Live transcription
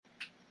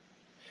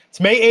It's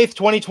May 8th,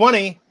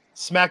 2020,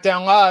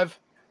 SmackDown Live.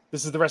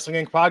 This is the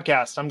Wrestling Inc.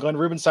 podcast. I'm Glenn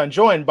Rubenstein,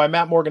 joined by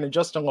Matt Morgan and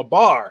Justin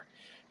LaBar.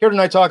 Here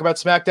tonight to talk about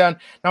SmackDown.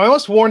 Now, I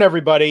must warn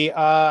everybody,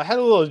 I had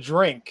a little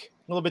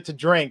bit to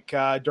drink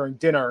during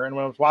dinner and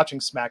when I was watching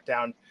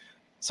SmackDown.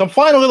 So I'm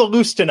flying a little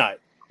loose tonight,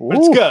 but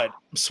it's good.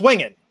 I'm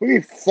swinging. What do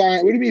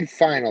you mean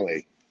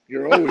finally?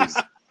 You're always...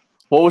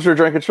 What was your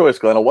drink of choice,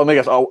 Glenn? Let me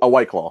guess, a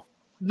White Claw.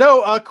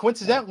 No,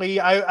 coincidentally,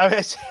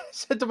 I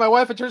said to my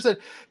wife, I said,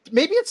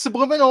 maybe it's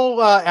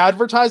subliminal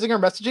advertising or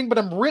messaging, but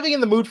I'm really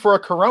in the mood for a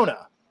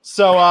Corona.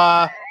 So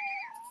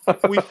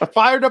we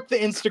fired up the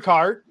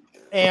Instacart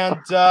and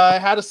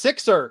had a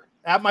sixer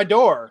at my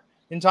door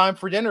in time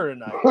for dinner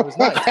tonight. It was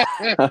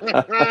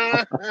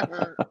nice.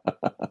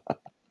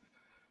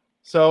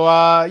 So,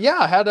 I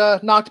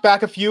had knocked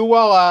back a few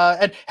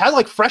and had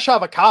like fresh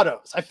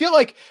avocados. I feel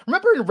like,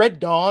 remember in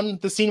Red Dawn,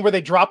 the scene where they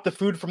drop the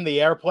food from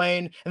the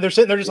airplane and they're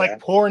sitting there just like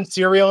pouring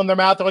cereal in their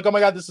mouth. They're like, oh my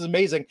God, this is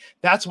amazing.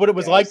 That's what it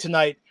was like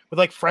tonight with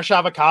like fresh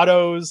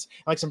avocados,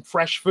 like some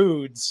fresh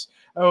foods.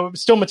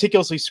 Still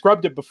meticulously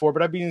scrubbed it before,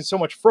 but I've been eating so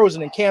much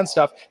frozen and canned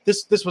stuff.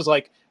 This was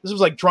like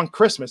drunk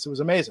Christmas. It was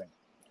amazing.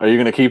 Are you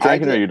going to keep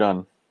drinking or are you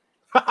done?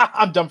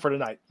 I'm done for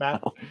tonight,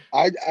 Matt.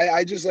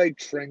 I just like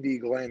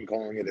trendy Glenn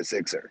calling it a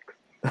sixer.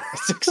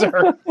 Sixer,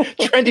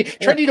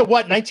 trendy to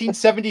what?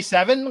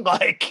 1977,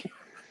 like.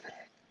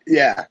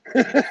 Yeah.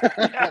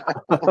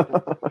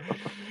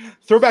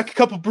 Throw back a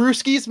couple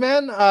brewskis,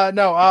 man.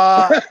 No.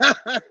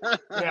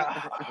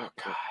 Yeah. Oh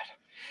God.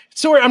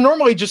 So I'm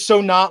normally just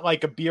so not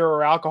like a beer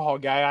or alcohol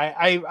guy.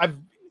 I've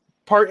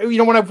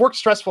when I've worked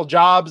stressful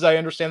jobs, I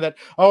understand that.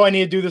 Oh, I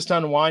need to do this to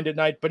unwind at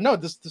night. But no,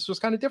 this was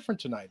kind of different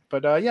tonight.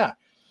 But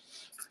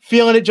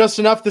feeling it just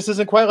enough. This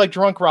isn't quite like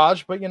drunk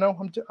Raj, but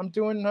I'm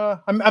doing.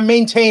 I'm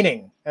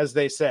maintaining, as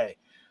they say.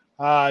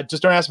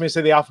 Just don't ask me to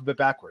say the alphabet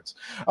backwards.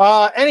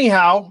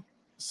 Anyhow,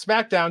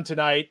 SmackDown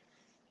tonight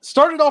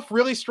started off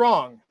really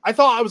strong. I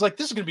was like,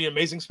 this is going to be an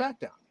amazing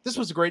SmackDown. This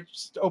was a great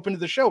open to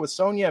the show with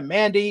Sonya and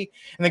Mandy,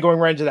 and then going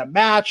right into that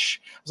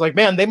match. I was like,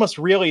 man, they must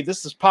really.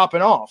 This is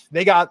popping off.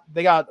 They got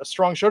a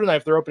strong show tonight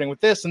if they're opening with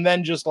this, and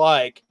then just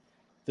like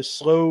the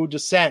slow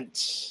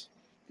descent.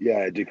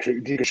 Yeah,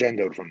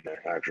 decrescendoed from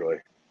there actually.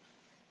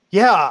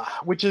 Yeah,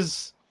 which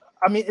is,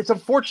 it's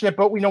unfortunate,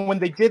 but when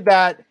they did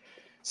that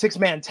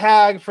 6-man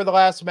tag for the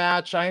last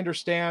match, I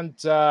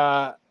understand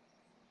a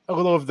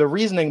little of the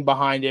reasoning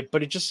behind it,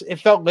 but it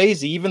felt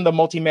lazy. Even the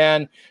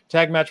multi-man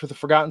tag match with the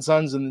Forgotten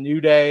Sons and the New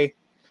Day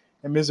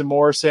and Miz and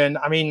Morrison.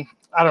 I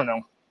don't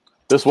know.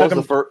 This was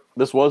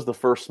the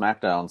first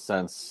SmackDown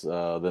since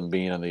them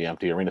being in the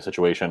empty arena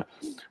situation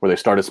where they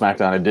started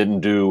SmackDown and didn't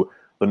do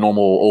the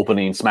normal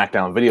opening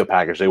SmackDown video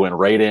package. They went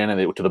right in and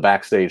they went to the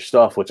backstage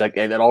stuff, which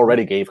that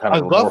already gave kind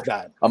of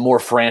a more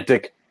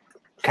frantic,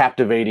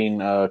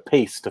 captivating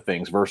pace to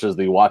things versus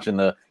the watching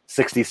the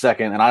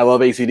 60-second. And I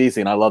love AC/DC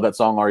and I love that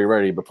song Are You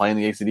Ready? But playing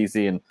the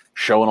AC/DC and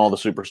showing all the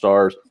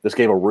superstars, this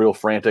gave a real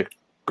frantic.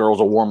 Girls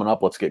are warming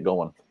up. Let's get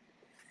going.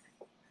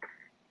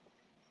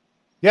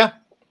 Yeah.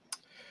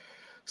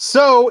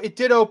 So it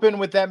did open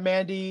with that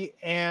Mandy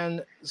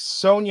and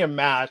Sonya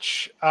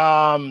match.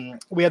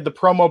 We had the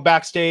promo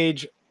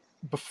backstage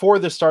before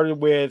this started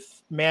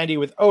with Mandy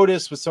with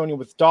Otis, with Sonya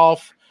with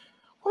Dolph.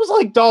 What was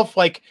like Dolph?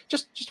 Like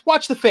just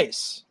watch the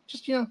face.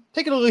 Just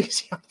take it a little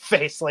easy on the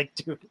face. Like,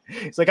 dude,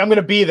 it's like I'm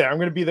gonna be there. I'm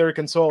gonna be there to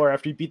console her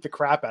after you beat the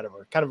crap out of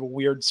her. Kind of a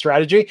weird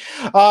strategy.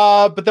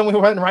 But then we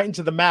went right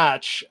into the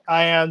match,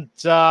 and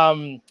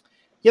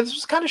this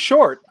was kind of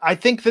short. I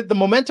think that the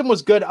momentum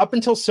was good up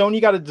until Sonya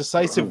got a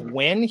decisive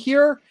win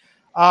here.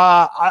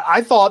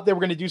 I thought they were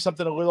going to do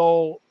something a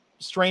little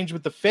strange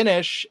with the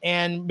finish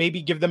and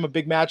maybe give them a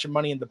big match of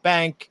Money in the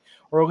Bank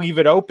or leave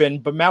it open.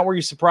 But Matt, were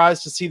you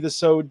surprised to see this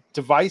so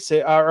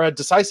divisive or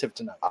decisive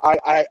tonight?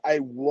 I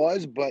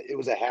was, but it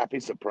was a happy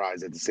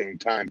surprise at the same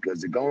time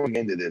because going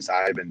into this,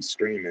 I've been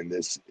screaming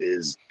this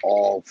is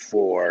all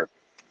for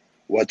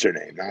what's her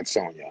name, not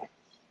Sonya.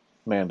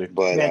 Mandy.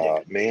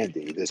 But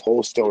Mandy, this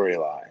whole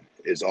storyline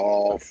is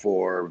all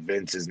for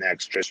Vince's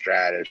next Trish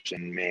Stratus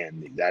and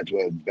Mandy. That's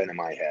what's been in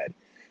my head.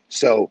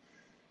 So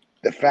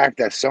the fact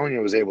that Sonya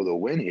was able to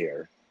win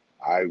here,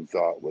 I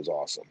thought was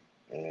awesome.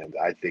 And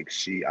I think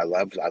I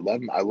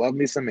love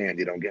me some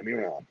Mandy, don't get me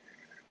wrong.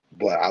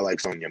 But I like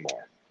Sonya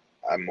more.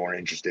 I'm more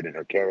interested in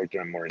her character.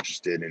 I'm more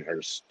interested in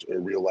her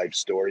real life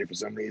story for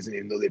some reason,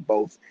 even though they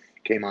both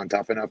came on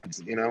tough enough,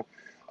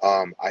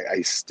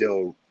 I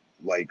still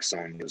like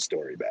Sonya's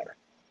story better.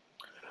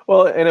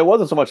 Well, and it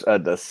wasn't so much a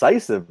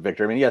decisive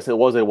victory. Yes, it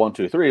was a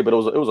 1-2-3, but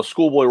it was a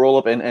schoolboy roll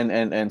up,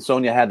 and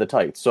Sonya had the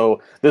tights. So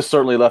this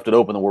certainly left it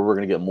open where we're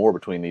going to get more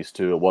between these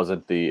two. It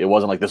wasn't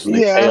like this was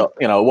the tail,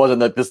 it wasn't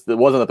that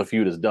the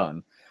feud is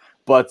done.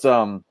 But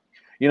I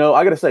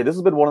got to say, this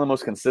has been one of the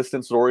most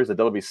consistent stories that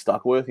WWE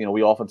stuck with.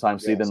 We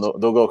oftentimes see them;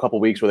 they'll go a couple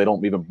weeks where they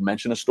don't even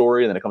mention a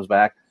story, and then it comes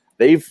back.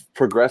 They've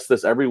progressed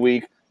this every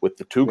week with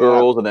the two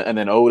girls, and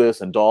then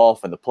Otis and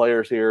Dolph and the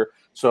players here.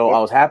 So I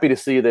was happy to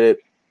see that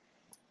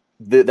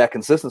that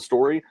consistent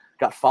story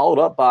got followed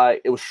up by,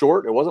 it was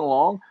short, it wasn't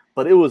long,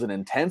 but it was an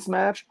intense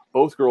match.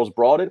 Both girls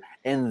brought it,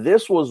 and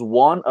this was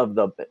one of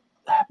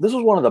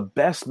the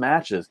best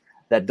matches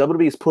that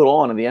WWE's put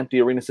on in the empty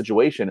arena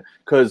situation,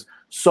 because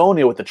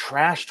Sonya with the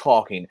trash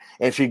talking,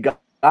 and she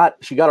got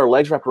her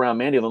legs wrapped around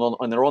Mandy,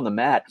 and they're on the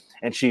mat,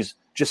 and she's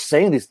just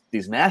saying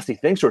these nasty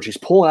things to her. She's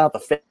pulling out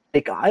the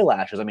fake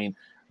eyelashes. I mean,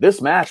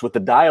 this match with the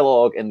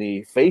dialogue and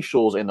the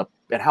facials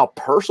and how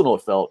personal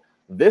it felt,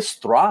 this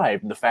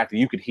thrived in the fact that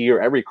you could hear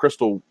every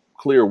crystal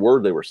clear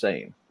word they were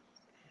saying.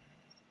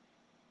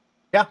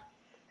 Yeah.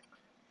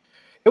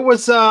 It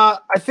was, I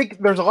think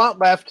there's a lot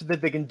left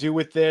that they can do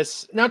with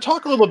this. Now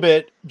talk a little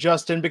bit,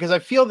 Justin, because I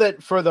feel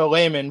that for the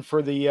layman,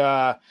 for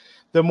the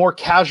more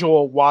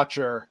casual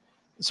watcher,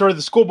 sort of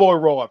the schoolboy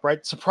roll-up,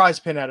 right? Surprise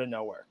pin out of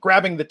nowhere.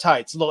 Grabbing the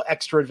tights, a little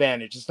extra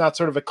advantage. It's not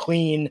sort of a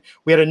clean,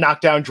 we had a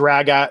knockdown,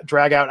 drag out,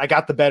 I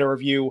got the better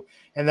of you,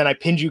 and then I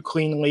pinned you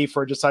cleanly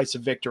for a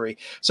decisive victory.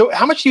 So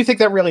how much do you think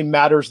that really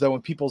matters, though,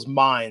 in people's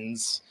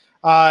minds,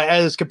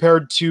 as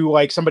compared to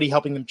like somebody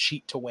helping them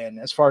cheat to win,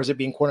 as far as it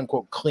being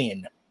quote-unquote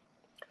clean?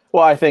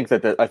 Well, I think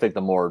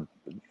the more,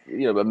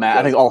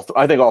 I think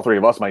all three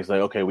of us might say,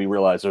 okay, we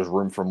realize there's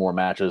room for more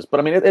matches, but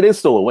I mean, it is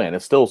still a win.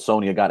 It's still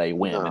Sonya got a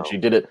win, and she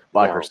did it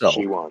by herself.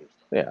 She won.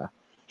 Yeah,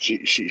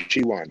 she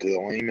won. To the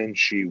layman,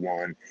 she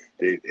won.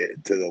 To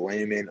the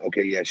layman,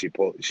 okay, yeah, she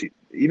pulled.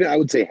 Even I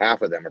would say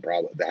half of them are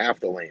probably half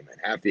the layman,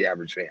 half the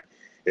average fan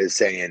is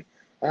saying,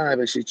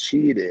 but she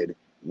cheated.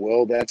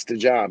 Well, that's the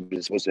job.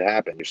 It's supposed to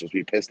happen. You're supposed to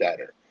be pissed at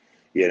her,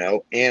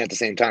 and at the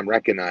same time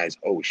recognize,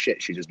 oh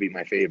shit, she just beat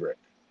my favorite.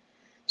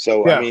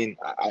 So, yeah. I mean,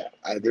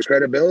 there's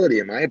credibility,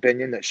 in my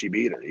opinion, that she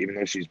beat her, even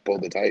though she's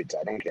pulled the tights.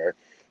 I don't care.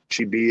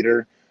 She beat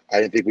her.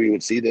 I didn't think we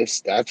would see this.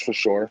 That's for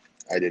sure.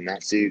 I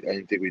didn't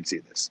think we'd see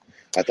this.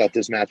 I thought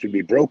this match would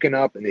be broken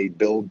up and they'd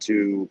build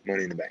to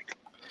Money in the Bank.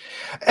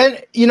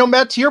 And,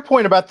 Matt, to your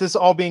point about this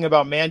all being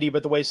about Mandy,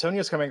 but the way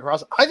Sonya's coming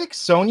across, I think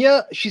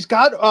Sonya, she's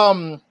got,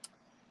 I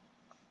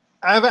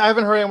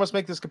haven't heard anyone else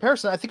make this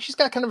comparison. I think she's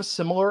got kind of a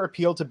similar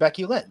appeal to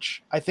Becky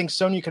Lynch. I think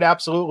Sonya could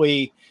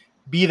absolutely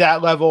be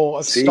that level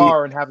of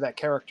star and have that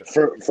character.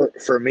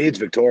 For me, it's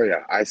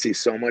Victoria. I see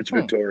so much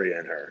Victoria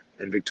in her.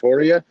 And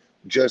Victoria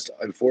just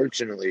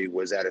unfortunately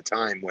was at a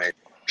time when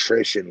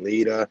Trish and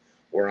Lita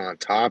were on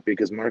top,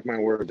 because mark my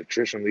words, if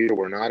Trish and Lita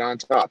were not on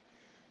top,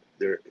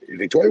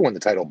 Victoria won the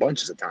title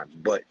bunches of times.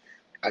 But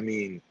I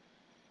mean,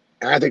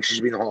 I think she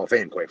should be in the Hall of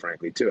Fame, quite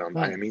frankly, too.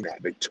 I mean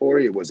that.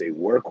 Victoria was a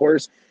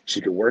workhorse.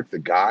 She could work the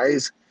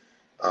guys.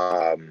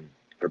 Her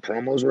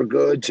promos were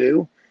good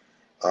too.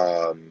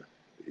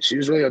 She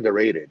was really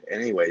underrated.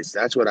 Anyways,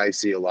 that's what I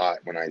see a lot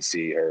when I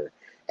see her.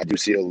 I do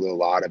see a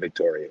lot of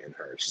Victoria in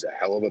her. She's a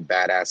hell of a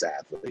badass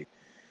athlete.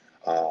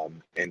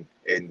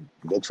 And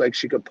looks like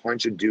she could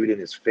punch a dude in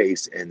his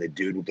face and the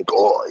dude would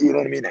go, you know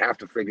what I mean? Have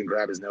to freaking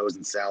grab his nose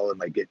and sell and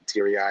like get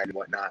teary-eyed and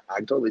whatnot. I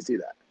can totally see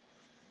that.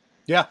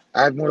 Yeah.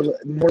 I have more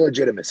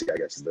legitimacy, I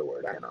guess is the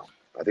word. I don't know.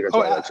 I think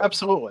that's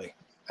absolutely.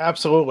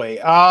 Absolutely.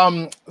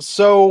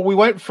 So we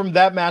went from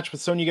that match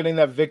with Sonya getting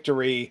that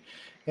victory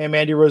and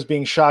Mandy Rose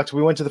being shocked.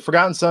 We went to the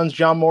Forgotten Sons,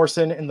 John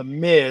Morrison and The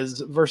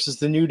Miz versus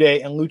The New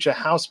Day and Lucha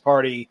House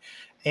Party.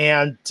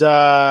 And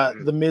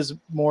The Miz,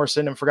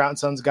 Morrison, and Forgotten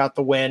Sons got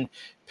the win,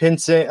 pinning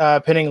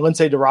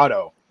Lince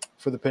Dorado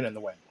for the pin and the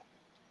win.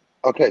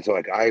 Okay,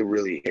 so I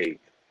really hate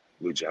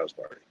Lucha House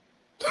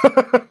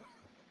Party.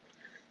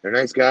 They're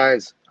nice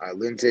guys.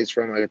 Lince's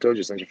from, like I told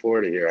you, Central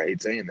Florida here. I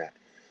hate saying that.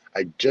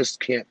 I just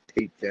can't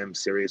take them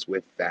serious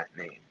with that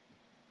name.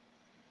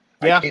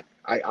 Yeah.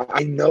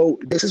 I know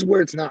this is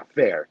where it's not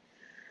fair,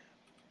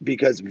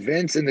 because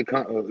Vince and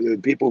the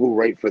people who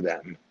write for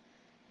them,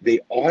 they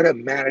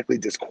automatically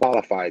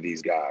disqualify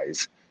these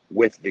guys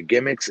with the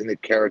gimmicks and the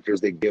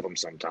characters they give them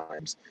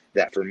sometimes,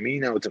 that for me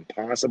now it's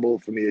impossible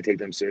for me to take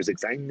them seriously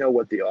because I know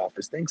what the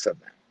office thinks of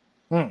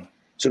them.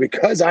 So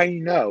because I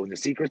know, and the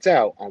secret's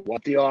out on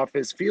what the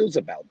office feels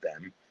about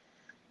them,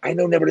 I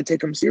know never to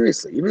take them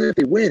seriously. Even if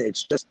they win,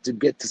 it's just to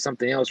get to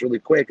something else really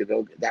quick,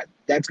 and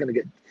that's going to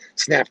get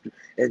snapped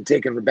and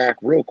taken back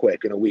real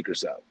quick in a week or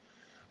so.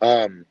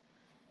 I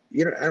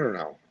don't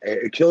know.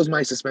 It kills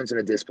my suspension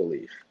of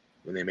disbelief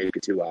when they make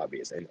it too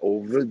obvious. And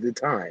over the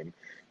time,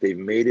 they've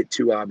made it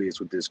too obvious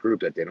with this group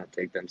that they don't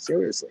take them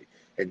seriously.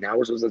 And now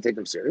we're supposed to take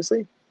them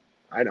seriously?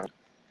 I don't.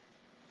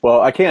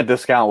 Well, I can't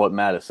discount what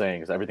Matt is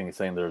saying, because everything he's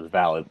saying there is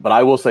valid. But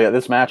I will say that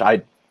this match,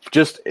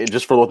 just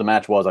for what the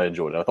match was, I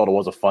enjoyed it. I thought it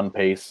was a fun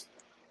pace.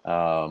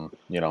 So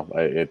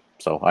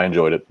I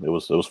enjoyed it. It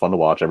was fun to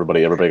watch.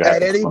 Everybody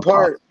at any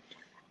part.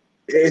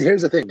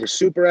 Here's the thing: they're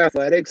super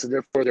athletic, so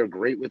therefore they're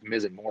great with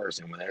Miz and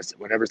Morrison.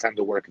 Whenever it's time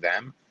to work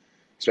them,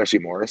 especially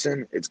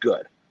Morrison, it's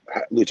good.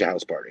 Lucha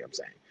House Party, I'm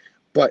saying.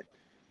 But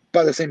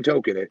by the same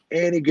token, at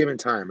any given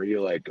time, are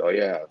you like, oh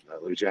yeah,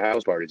 Lucha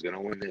House Party is going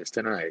to win this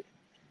tonight?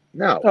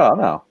 No.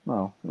 Oh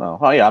no.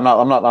 Oh yeah, I'm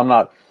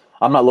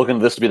not looking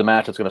at this to be the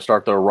match that's going to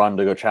start their run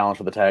to go challenge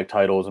for the tag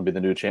titles and be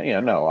the new champ. Yeah,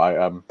 no,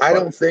 I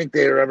don't think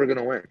they're ever going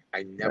to win.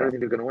 I never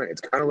think they're going to win.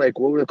 It's kind of like,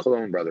 what were the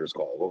Colon brothers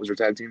called? What was their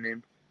tag team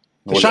name?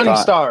 The Shining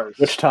Stars.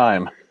 Which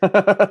time?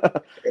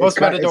 Los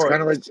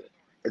Matadores.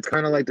 it's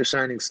kind of like the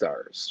Shining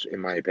Stars, in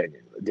my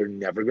opinion. They're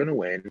never going to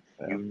win.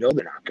 Yeah. You know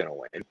they're not going to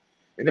win.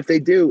 And if they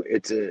do,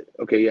 it's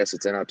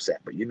an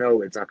upset, but you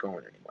know it's not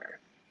going anywhere.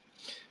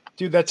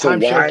 Dude, that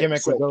timeshare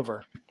gimmick was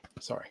over.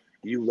 Sorry.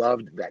 You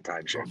loved that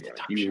timeshare gimmick.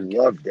 You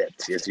loved it.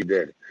 Yes, you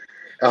did.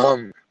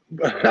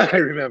 I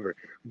remember.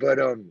 But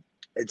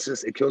it's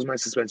just, it kills my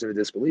suspension of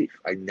disbelief.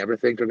 I never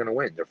think they're going to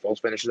win. They're false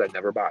finishes I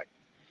never buy.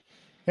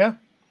 Yeah.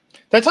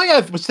 Did I tell you I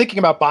was thinking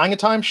about buying a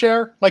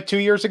timeshare like 2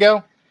 years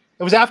ago?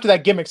 It was after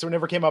that gimmick, so it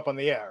never came up on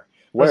the air.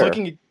 Where? I was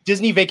looking at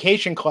Disney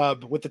Vacation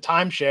Club with the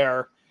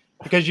timeshare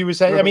because you were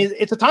saying, I mean,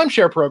 it's a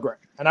timeshare program.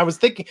 And I was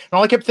thinking, and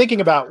all I kept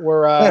thinking about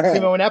were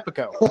Primo and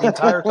Epico the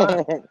entire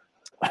time.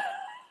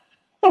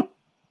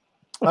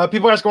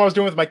 People were asking what I was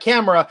doing with my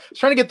camera. I was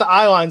trying to get the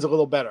eye lines a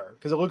little better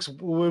because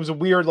it was a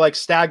weird, like,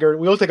 staggered.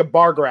 We looked like a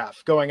bar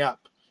graph going up.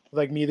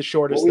 Like me, the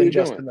shortest, then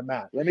Justin, the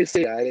Matt. Let me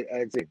see. I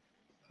didn't see.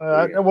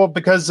 Well,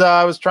 because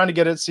I was trying to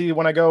get it, see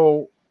when I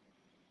go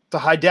to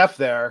high def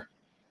there,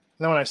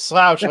 and then when I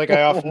slouch like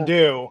I often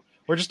do,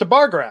 we're just a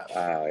bar graph.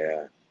 Oh,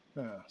 yeah.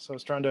 So I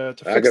was trying to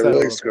fix I get that.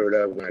 really screwed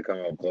up when I come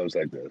up close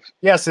like this.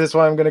 Yes, that's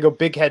why I'm going to go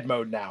big head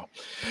mode now.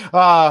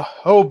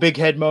 Big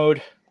head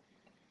mode.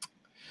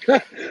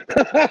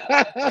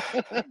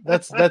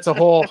 That's a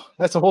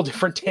whole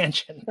different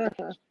tangent.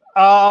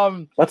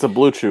 That's a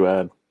Blue Chew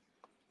ad.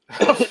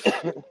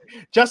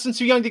 Justin's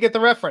too young to get the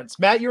reference.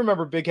 Matt, you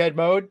remember big head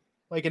mode,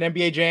 like an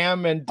NBA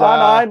Jam, and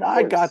I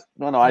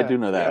do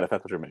know that. If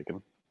that's what you're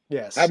making.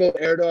 Yes. How about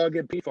Air Dog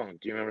and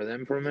P-Funk? Do you remember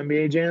them from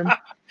NBA Jam?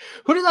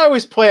 Who did I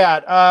always play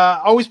at?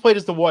 Always played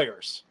as the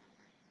Warriors.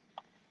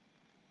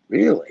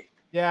 Really?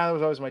 Yeah, that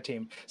was always my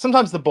team.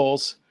 Sometimes the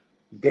Bulls.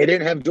 They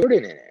didn't have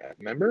Jordan in it,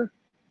 remember?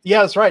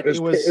 Yeah, that's right. It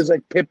was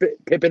like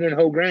Pippen and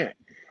Ho Grant.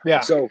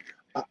 Yeah. So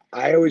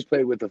I always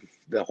played with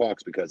the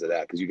Hawks because of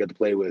that, because you got to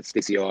play with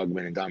Stacey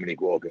Augmon and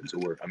Dominique Wilkins, who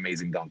were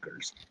amazing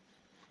dunkers.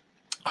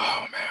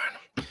 Oh,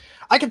 man.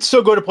 I could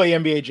still go to play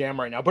NBA Jam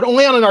right now, but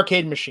only on an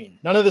arcade machine.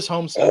 None of this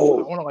home stuff. I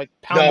want to, like,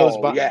 pound those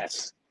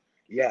buttons.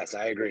 Yes,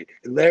 I agree.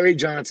 Larry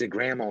Johnson,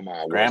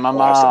 Grandmama. Grandmama.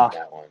 Awesome,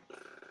 that one.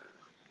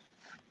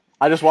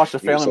 I just watched a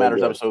Family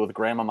Matters episode with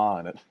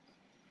Grandmama in it.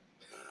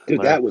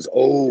 Dude, that was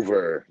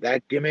over.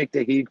 That gimmick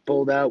that he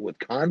pulled out with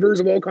Converse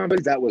of all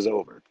companies, that was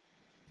over.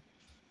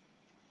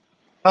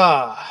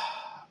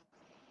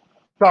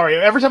 Sorry.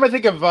 Every time I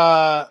think of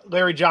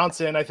Larry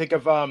Johnson, I think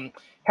of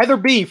Heather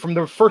B. from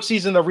the first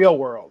season of The Real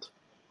World.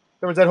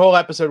 There was that whole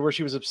episode where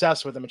she was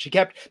obsessed with him, and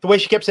the way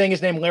she kept saying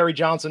his name, Larry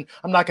Johnson.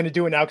 I'm not going to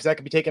do it now because that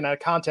could be taken out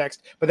of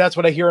context, but that's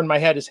what I hear in my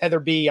head is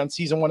Heather B. on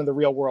season 1 of The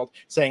Real World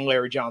saying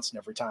Larry Johnson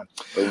every time.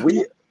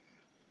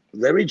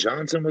 Larry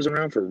Johnson was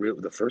around for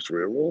the first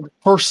Real World?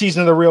 First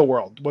season of The Real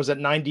World. Was it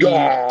 92?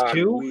 God,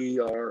 we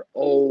are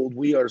old.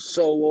 We are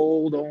so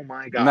old. Oh,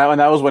 my God. And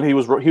that was when he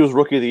was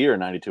Rookie of the Year in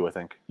 92, I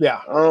think.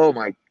 Yeah. Oh,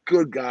 my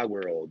good God,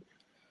 we're old.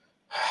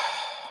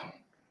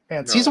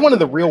 Man, season 1 of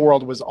The Real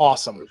World was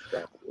awesome.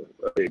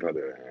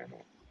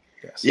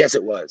 Yes,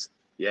 it was.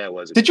 Yeah, it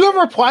was. Did you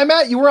ever apply,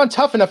 Matt? You were on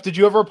Tough Enough. Did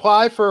you ever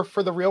apply for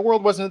The Real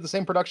World? Wasn't it the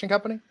same production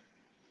company?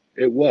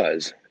 It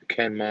was.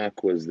 Ken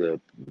Mock was the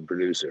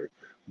producer.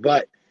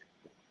 But,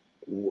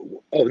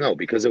 oh, no,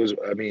 because it was,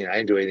 I mean, I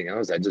didn't do anything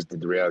else. I just did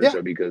the reality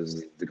show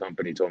because the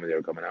company told me they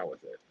were coming out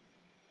with it.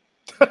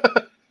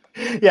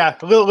 Yeah,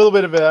 a little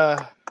bit of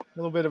a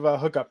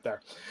hookup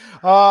there.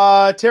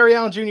 Terry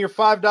Allen Jr.,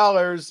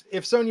 $5.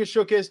 If Sonya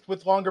showcased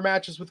with longer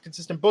matches with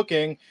consistent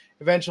booking,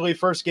 eventually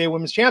first gay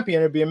women's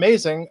champion, it'd be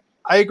amazing.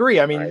 I agree.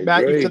 I mean,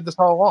 Matt, you said this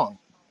all along.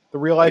 The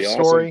real life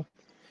story,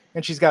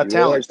 and she's got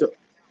talent.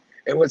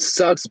 And what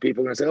sucks is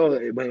people are going to say, oh,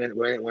 when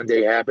one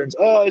day happens,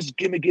 oh, it's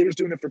Jimmy Gators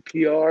doing it for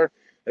PR.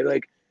 And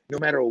like, no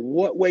matter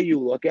what way you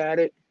look at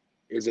it,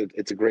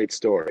 it's a great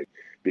story.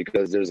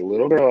 Because there's a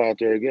little girl out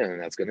there again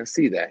that's going to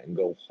see that and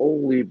go,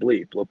 holy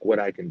bleep, look what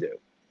I can do.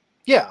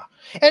 Yeah.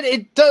 And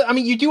it does. I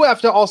mean, you do have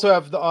to also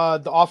have the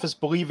office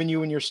believe in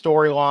you and your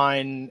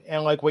storyline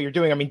and like what you're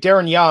doing. I mean,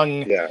 Darren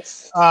Young.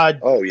 Yes.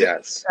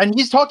 Yes. And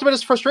he's talked about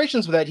his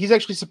frustrations with that. He's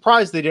actually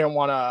surprised they didn't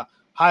want to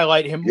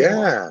highlight him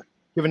more,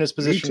 given his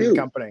position in the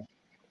company.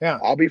 Yeah.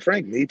 I'll be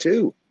frank. Me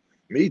too.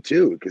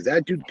 Because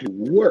that dude can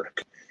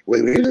work.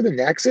 When we were the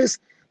Nexus,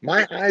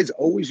 my eyes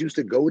always used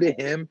to go to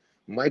him,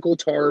 Michael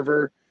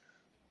Tarver,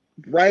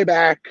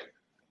 Ryback,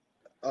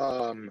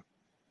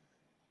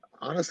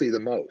 honestly, the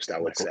most, I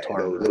would say,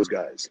 those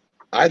guys.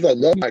 I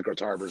love Michael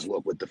Tarver's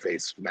look with the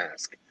face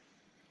mask.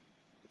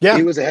 Yeah.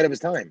 He was ahead of his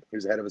time.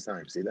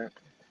 See that?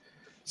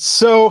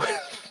 So,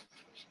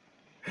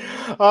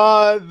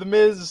 The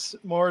Miz,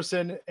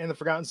 Morrison, and the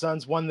Forgotten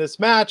Sons won this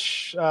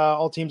match.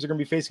 All teams are going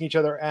to be facing each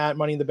other at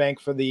Money in the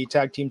Bank for the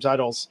tag team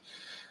titles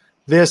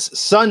this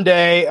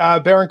Sunday.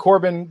 Baron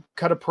Corbin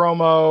cut a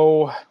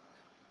promo,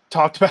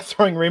 talked about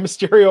throwing Rey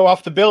Mysterio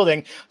off the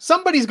building.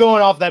 Somebody's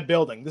going off that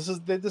building. This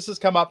has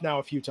come up now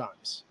a few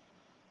times.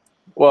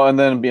 Well, and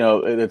then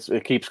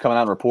it keeps coming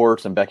out in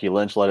reports, and Becky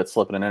Lynch let it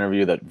slip in an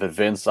interview that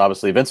Vince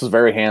was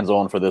very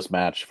hands-on for this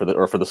match for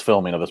this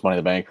filming of this Money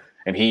in the Bank,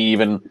 and he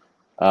even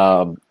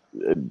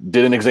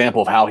did an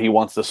example of how he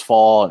wants this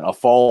fall, a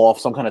fall off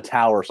some kind of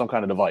tower, some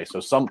kind of device, so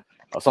some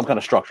kind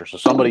of structure. So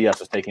somebody, yes,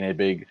 is taking a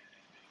big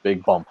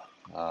bump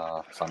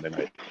Sunday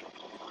night.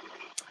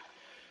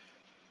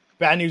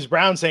 Bad News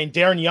Brown saying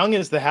Darren Young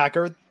is the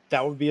hacker.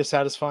 That would be a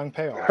satisfying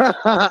payoff.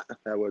 That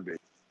would be.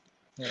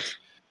 Yes.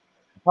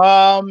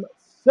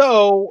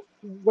 So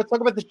let's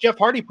talk about this Jeff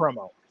Hardy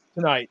promo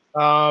tonight.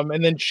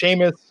 And then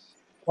Sheamus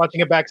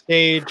watching it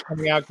backstage,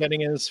 coming out,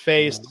 getting in his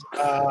face.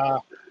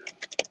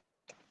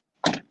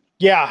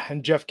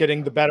 And Jeff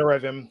getting the better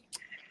of him.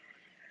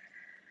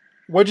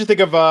 What'd you think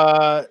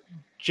of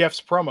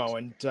Jeff's promo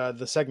and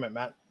the segment,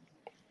 Matt?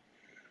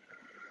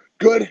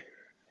 Good.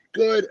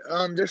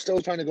 They're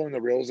still trying to go in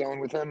the real zone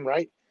with him,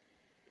 right?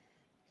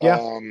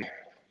 Yeah.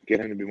 Get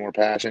him to be more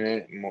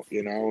passionate, and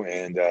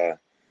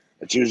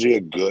it's usually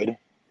a good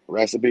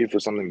recipe for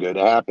something good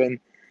to happen.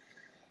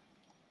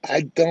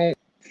 I don't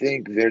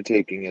think they're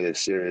taking it as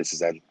serious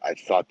as I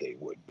thought they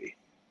would be,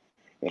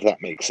 if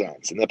that makes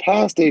sense. In the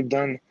past, they've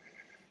done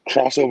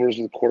crossovers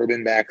with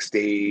Corbin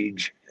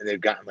backstage, and they've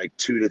gotten like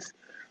two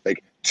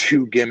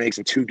gimmicks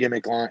and two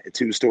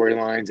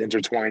storylines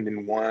intertwined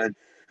in one.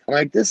 I'm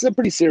like, this is a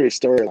pretty serious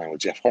storyline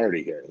with Jeff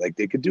Hardy here. Like,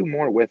 they could do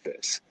more with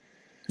this.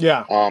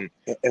 Yeah.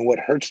 And what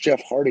hurts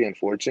Jeff Hardy,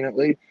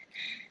 unfortunately,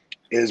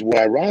 is what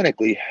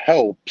ironically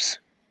helps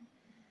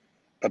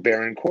a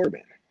Baron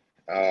Corbin.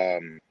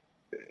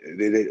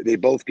 They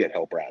both get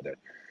help, rather,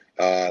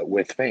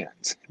 with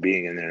fans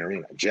being in their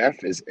arena.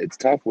 It's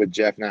tough with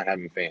Jeff not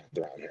having fans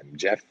around him.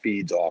 Jeff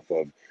feeds off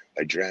of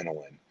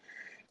adrenaline,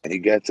 and he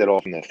gets it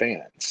all from the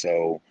fans.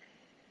 So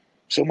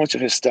much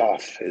of his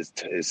stuff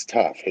is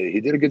tough.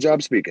 He did a good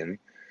job speaking,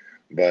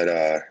 but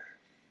I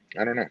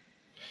don't know.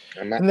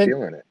 I'm not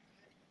feeling it.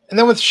 And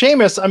then with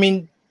Sheamus, I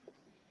mean,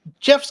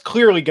 Jeff's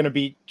clearly going to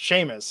beat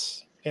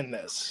Sheamus in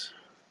this.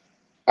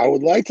 I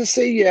would like to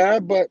say yeah,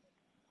 but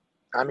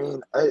I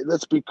mean,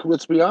 let's be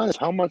honest.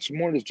 How much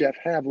more does Jeff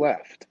have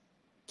left?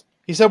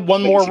 He said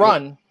one last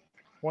run.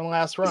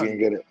 Is he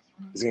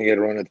gonna get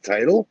a run at the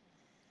title?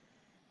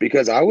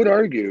 Because I would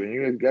argue, and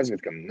you guys are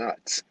gonna come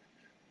nuts.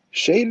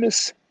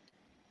 Sheamus.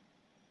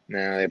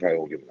 Nah, they probably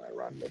won't give him that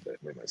run. But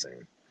what am I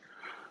saying?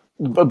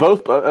 But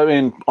both, I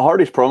mean,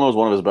 Hardy's promo is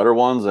one of his better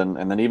ones, and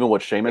then even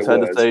what Sheamus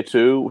had to say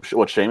too,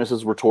 what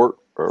Sheamus's retort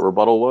or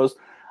rebuttal was.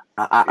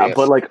 Yes.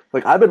 But like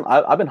I've been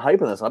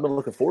hyping this. I've been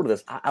looking forward to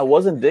this. I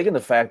wasn't digging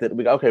the fact that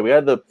we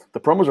had the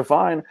promos are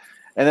fine,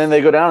 and then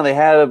they go down and they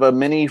have a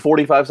mini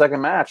 45-second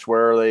match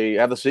where they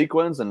have the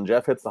sequence and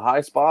Jeff hits the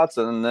high spots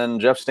and then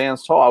Jeff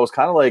stands tall. I was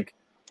kind of like,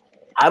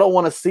 I don't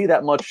want to see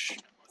that much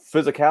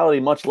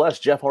physicality, much less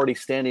Jeff Hardy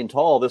standing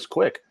tall this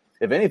quick.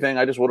 If anything,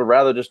 I just would have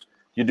rather just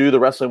you do the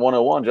Wrestling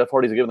 101. Jeff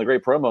Hardy's giving the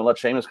great promo and let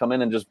Sheamus come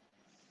in and just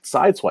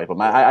sideswipe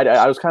him.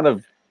 I was kind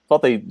of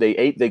thought they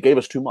gave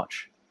us too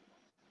much.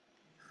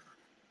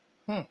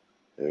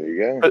 There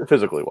you go.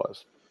 Physically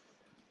wise.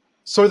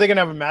 So are they going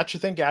to have a match, you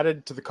think,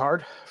 added to the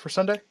card for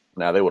Sunday?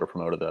 Nah, they would have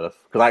promoted that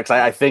because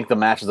I think the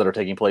matches that are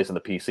taking place in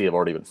the PC have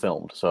already been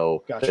filmed,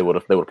 so gotcha. they would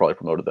have probably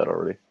promoted that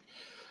already.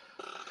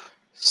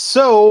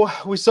 So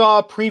we saw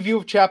a preview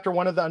of Chapter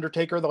 1 of The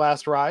Undertaker: The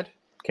Last Ride.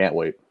 Can't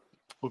wait.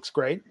 Looks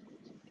great.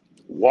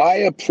 Why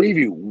a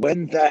preview?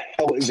 When the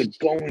hell is it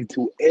going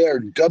to air?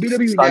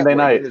 WWE Sunday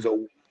night.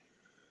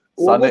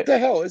 What the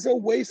hell? It's a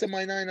waste of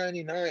my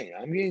 $9.99.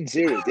 I'm getting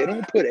serious. They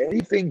don't put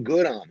anything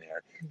good on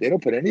there. They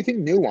don't put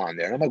anything new on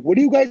there. And I'm like, what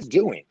are you guys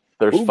doing?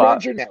 There's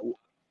 5.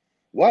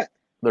 What?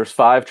 There's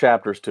 5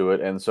 chapters to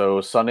it, and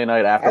so Sunday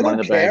night after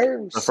Money in the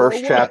Bank, the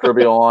first chapter will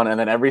be on, and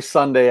then every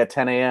Sunday at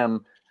 10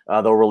 a.m.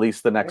 They'll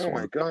release the next one. Oh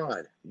my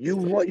God!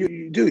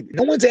 You dude?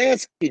 No one's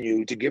asking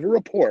you to give a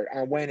report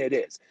on when it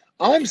is.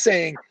 I'm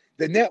saying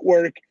the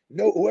network,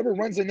 whoever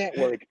runs the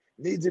network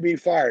needs to be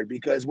fired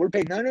because we're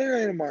paying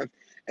 $9.99 a month.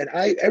 And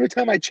every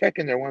time I check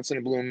in there once in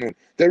a blue moon,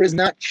 there is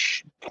not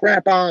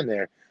crap on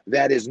there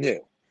that is new.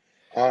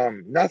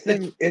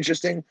 Nothing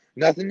interesting,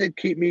 nothing to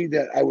keep me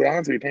that I would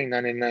honestly be paying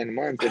 $9.99 a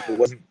month if it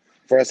wasn't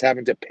for us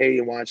having to pay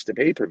and watch the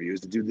pay-per-views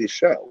to do this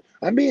show.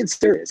 I'm being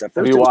serious. At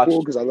first it was cool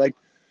because I like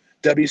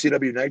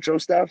WCW Nitro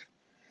stuff.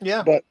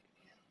 Yeah. But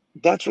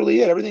that's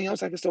really it. Everything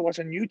else I can still watch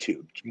on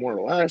YouTube, more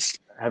or less.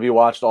 Have you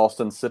watched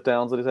Austin's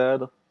sit-downs that he's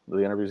had,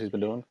 the interviews he's been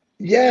doing?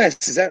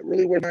 Yes. Is that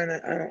really where I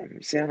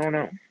don't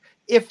know.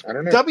 If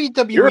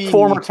WWE, you're a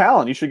former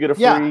talent, you should get a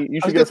free. You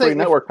should get a free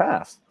network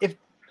pass.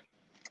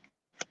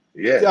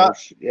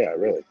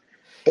 Really.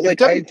 But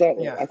like I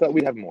thought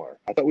we'd have more.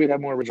 I thought we'd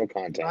have more original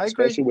content,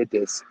 especially with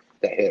this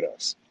that hit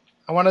us.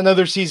 I want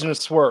another season of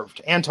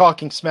Swerved and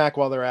Talking Smack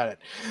while they're at it.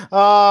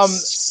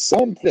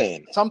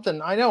 Something.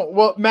 I know.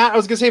 Well, Matt, I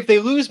was gonna say if they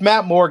lose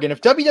Matt Morgan, if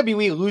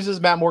WWE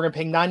loses Matt Morgan,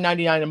 paying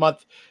 $9.99 a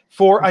month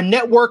for a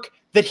network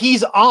that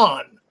he's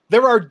on,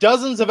 there are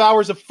dozens of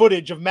hours of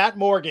footage of Matt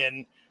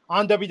Morgan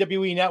on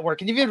WWE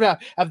Network, and if you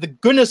have the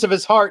goodness of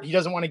his heart, he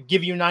doesn't want to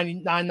give you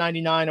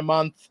 $9.99 a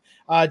month.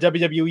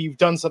 WWE, you've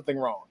done something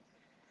wrong.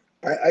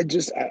 I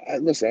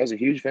listen. I was a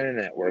huge fan of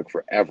Network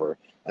forever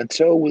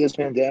until with this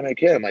pandemic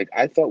hit. I'm like,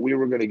 I thought we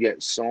were going to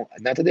get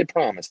not that they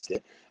promised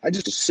it. I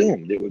just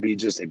assumed it would be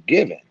just a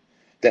given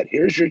that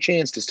here's your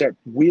chance to start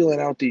wheeling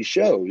out these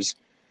shows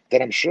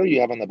that I'm sure you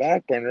have on the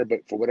back burner, but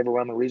for whatever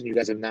rhyme or reason you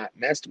guys have not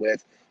messed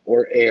with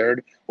or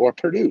aired or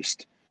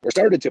produced or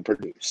started to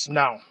produce.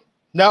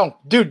 No,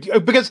 dude,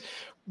 because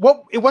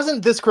it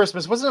wasn't this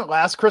Christmas, wasn't it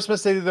last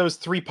Christmas they did those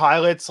 3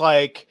 pilots,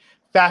 like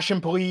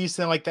Fashion Police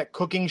and like that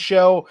cooking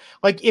show?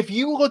 Like if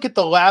you look at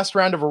the last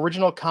round of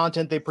original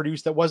content they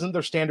produced that wasn't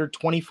their standard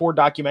 24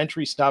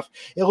 documentary stuff,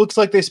 it looks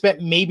like they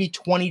spent maybe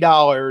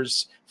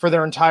 $20 for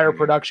their entire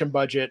production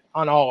budget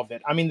on all of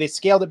it. I mean, they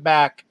scaled it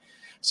back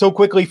so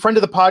quickly. Friend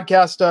of the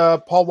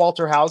podcast, Paul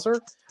Walter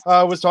Hauser,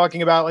 was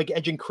talking about like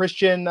Edge and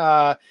Christian.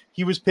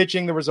 He was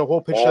pitching. There was a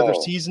whole pitch other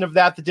season of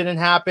that didn't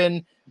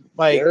happen.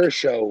 Like their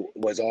show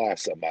was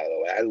awesome, by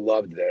the way. I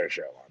loved their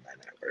show on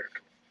that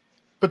network.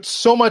 But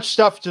so much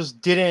stuff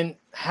just didn't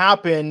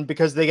happen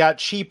because they got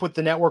cheap with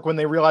the network when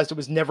they realized it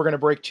was never going to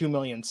break 2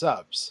 million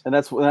subs. And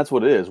that's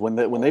what it is. When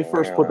they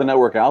first put the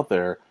network out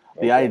there,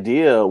 the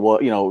idea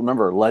was,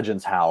 remember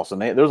Legends House,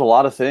 and there's a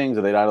lot of things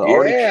that they'd either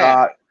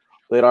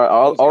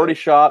already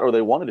shot or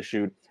they wanted to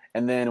shoot.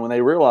 And then when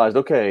they realized,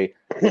 okay,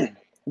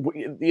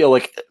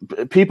 like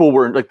people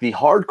were like the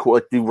hardcore,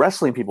 like the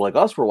wrestling people like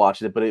us were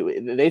watching it, but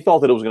they thought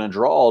that it was going to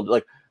draw.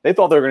 Like they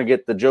thought they were going to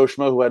get the Joe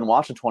Schmo who hadn't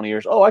watched in 20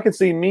 years. Oh, I could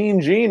see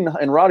Mean Gene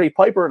and Roddy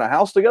Piper in a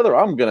house together.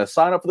 I'm going to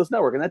sign up for this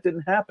network. And that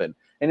didn't happen.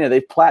 And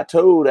they've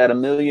plateaued at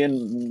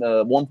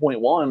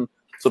 1.1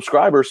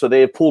 subscribers. So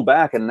they have pulled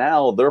back, and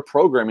now their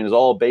programming is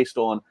all based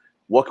on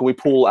what can we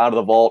pull out of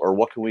the vault or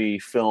what can we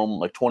film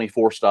like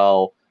 24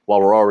 style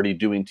while we're already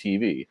doing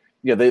TV.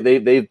 Yeah,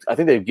 I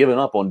think they've given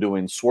up on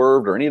doing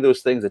Swerved or any of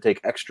those things that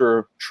take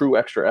extra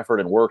effort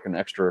and work and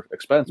extra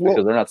expense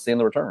because they're not seeing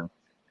the return.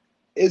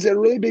 Is it a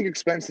really big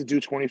expense to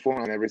do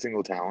 24 on every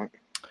single talent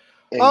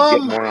and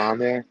get more on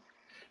there?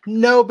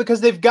 No,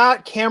 because they've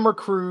got camera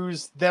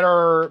crews that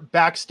are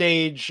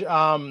backstage.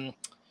 No,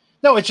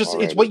 it's just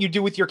it's what you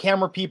do with your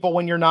camera people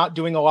when you're not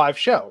doing a live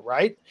show,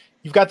 right?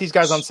 You've got these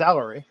guys on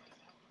salary.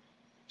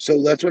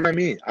 So that's what I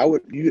mean.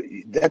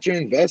 That's your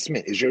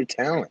investment, is your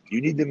talent. You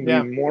need them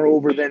to be more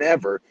over than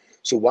ever.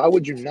 So why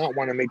would you not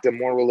want to make them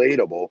more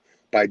relatable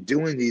by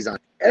doing these on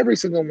every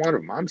single one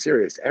of them? I'm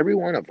serious, every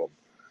one of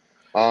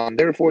them.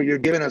 Therefore, you're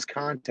giving us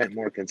content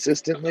more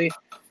consistently,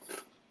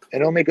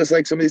 and it'll make us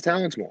like some of these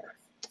talents more.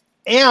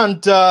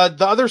 And the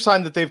other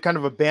sign that they've kind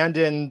of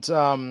abandoned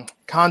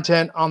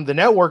content on the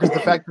network is the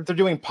fact that they're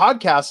doing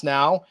podcasts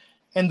now,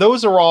 and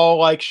those are all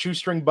like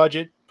shoestring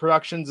budget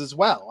productions as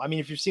well. I mean,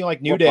 if you've seen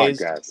like New Days,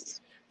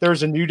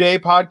 there's a New Day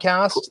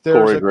podcast.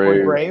 There's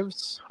Corey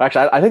Graves.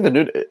 Actually, I think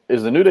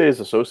the New Day is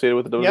associated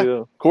with the WWE.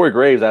 Yeah. Corey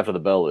Graves after the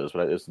bell is,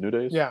 but it's the New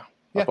Days. Yeah,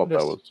 I thought that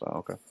was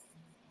okay.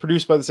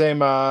 Produced by the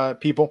same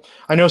people.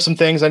 I know some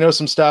things. I know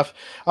some stuff.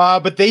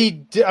 But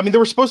there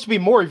were supposed to be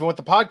more even with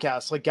the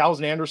podcast. Like Gallows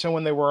and Anderson,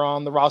 when they were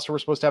on the roster, were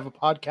supposed to have a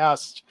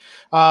podcast.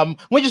 Let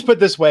me just put it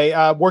this way.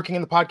 Working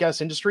in the podcast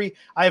industry,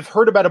 I've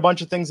heard about a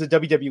bunch of things the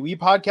WWE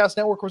Podcast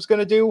Network was going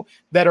to do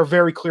that are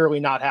very clearly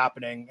not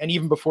happening. And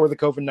even before the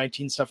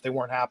COVID-19 stuff, they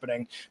weren't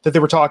happening, that they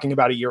were talking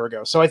about a year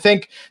ago. So I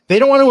think they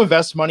don't want to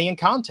invest money in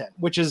content,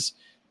 which is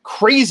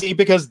crazy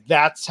because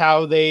that's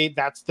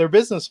their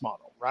business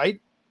model,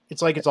 right?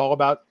 It's like it's all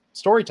about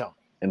storytelling.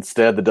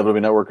 Instead, the WWE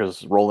Network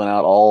is rolling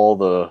out all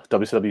the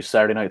WCW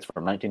Saturday nights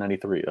from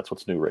 1993. That's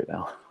what's new right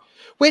now.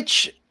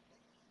 Which,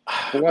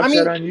 watch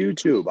that on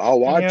YouTube. I'll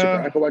watch it.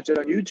 I can watch it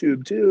on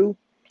YouTube too.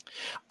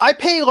 I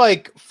pay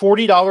like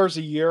 $40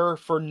 a year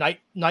for Night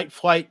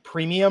Flight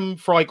Premium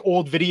for like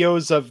old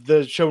videos of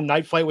the show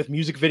Night Flight with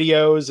music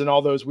videos and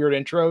all those weird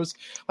intros.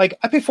 Like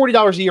I pay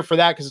 $40 a year for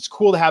that because it's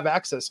cool to have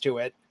access to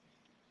it.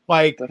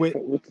 Like what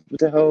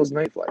the hell is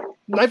Night Flight?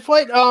 Night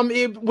Flight,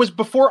 it was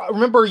before.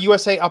 Remember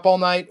USA Up All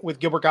Night with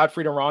Gilbert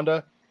Gottfried and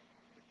Rhonda?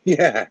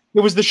 Yeah, it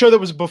was the show that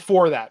was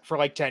before that for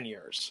like 10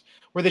 years,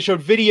 where they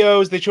showed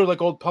videos. They showed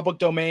like old public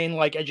domain,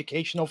 like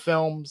educational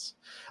films.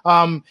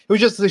 It was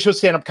just they showed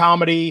stand up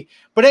comedy.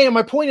 But anyway,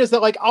 my point is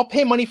that like I'll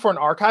pay money for an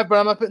archive, but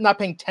I'm not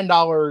paying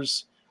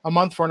 $10 a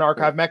month for an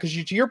archive, Matt. Because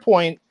to your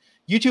point,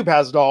 YouTube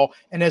has it all,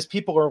 and as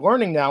people are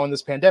learning now in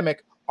this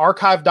pandemic,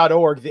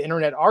 archive.org, the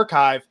Internet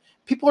Archive.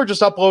 People are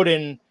just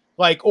uploading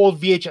like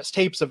old VHS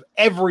tapes of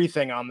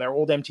everything on their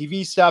old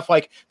MTV stuff.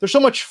 Like there's so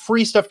much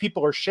free stuff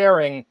people are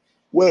sharing.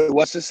 Wait,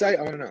 what's the site?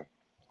 I want to know.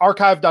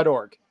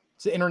 Archive.org.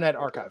 It's the Internet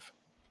Archive.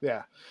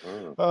 Yeah.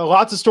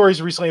 Lots of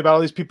stories recently about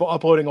all these people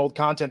uploading old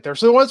content there.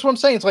 So that's what I'm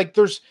saying. It's like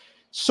there's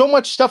so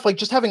much stuff. Like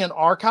just having an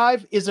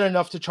archive isn't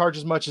enough to charge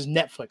as much as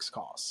Netflix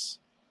costs.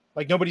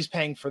 Like nobody's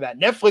paying for that.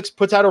 Netflix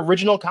puts out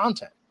original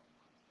content.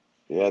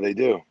 Yeah, they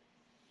do.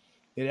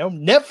 You know,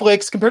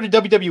 Netflix compared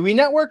to WWE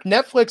Network,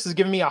 Netflix is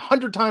giving me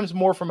 100 times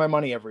more for my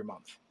money every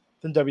month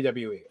than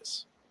WWE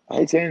is. I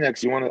hate saying that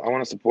because I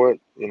want to support,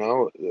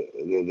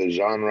 the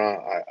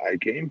genre I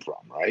came from,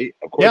 right?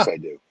 Of course I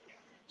do.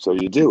 So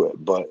you do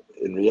it, but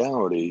in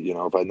reality,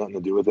 if I had nothing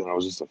to do with it and I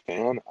was just a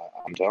fan,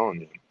 I'm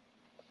telling you,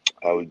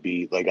 I would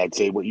be like I'd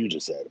say what you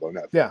just said about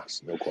Netflix. Yeah,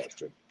 no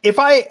question. If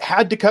I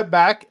had to cut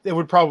back, it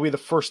would probably be the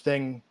first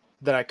thing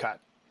that I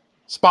cut.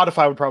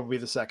 Spotify would probably be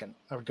the second.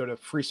 I would go to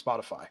free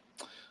Spotify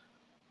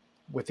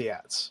with the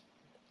ads.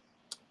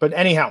 But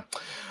anyhow,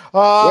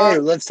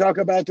 let's talk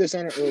about this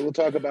we'll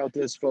talk about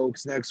this,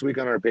 folks, next week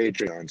on our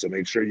Patreon. So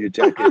make sure you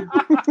check in.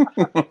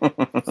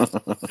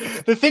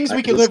 The things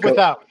we can live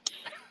without.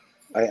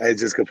 I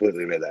just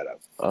completely made that up.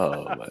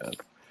 Oh man.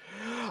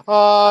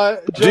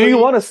 Joey, Do you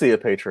want to see a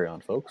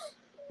Patreon, folks?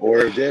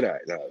 Or did I?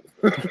 No.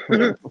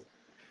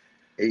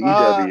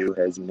 AEW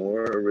has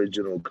more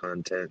original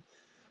content.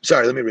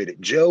 Sorry, let me read it.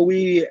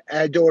 Joey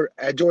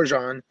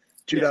Adorjan,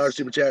 $2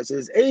 super chat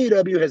says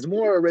AEW has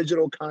more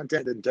original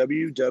content than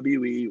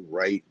WWE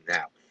right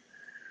now.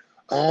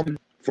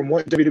 From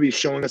what WWE is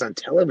showing us on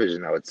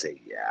television, I would say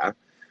yeah.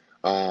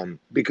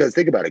 Because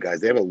think about it, guys.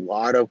 They have a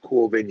lot of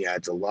cool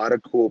vignettes, a lot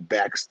of cool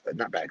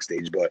not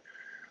backstage, but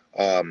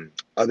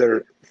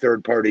other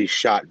third-party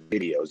shot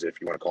videos, if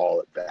you want to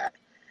call it that.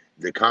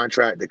 The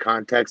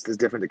context is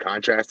different. The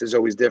contrast is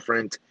always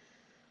different.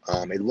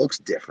 It looks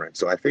different.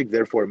 So I think,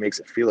 therefore, it makes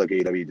it feel like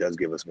AEW does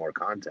give us more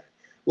content.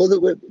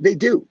 Well, they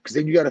do, because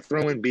then you got to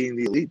throw in being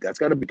the elite. That's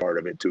got to be part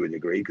of it to a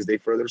degree, because they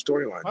further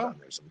storylines on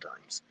there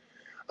sometimes.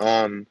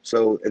 And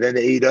then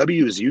the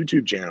AEW's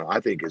YouTube channel, I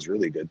think, is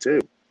really good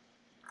too.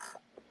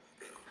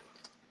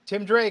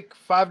 Tim Drake,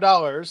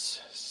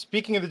 $5.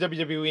 Speaking of the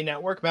WWE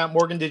Network, Matt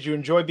Morgan, did you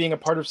enjoy being a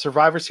part of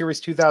Survivor Series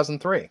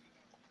 2003?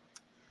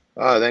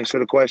 Thanks for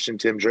the question,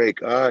 Tim Drake.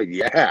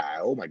 Yeah.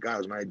 Oh my God, it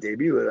was my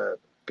debut at a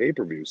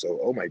pay-per-view. So,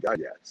 oh my God,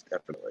 yes,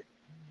 definitely.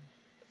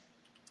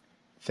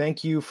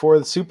 Thank you for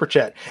the super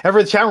chat.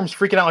 Every chat room's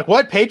freaking out like,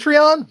 what?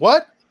 Patreon?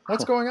 What?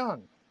 What's going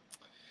on?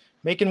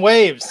 Making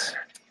waves.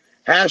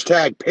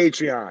 Hashtag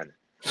Patreon.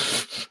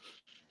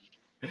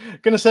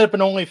 Gonna set up an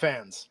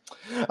OnlyFans.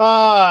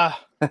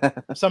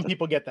 Some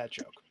people get that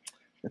joke.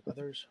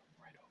 Others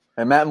right over.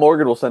 And Matt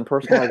Morgan will send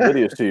personalized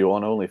videos to you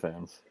on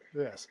OnlyFans.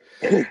 Yes.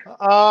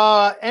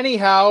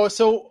 Anyhow,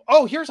 so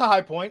here's a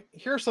high point.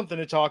 Here's something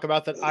to talk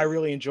about that I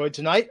really enjoyed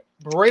tonight.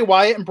 Bray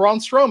Wyatt and Braun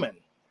Strowman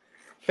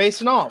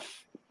facing off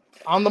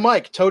on the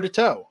mic, toe to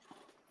toe.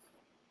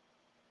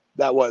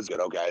 That was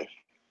good. Okay.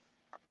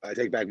 I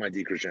take back my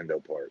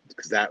decrescendo part,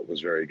 because that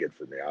was very good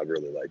for me. I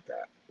really liked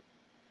that.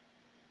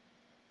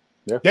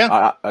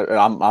 Yeah.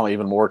 I'm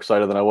even more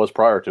excited than I was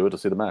prior to it to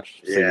see the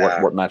match. See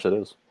what match it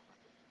is.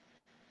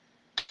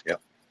 Yep.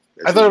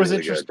 I thought it was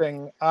really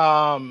interesting.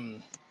 Yeah.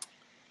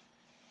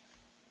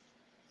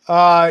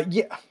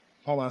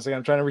 Hold on a second.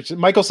 I'm trying to reach it.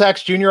 Michael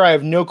Sachs Jr., I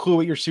have no clue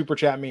what your super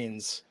chat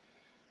means.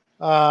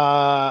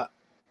 I'll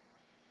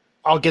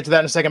get to that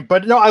in a second.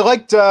 But no, I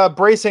liked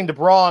Bray saying to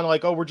Braun,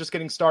 like, we're just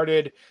getting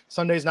started.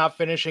 Sunday's not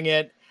finishing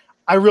it.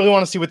 I really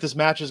want to see what this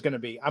match is going to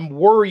be. I'm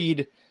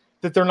worried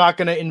that they're not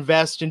going to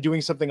invest in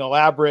doing something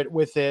elaborate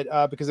with it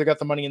because they got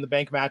the Money in the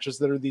Bank matches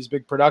that are these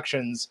big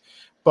productions.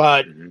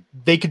 But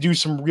they could do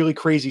some really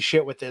crazy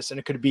shit with this, and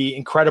it could be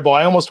incredible.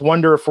 I almost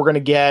wonder if we're going to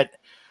get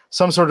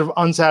some sort of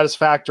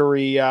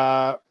unsatisfactory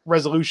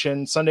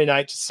resolution Sunday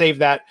night to save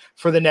that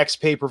for the next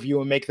pay-per-view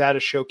and make that a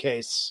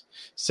showcase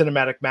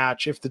cinematic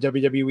match if the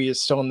WWE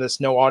is still in this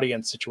no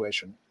audience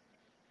situation.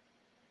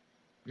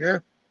 Yeah.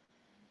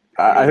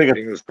 I think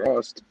it's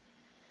crossed.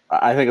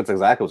 I think it's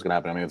exactly what's going to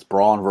happen. I mean, it's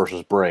Braun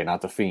versus Bray,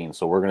 not The Fiend.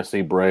 So we're going to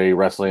see Bray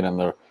wrestling in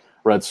the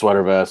red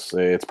sweater vest.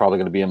 It's probably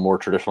going to be a more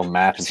traditional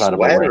match inside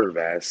sweater of a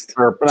vest.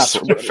 Or not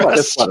sweater.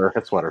 His sweater.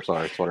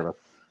 Sorry, sweater vest.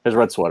 His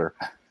red sweater.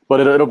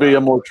 But it'll be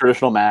a more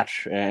traditional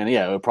match, and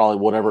yeah, it'll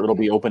probably it'll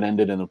be open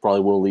ended, and it probably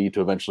will lead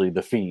to eventually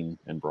The Fiend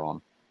and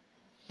Braun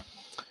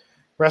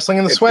wrestling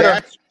in the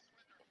sweater.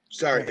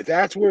 If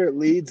that's where it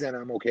leads, then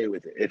I'm okay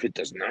with it. If it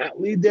does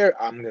not lead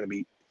there, I'm going to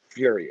be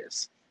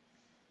furious.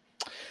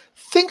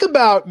 Think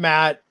about,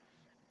 Matt,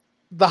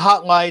 the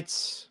hot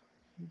lights,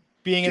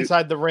 being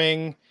inside the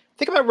ring.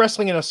 Think about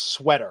wrestling in a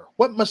sweater.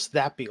 What must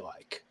that be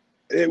like?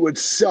 It would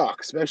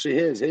suck, especially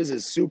his. His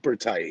is super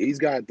tight. He's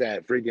got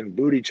that freaking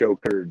booty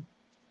choker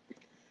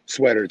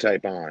sweater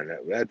type on.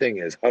 That thing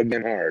is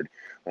hugging hard.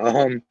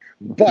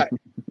 But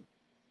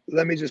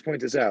let me just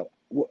point this out.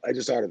 I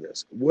just thought of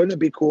this. Wouldn't it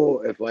be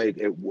cool if, like,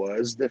 it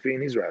was The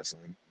Fiend he's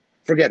wrestling?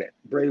 Forget it.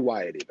 Bray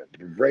Wyatt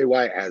even. Bray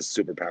Wyatt has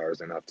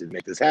superpowers enough to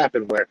make this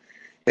happen where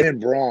him and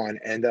Braun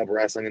end up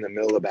wrestling in the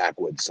middle of the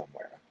backwoods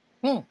somewhere.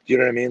 Do you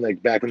know what I mean?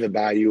 Like back in the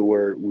Bayou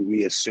where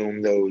we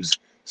assumed those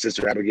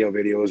Sister Abigail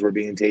videos were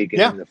being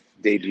taken and the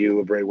debut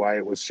of Bray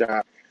Wyatt was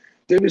shot.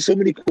 There's so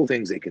many cool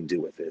things they can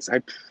do with this.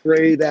 I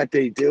pray that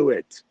they do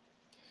it.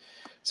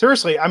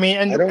 Seriously, I mean,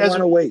 and I don't want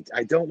to wait.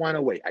 I don't want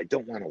to wait.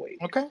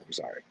 Okay. I'm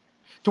sorry.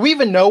 Do we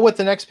even know what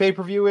the next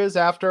pay-per-view is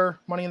after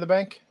Money in the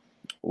Bank?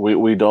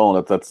 We don't.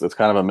 It's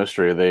kind of a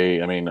mystery.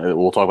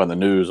 We'll talk about the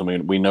news. I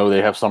mean, we know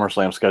they have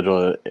SummerSlam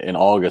scheduled in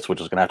August, which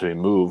is going to have to be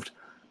moved,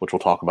 which we'll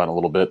talk about in a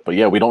little bit. But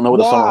yeah, we don't know what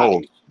the summer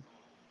holds.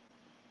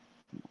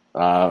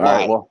 All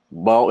right.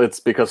 Well, it's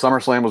because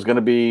SummerSlam was going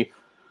to be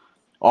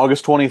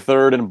August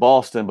 23rd in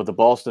Boston, but the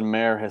Boston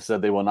mayor has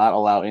said they will not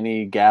allow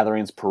any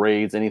gatherings,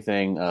 parades,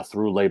 anything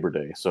through Labor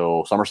Day.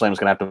 So SummerSlam is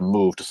going to have to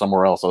move to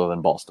somewhere else other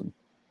than Boston.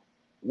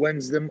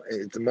 When's the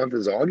month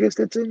is August?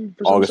 It's in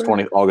August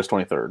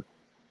 23rd.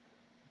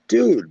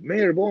 Dude,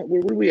 Mayor,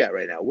 where are we at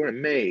right now? We're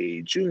in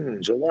May,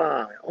 June,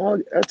 July,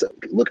 August.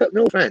 Look up.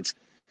 No offense,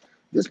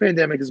 this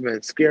pandemic has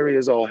been scary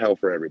as all hell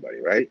for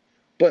everybody, right?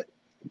 But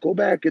go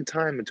back in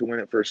time to when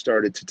it first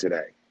started to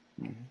today.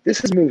 This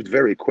has moved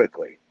very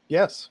quickly.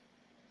 Yes.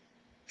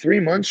 3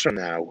 months from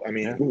now, I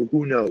mean,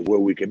 who knows where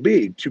we could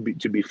be, to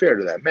be fair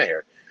to that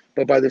mayor.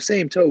 But by the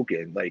same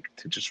token, like,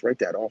 to just write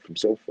that off from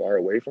so far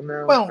away from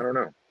now, well, I don't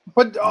know.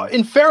 But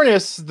in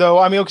fairness, though,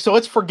 I mean, so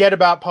let's forget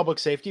about public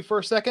safety for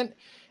a second.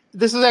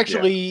 This is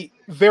actually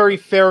very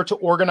fair to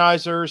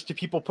organizers, to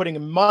people putting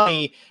in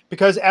money,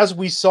 because as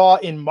we saw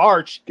in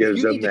March,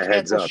 gives them the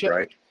heads up,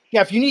 right?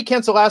 Yeah, if you need to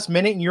cancel last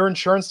minute and your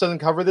insurance doesn't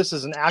cover this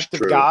as an act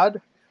of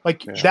God,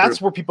 like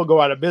that's where people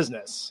go out of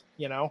business.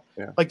 You know,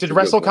 like did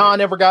WrestleCon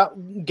ever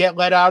get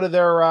let out of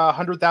their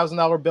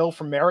 $100,000 bill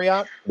from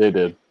Marriott? They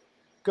did.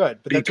 Good,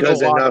 but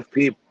because enough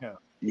people. Yeah.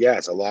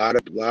 Yes, a lot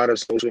of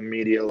social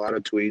media, a lot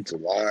of tweets,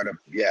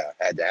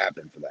 had to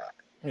happen for that.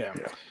 Yeah.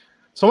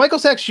 So Michael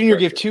Sachs Jr.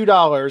 gave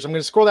 $2. I'm going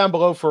to scroll down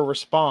below for a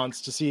response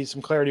to see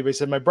some clarity. But he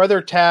said, "My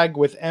brother tagged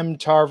with M.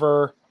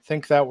 Tarver.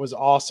 Think that was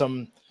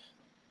awesome."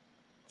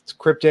 It's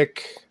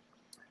cryptic.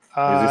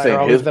 Is he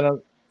saying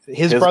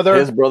his brother?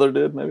 His brother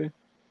did, maybe.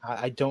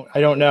 I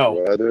don't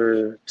know.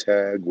 Brother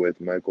tag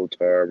with Michael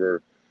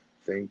Tarver.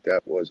 Think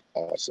that was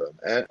awesome.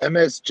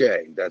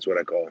 MSJ, that's what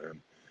I call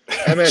him.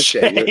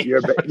 MSJ,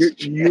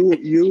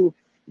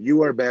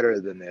 you are better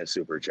than that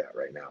super chat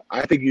right now.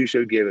 I think you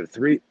should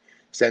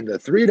send a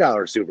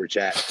 $3 super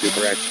chat to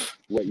correct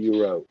what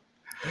you wrote.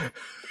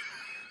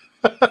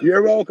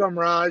 You're welcome,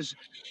 Raj.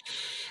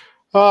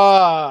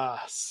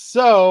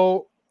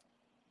 So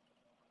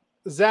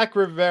Zach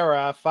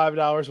Rivera,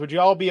 $5. Would you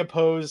all be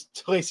opposed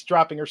to Lacey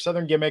dropping her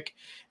Southern gimmick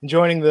and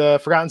joining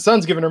the Forgotten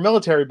Sons, given her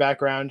military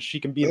background?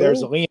 She can be there,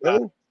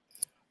 Zelina.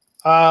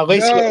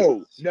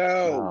 Lacey.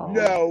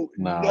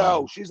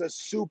 No. She's a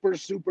super,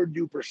 super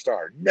duper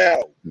star.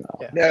 No.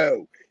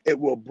 It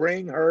will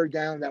bring her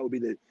down. That would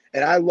be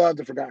and I love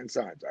the Forgotten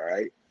Sons, all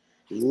right?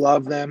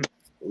 Love them.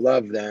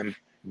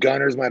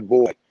 Gunner's my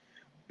boy.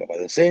 But by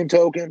the same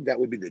token, that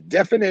would be the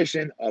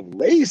definition of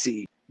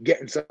Lacey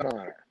getting some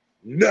honor.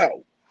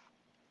 No.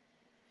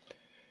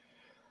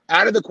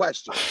 Out of the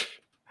question.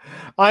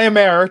 I am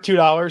Air,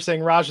 $2,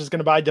 saying Raj is going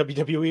to buy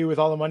WWE with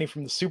all the money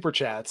from the super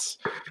chats.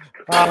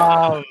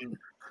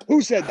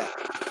 Who said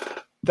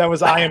that? That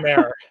was I am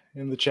Air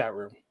in the chat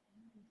room.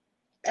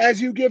 As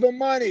you give him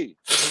money.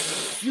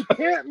 You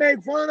can't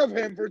make fun of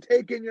him for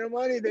taking your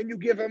money, then you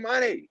give him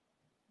money.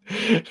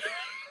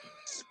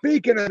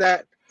 Speaking of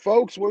that,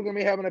 folks, we're going to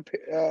be having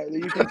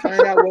you can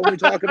find out when we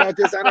talk about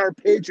this on our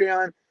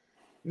Patreon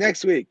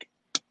next week.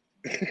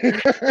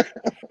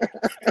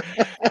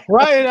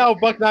 Ryan L.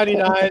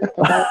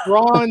 Buck99.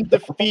 Braun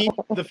defeat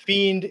the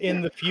Fiend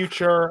in the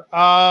future.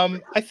 I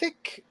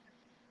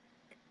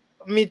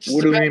mean,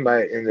 what do you mean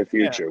by in the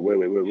future? Yeah.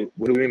 Wait.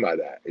 What do we mean by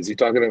that? Is he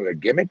talking about a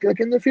gimmick like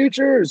in the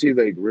future, or is he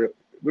like real?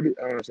 I don't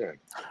understand.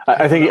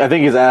 I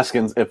think he's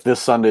asking if this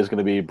Sunday is going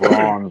to be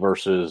Braun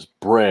versus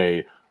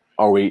Bray.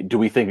 Do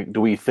we think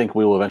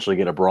we will eventually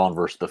get a Braun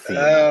versus the Fiend?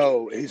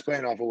 Oh, he's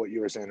playing off of what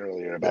you were saying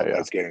earlier about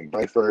us getting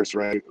Bray first,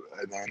 right?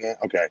 And then,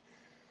 okay.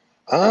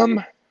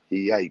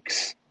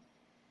 Yikes.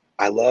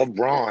 I love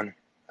Braun.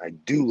 I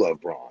do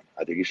love Braun.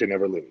 I think he should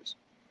never lose.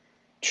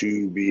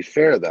 To be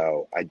fair,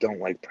 though, I don't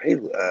like Bray.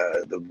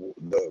 The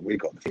what do you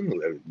call it? The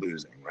Fiend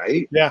losing,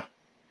 right? Yeah.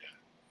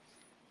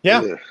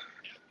 Ugh.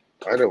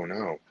 I don't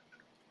know.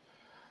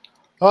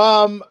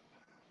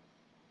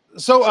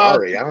 So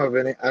sorry, I don't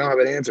have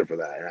an answer for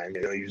that. I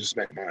know you just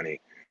spent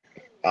money.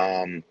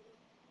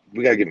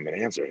 We gotta give him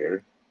an answer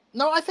here.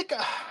 No, I think.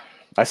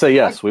 I say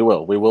yes. We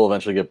will. We will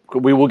eventually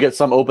get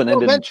some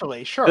open-ended.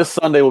 Eventually, sure. This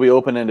Sunday will be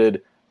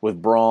open-ended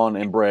with Braun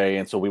and Bray,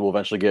 and so we will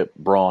eventually get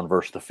Braun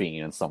versus the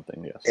Fiend and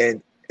something. Yes.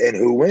 And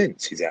who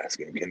wins? He's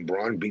asking. Can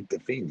Braun beat the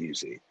Fiend? Do you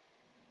see?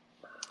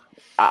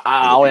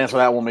 I'll answer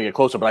that when we get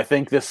closer, but I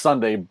think this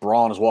Sunday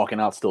Braun is walking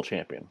out still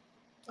champion.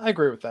 I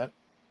agree with that.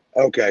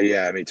 Okay,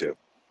 yeah, me too.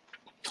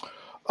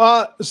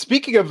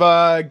 Speaking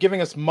of giving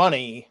us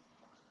money,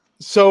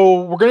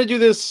 so we're going to do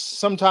this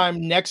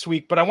sometime next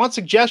week, but I want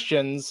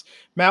suggestions.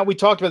 Matt, we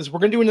talked about this. We're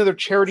going to do another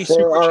charity for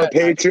super our chat.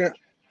 Patreon.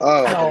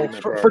 Oh,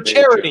 no, for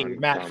charity,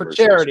 Matt, for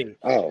charity.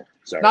 Oh,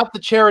 sorry. Not the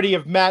charity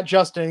of Matt,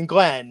 Justin, and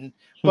Glenn,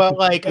 but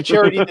like a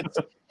charity that's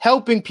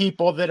helping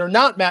people that are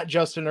not Matt,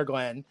 Justin, or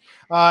Glenn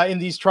in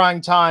these trying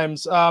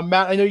times.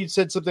 Matt, I know you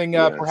said something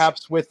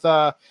perhaps with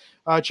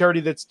charity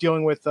that's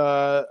dealing with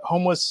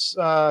homeless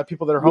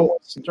people that are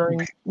homeless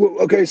during. Well,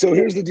 okay, so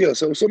here's the deal.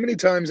 So many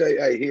times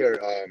I hear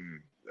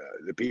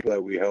the people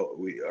that we help,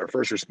 our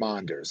first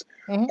responders,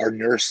 our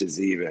nurses,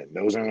 even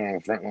those are on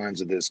the front lines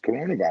of this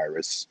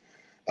coronavirus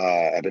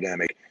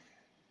epidemic.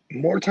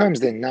 More times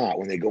than not,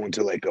 when they go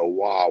into like a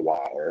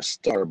Wawa or a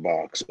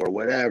Starbucks or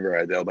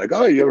whatever, they'll be like,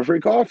 "Oh, you have a free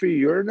coffee?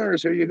 You're a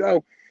nurse. Here you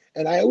go."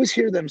 And I always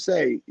hear them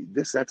say,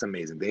 "That's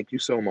amazing. Thank you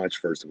so much."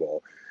 First of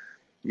all,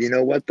 you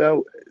know what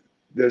though?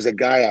 There's a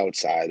guy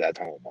outside that's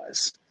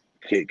homeless.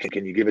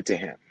 Can you give it to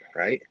him,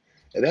 right?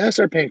 And then I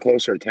start paying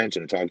closer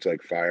attention and talk to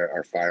like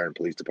our fire and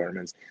police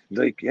departments.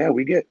 Like, yeah,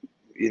 we get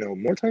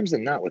more times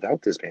than not,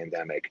 without this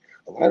pandemic,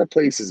 a lot of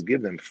places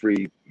give them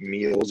free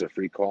meals or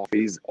free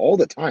coffees all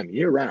the time,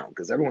 year round,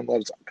 because everyone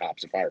loves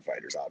cops and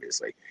firefighters,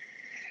 obviously.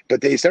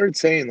 But they started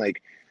saying,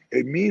 like,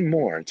 it'd mean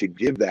more to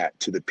give that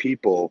to the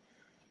people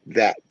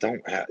that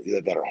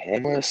are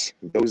homeless,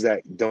 those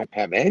that don't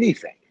have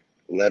anything,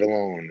 let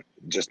alone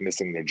just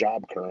missing their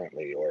job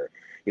currently, or,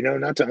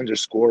 not to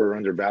underscore or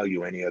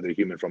undervalue any other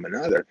human from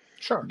another.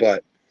 Sure.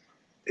 But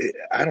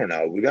I don't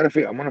know. We got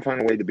to I want to find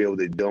a way to be able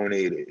to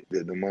donate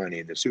the money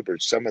and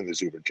some of the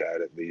super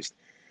chat at least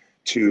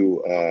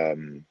to,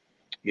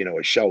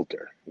 a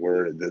shelter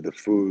where the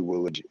food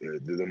will,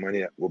 the money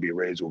that will be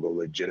raised will go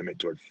legitimate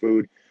toward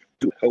food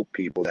to help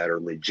people that are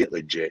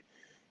legit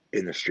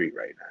in the street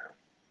right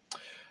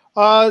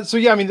now. So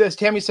yeah, I mean, as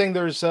Tammy's saying,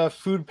 there's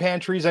food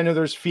pantries. I know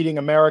there's Feeding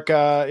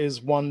America is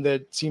one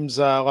that seems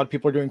a lot of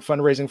people are doing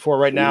fundraising for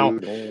right now.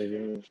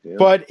 Yeah.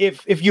 But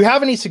if you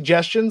have any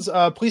suggestions,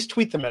 please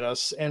tweet them at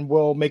us, and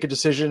we'll make a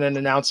decision and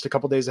announce it a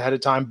couple days ahead of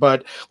time.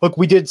 But look,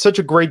 we did such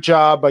a great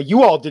job.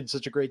 You all did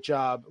such a great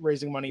job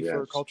raising money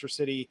for Culture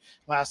City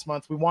last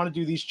month. We want to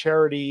do these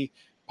charity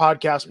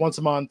podcasts once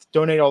a month.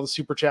 Donate all the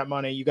super chat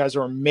money. You guys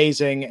are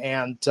amazing,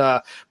 and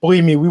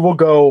believe me, we will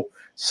go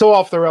so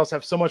off the rails,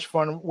 have so much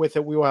fun with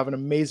it. We will have an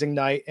amazing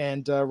night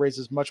and raise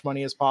as much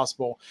money as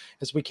possible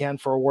as we can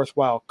for a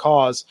worthwhile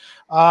cause.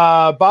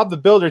 Bob the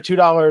Builder,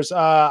 $2.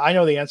 I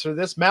know the answer to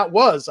this. Matt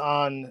was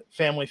on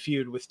Family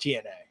Feud with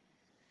TNA.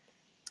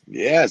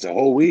 Yeah, it's a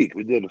whole week.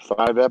 We did a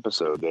 5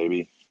 episode,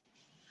 baby.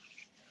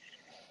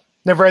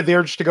 Never had the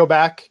urge to go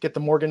back, get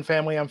the Morgan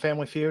family on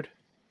Family Feud?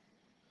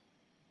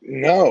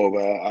 No,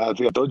 but I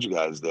think I told you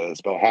guys this.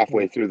 About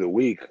halfway through the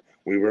week,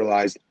 we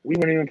realized we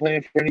weren't even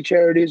playing for any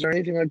charities or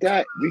anything like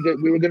that.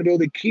 We were going to be able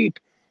to keep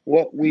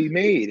what we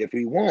made if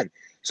we won.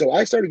 So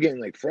I started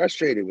getting like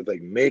frustrated with like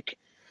Mick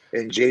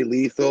and Jay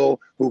Lethal,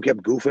 who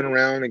kept goofing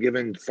around and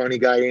giving funny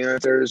guy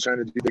answers, trying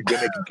to do the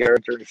gimmick and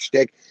character and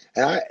shtick.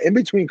 And in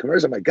between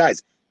commercials, I'm like,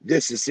 guys,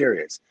 this is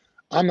serious.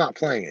 I'm not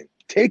playing it.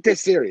 Take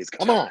this serious.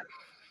 Come on.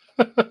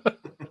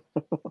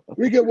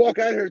 We could walk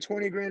out here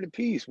 $20,000 a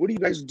piece. What are you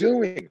guys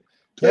doing?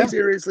 Play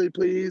seriously,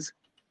 please.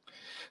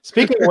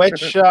 Speaking of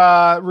which,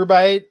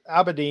 Rubaiyat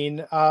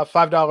Abedin,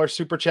 $5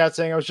 super chat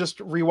saying, I was just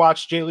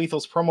rewatched Jay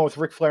Lethal's promo with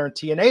Ric Flair and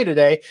TNA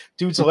today.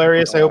 Dude's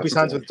hilarious. I hope he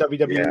signs with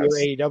WWE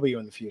or AEW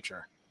in the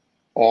future.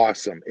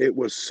 Awesome. It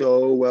was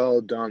so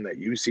well done that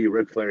you see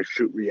Ric Flair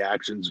shoot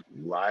reactions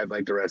live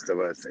like the rest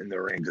of us in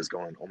the ring, just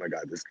going, oh my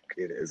God, this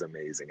kid is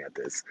amazing at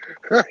this.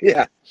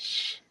 Yeah.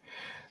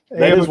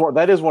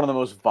 That is one of the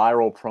most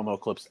viral promo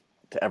clips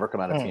to ever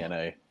come out of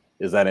TNA,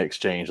 is that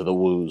exchange of the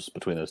woos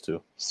between those two.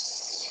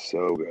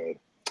 So good.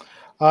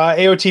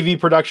 AOTV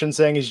production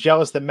saying he's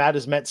jealous that Matt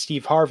has met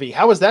Steve Harvey.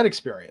 How was that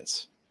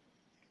experience?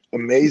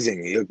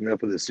 Amazing. He hooked me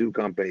up with a suit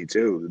company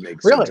too to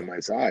make suits of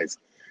my size.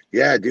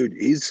 Yeah, dude,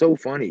 he's so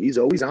funny. He's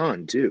always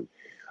on too.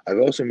 I've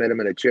also met him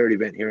at a charity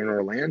event here in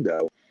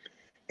Orlando,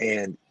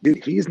 and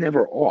dude, he's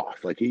never off.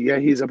 Like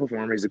he's a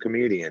performer, he's a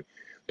comedian,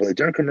 but like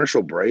during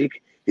commercial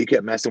break, he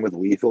kept messing with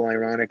Lethal,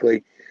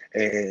 ironically,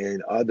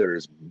 and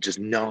others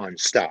just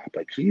nonstop.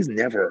 Like he's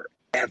never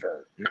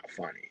ever not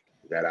funny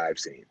that I've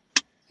seen.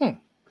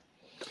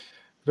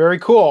 Very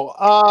cool.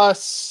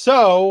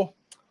 So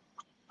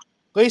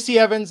Lacey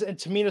Evans and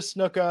Tamina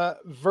Snuka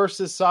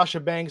versus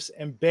Sasha Banks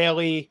and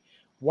Bayley.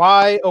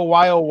 Why, oh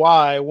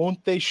why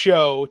won't they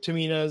show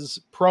Tamina's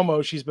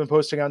promo she's been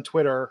posting on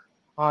Twitter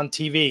on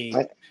TV?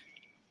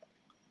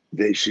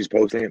 She's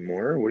posting it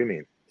more? What do you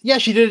mean? Yeah,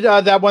 she did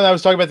that one I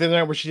was talking about the other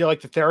night where she did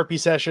like the therapy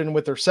session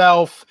with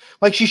herself.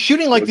 Like she's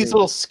shooting like these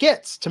little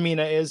skits,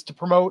 Tamina is, to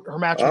promote her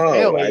match with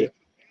Bayley.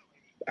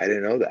 I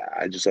didn't know that.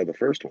 I just saw the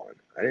first one.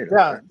 I didn't know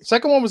that. The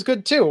second one was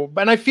good too.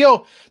 And I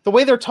feel the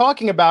way they're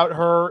talking about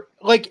her,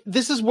 like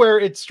this is where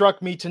it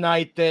struck me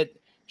tonight that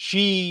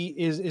she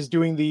is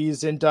doing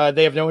these and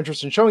they have no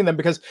interest in showing them,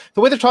 because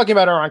the way they're talking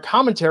about her on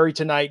commentary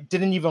tonight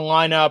didn't even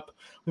line up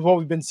with what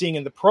we've been seeing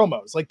in the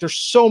promos. Like there's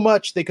so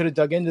much they could have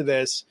dug into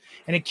this,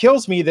 and it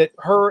kills me that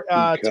her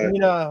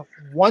Tamina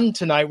won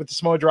tonight with the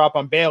Samoa drop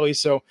on Bayley.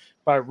 So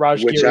by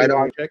Raj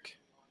Logic.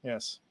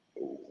 Yes.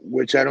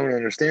 Which I don't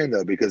understand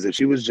though, because if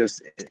she was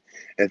just,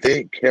 if they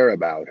didn't care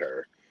about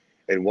her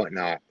and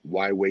whatnot,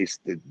 why waste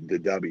the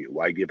W?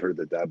 Why give her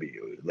the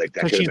W? Like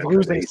that. She's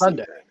losing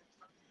Sunday.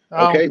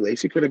 Okay,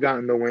 Lacey could have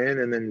gotten the win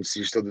and then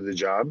she still did the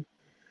job.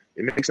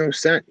 It makes no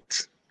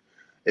sense.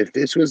 If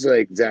this was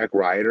like Zack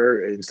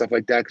Ryder and stuff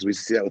like that, because we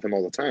see that with him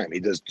all the time. He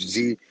does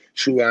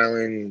True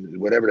Island,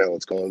 whatever the hell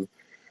it's called,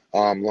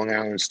 Long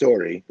Island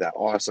Story, that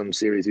awesome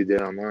series he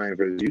did online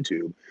for his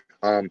YouTube.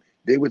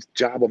 They would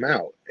job him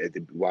out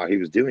while he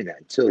was doing that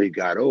until he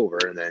got over,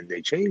 and then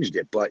they changed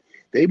it. But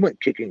they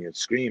went kicking and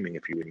screaming,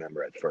 if you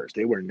remember, at first.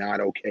 They were not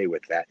okay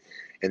with that,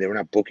 and they were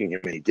not booking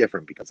him any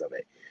different because of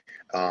it.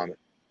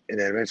 And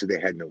then eventually they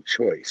had no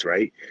choice,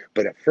 right?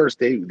 But at first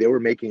they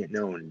were making it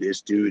known, this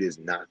dude is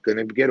not going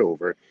to get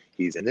over.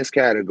 He's in this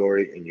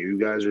category, and you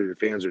guys the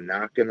fans are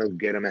not going to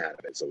get him out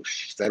of it. So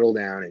settle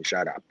down and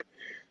shut up.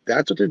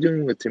 That's what they're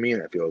doing with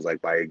Tamina, it feels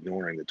like, by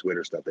ignoring the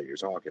Twitter stuff that you're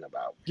talking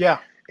about. Yeah.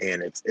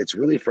 And it's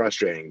really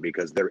frustrating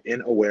because they're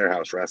in a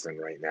warehouse wrestling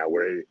right now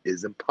where it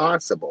is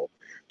impossible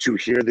to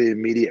hear the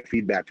immediate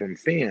feedback from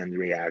fan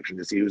reaction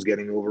to see who's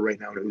getting over right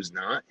now and who's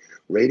not.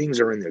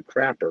 Ratings are in the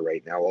crapper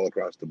right now all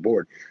across the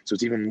board. So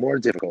it's even more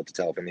difficult to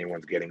tell if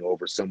anyone's getting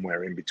over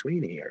somewhere in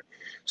between here.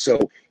 So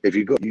if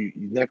you go,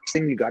 next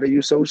thing you got to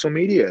use social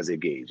media as a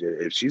gauge.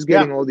 If she's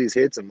getting all these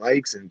hits and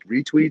likes and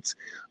retweets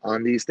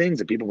on these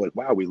things and people are like,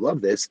 wow, we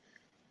love this.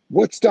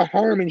 What's the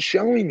harm in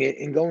showing it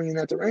and going in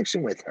that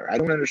direction with her? I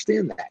don't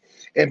understand that.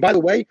 And by the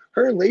way,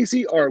 her and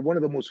Lacey are one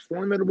of the most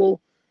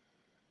formidable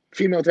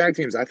female tag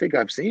teams I think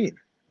I've seen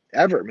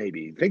ever,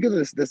 maybe. Think of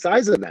the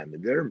size of them.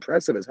 They're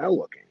impressive as hell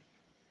looking.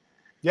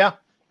 Yeah.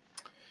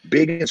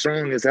 Big and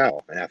strong as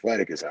hell and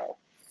athletic as hell.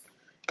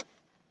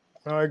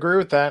 I agree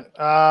with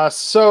that.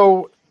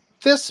 So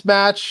this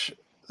match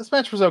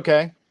was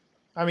okay.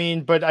 I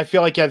mean, but I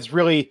feel like it's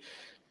really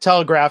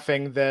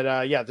telegraphing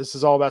that, this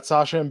is all about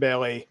Sasha and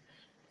Bayley.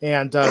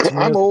 And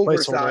I'm over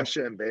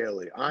Sasha and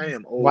Bayley. I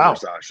am over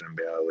Sasha and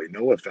Bayley.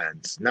 No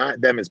offense.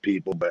 Not them as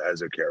people, but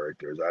as their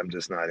characters. I'm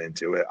just not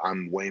into it.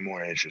 I'm way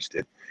more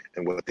interested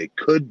in what they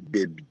could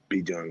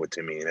be doing with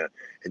Tamina,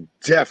 and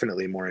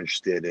definitely more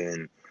interested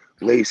in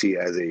Lacey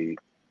as a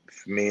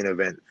main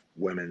event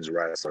women's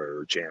wrestler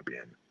or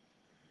champion.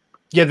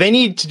 Yeah, they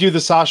need to do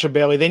the Sasha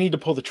Bayley. They need to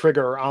pull the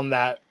trigger on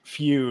that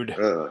feud.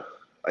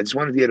 I just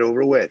wanted to get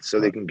over with so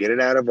they can get it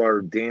out of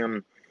our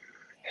damn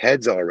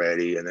heads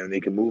already, and then they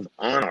can move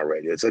on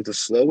already. It's like the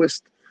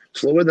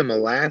slower than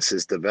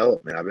molasses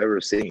development I've ever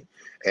seen.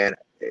 And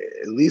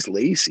at least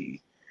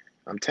Lacey,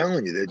 I'm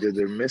telling you,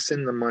 they're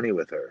missing the money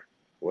with her.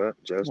 Well,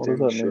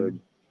 Justin should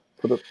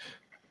put up.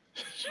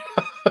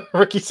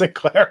 Ricky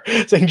Sinclair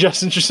saying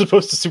Justin, you're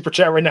supposed to super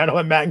chat right now to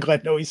let Matt and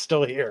Glenn know he's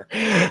still here.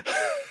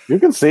 You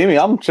can see me.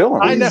 I'm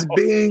chilling. He's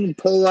being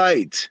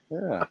polite.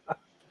 Yeah.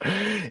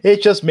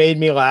 It just made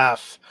me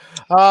laugh.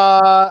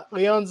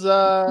 Leon's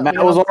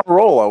Matt was on a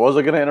roll. I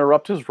wasn't going to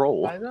interrupt his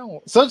roll. I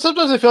know.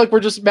 Sometimes I feel like we're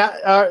just Matt.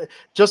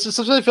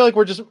 Sometimes I feel like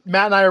we're just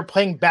Matt and I are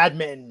playing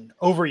badminton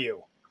over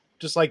you,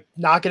 just like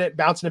knocking it,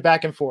 bouncing it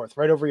back and forth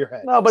right over your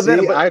head. No, but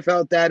I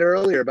felt that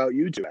earlier about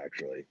you two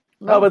actually.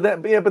 No, but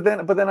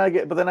then I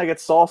get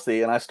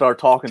saucy and I start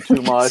talking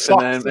too much,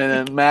 and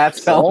then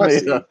Matt's telling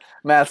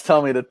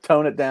me to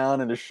tone it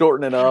down and to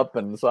shorten it up,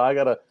 and so I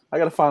gotta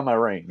find my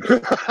range.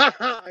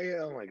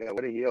 Oh my god,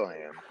 what a heel I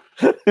am!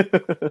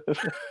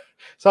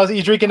 So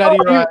you drinking out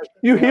of your?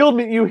 You healed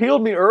me. You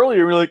healed me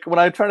earlier. Like when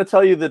I was trying to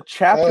tell you the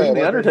chapter in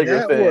the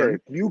Undertaker thing.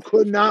 You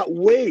could not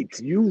wait.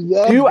 You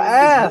loved. You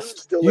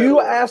asked.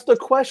 You asked a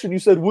question. You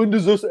said, "When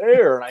does this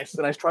air?" And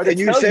I tried to tell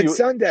you. And you said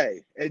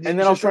Sunday. And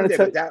then I was trying to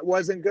tell you that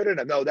wasn't good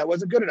enough. No, that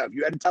wasn't good enough.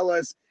 You had to tell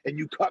us, and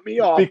you cut me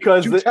off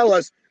because you tell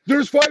us.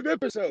 There's 5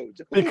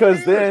 episodes.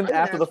 Because then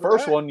after the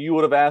first one, you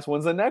would have asked,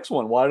 when's the next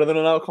one? Why do they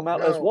not come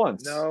out as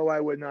once? No, I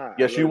would not.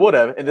 Yes, you would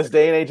have. In this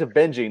day and age of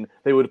binging,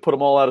 they would put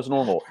them all out as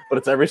normal. But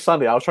it's every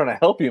Sunday. I was trying to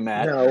help you,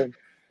 Matt.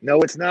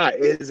 No, it's not.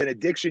 It is an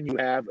addiction you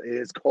have. It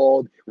is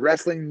called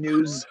wrestling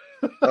news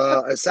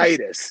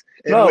ascites,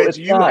 in which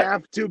you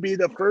have to be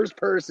the first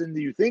person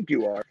that you think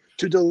you are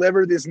to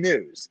deliver this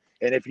news.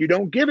 And if you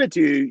don't give it to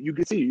you, you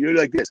can see you're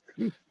like this.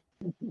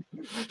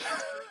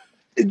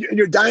 And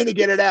you're dying to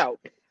get it out.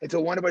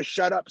 Until one of us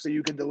shut up so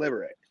you can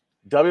deliver it.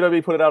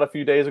 WWE put it out a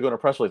few days ago in a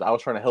press release. I was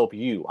trying to help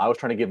you. I was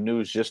trying to give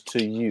news just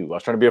to you. I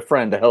was trying to be a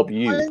friend to help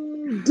you.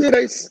 When did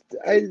I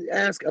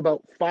ask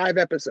about 5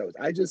 episodes?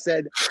 I just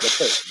said the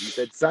first. You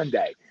said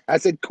Sunday. I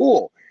said,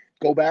 cool.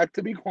 Go back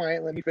to be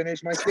quiet. Let me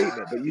finish my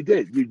statement. But you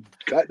did. You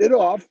cut it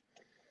off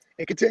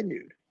and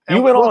continued.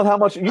 You went on with how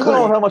much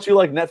you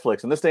like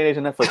Netflix. In this day and age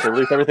of Netflix, they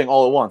release everything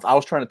all at once. I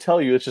was trying to tell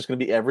you it's just going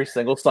to be every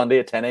single Sunday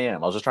at 10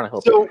 a.m. I was just trying to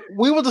help you. So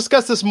we will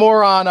discuss this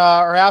more on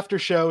our after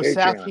show,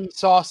 Sassy,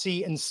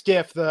 Saucy, and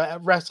Stiff, the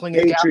wrestling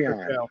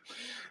after show.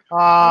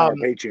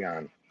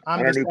 Patreon. I'm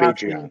on our new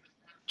Patreon.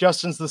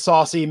 Justin's the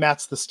Saucy,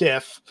 Matt's the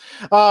Stiff.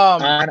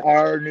 On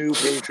our new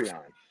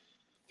Patreon.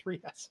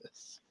 3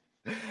 S's.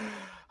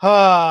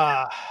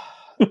 I'm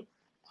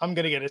going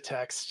to get a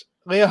text.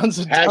 Leon's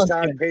a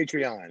Hashtag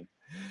Patreon.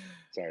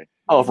 Sorry.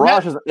 Oh,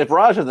 if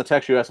Raj doesn't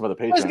text you, ask about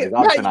the Patreon. He's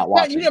obviously not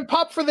watching. You didn't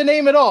pop for the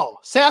name at all.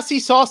 Sassy,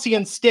 Saucy,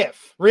 and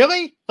Stiff.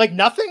 Really? Like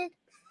nothing?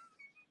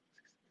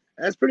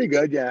 That's pretty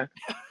good, yeah.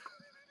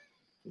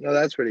 No,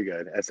 that's pretty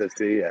good. SST,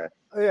 yeah.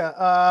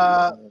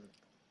 Yeah.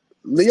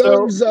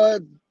 Leon's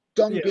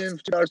Duncan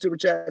 $2 super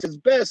chat says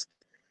best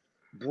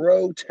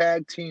bro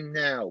tag team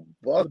now.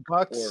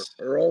 Bucks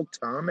or Earl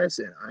Thomas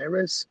and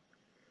Iris?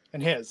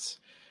 And his.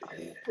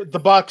 The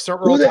Bucks are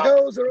Who the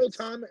hell is Earl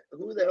Thomas?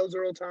 Who the hell is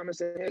Earl Thomas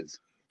and his?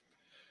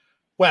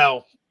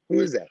 Well, who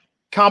is that?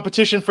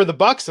 Competition for the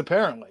Bucks,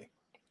 apparently.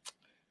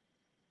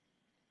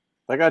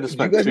 That guy just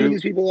spent you guys know who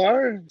these people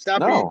are?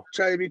 Stop being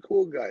trying to be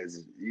cool,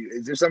 guys.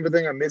 Is there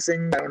something I'm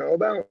missing I don't know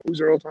about?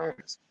 Who's Earl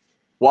Thomas?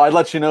 Well, I'd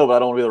let you know, but I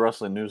don't want to be the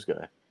wrestling news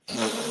guy.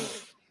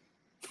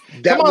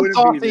 That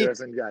wouldn't be the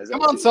wrestling guys.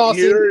 Come on, Saucy.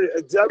 You're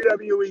a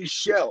WWE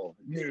shell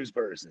news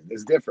person.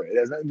 It's different. It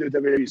has nothing to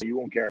do with WWE, so you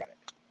won't care about it.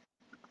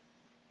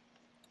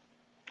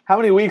 How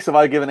many weeks have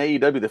I given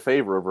AEW the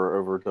favor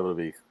over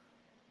WWE?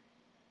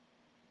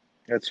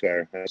 That's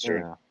fair. That's true.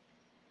 Yeah.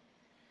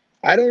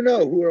 I don't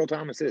know who Earl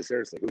Thomas is.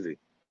 Seriously, who's he?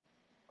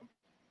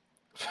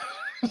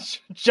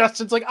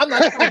 Justin's like, I'm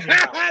not telling you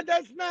now.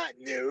 That's not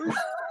news.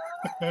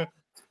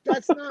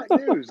 That's not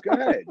news. Go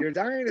ahead. You're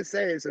dying to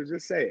say it, so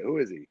just say it. Who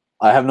is he?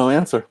 I have no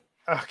answer.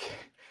 Okay.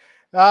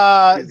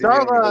 Because you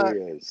don't know Darla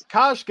who he is.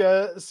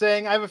 Kashka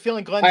saying, I have a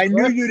feeling Glenn's I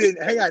knew you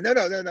didn't. Hang on. No.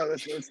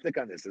 Let's stick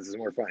on this. This is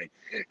more funny.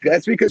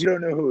 That's because you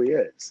don't know who he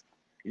is.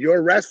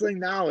 Your wrestling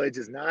knowledge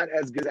is not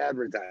as good as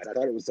advertised. I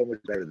thought it was so much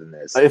better than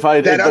this.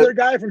 Other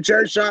guy from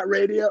Chair Shot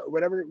Radio,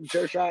 whatever,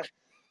 Chair Shot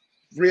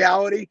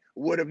Reality,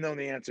 would have known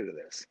the answer to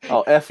this.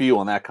 Oh, F you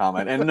on that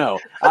comment. And no,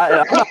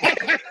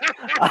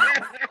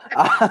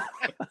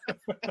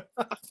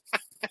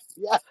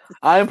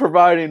 I am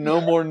providing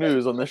no more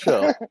news on the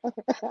show.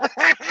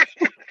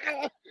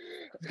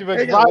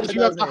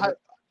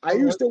 I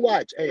used to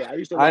watch. Hey, I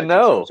used to watch. I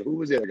know. So who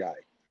was the other guy?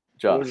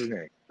 Josh. What was his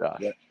name? Josh.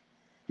 Yeah.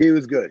 He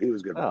was good.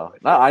 Oh,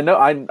 no, I know.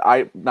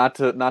 I not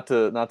to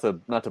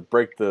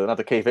break the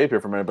kayfabe here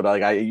for a minute, but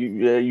like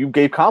you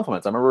gave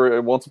compliments. I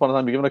remember once upon a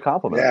time you giving a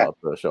compliment about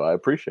the show. I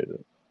appreciate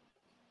it.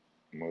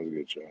 It was a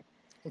good show.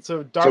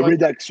 So Darla read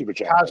that super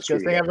chat.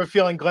 They have a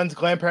feeling Glenn's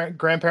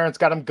grandparents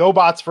got him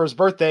GoBots for his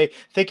birthday,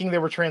 thinking they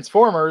were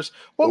Transformers.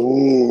 Well,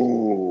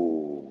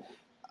 ooh.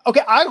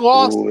 Okay, I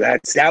lost. Ooh,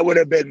 that would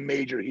have been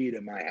major heat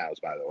in my house,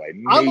 by the way.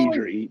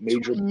 Major heat.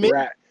 Major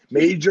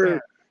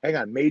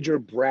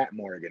Brat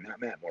Morgan, not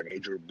Matt Morgan.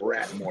 Major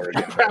Brat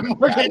Morgan.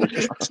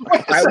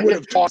 I would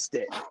have tossed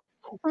it.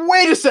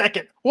 Wait a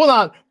second. Hold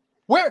on.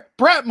 Where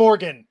Brat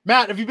Morgan?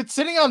 Matt, have you been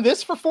sitting on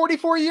this for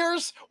 44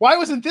 years? Why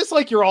wasn't this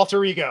like your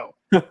alter ego?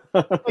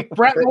 Like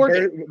Brat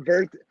Morgan.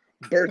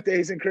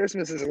 Birthdays and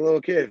Christmas as a little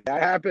kid.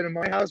 That happened in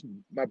my house.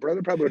 My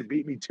brother probably would have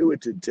beat me to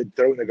it to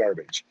throw in the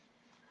garbage.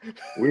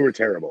 We were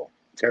terrible.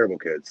 Terrible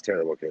kids.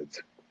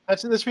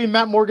 This would be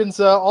Matt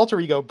Morgan's alter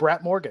ego,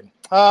 Brat Morgan.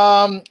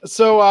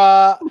 So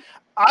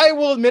I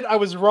will admit I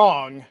was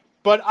wrong,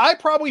 but I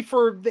probably,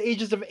 for the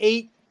ages of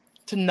 8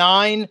 to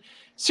 9,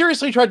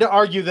 seriously tried to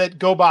argue that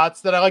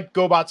I like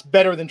GoBots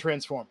better than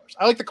Transformers.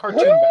 I like the cartoon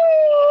better.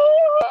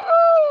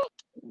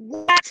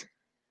 What?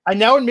 I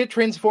now admit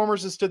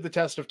Transformers has stood the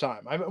test of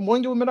time. I'm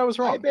willing to admit I was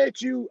wrong. I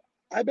bet you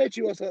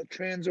also thought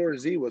Transor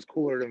Z was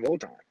cooler than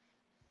Voltron.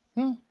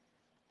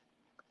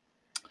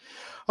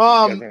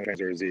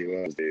 Transor Z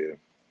was, dude.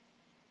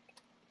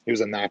 He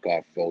was a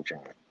knockoff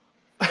Voltron.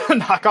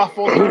 Knockoff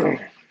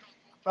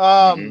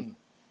Voltron.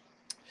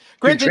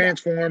 Granted,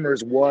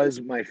 Transformers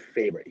was my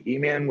favorite.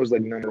 He-Man was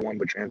like number 1,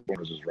 but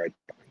Transformers was right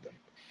behind them.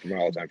 My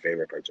all-time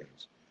favorite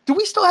cartoons. Do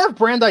we still have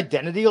brand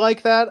identity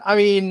like that? I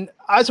mean,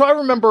 I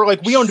remember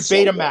like we owned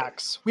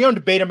Betamax. We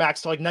owned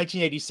Betamax till like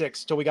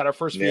 1986 till we got our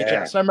first VHS.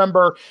 Yeah. I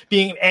remember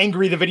being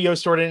angry the video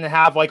store didn't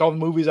have like all the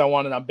movies I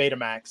wanted on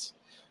Betamax.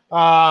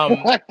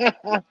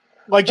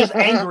 Like just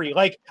angry.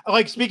 Like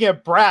speaking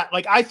of Brat,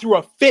 like I threw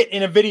a fit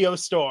in a video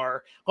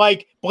store,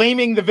 like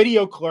blaming the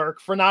video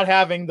clerk for not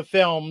having the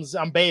films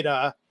on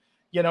beta.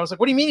 You know, it's like,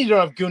 what do you mean you don't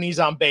have Goonies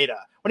on beta?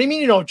 What do you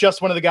mean you don't have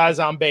Just One of the Guys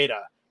on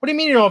beta? What do you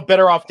mean you don't have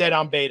Better Off Dead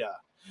on beta?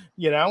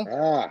 You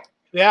know?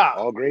 Yeah.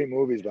 All great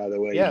movies, by the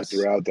way. Yes.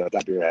 You threw out the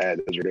top of your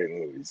head. Those are great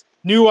movies.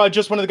 New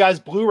Just One of the Guys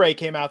Blu-ray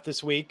came out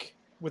this week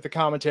with the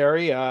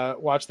commentary.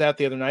 Watched that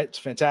the other night. It's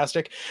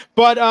fantastic.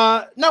 But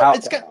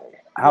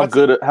how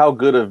good a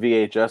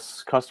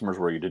VHS customers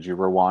were you? Did you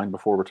rewind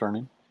before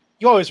returning?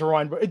 You always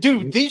rewind.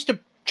 Dude, they used to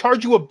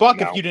charge you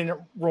 $1 if you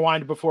didn't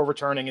rewind before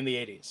returning in the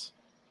 80s.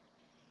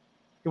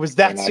 It was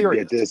that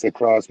serious. I get this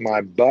across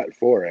my butt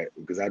for it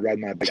because I'd ride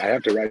my bike. I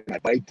have to ride my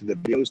bike to the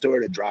video store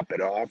to drop it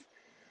off.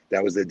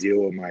 That was the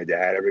deal with my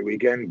dad every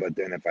weekend. But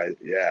then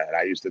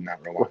I used to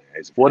not rewind.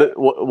 What did I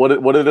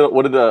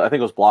think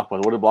it was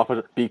Blockbuster. What did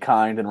Blockbuster? Be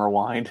kind and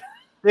rewind.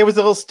 It was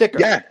a little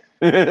sticker. Yeah.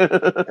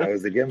 That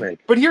was the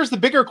gimmick. But here's the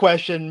bigger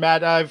question,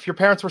 Matt. If your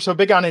parents were so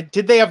big on it,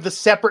 did they have the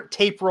separate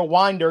tape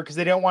rewinder because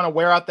they didn't want to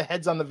wear out the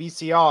heads on the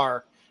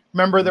VCR?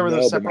 Remember there were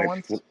those separate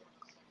ones?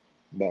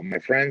 But my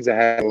friends that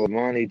had a little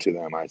money to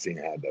them, I seen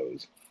had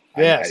those.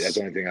 Yes. That's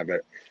the only thing I've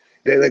ever.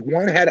 They like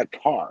one had a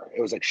car.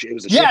 It was shape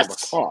of a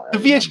car. The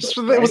VHS,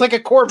 right? It was like a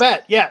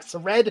Corvette. Yes, a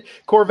red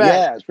Corvette.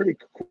 Yeah, it was pretty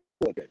cool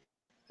looking.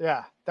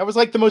 Yeah, that was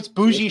like the most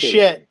bougie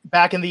shit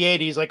back in the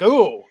 80s. Like,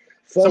 ooh,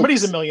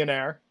 somebody's a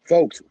millionaire.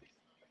 Folks,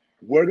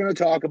 we're going to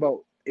talk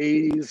about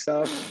 80s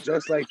stuff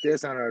just like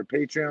this on our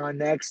Patreon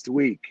next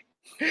week.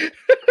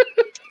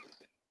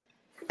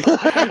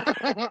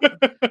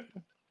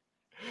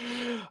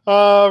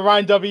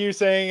 Ryan W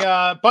saying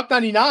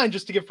 $1.99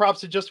 just to give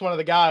props to Just One of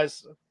the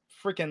Guys.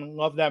 Freaking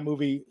love that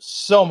movie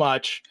so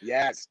much.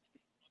 Yes.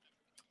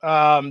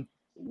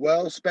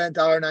 Well spent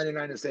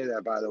 $1.99 to say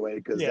that, by the way,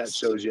 because that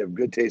shows you have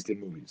good taste in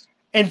movies.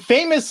 And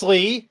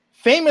famously,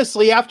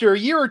 after a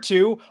year or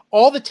two,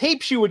 all the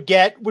tapes you would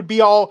get would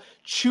be all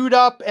chewed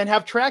up and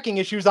have tracking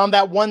issues on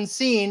that one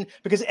scene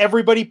because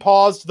everybody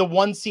paused the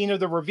one scene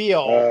of the reveal.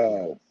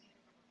 Oh.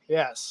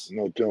 Yes.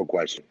 No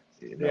question.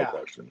 No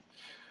question.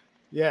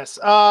 Yes.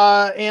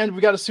 And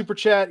we got a super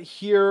chat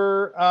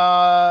here.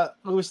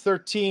 Louis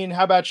 13.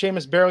 How about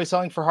Sheamus barely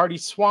selling for Hardy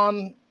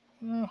Swan?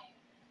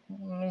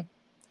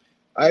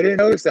 I didn't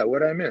notice that. What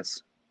did I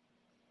miss?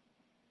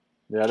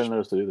 Yeah, I didn't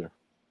notice it either.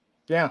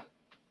 Yeah.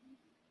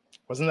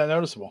 Wasn't that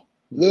noticeable?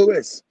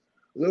 Lewis,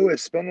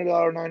 spend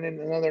another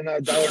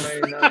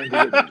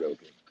 $1.99.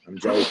 I'm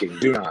joking.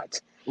 Do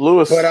not.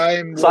 Lewis, But I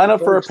am sign up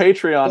for a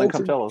folks- Patreon and folks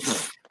come in- tell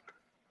us.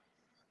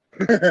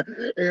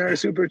 In our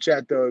super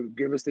chat, though,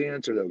 give us the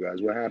answer, though,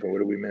 guys. What happened? What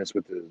did we miss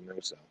with the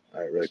no-sell?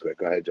 All right, really quick.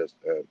 Go ahead, just.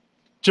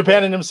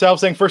 Japan and himself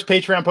saying first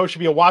Patreon post should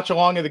be a watch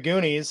along of the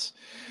Goonies.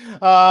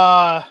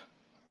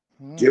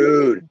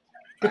 Dude,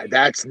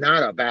 that's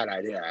not a bad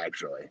idea,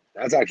 actually.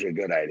 That's actually a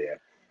good idea.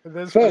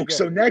 Folks,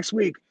 so next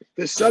week,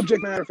 the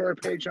subject matter for our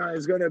Patreon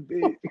is going to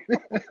be.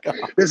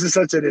 This is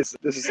such a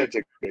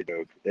great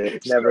joke.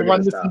 It's never going run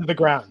to this stop. into the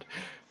ground.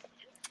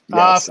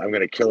 Yes, I'm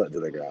going to kill it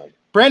to the ground.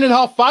 Brandon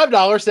Hall,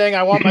 $5 saying,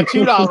 I want my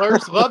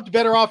 $2. Loved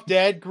Better Off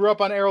Dead. Grew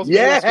up on Errol's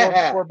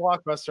before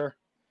Blockbuster.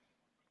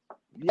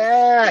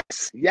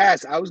 Yes.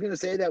 I was going to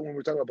say that when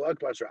we're talking about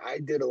Blockbuster. I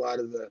did a lot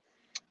of the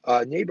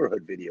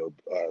neighborhood video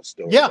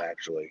stores,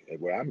 actually,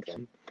 where I'm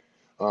from.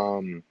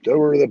 They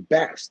were the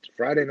best.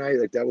 Friday night,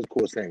 like, that was the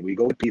coolest thing. We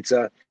go to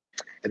pizza,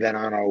 and then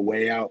on our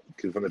way out,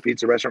 because from the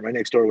pizza restaurant right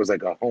next door was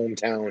like a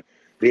hometown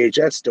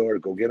VHS store to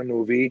go get a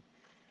movie.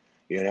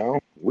 You know,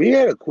 we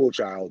had a cool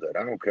childhood.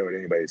 I don't care what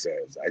anybody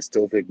says. I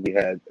still think we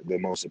had the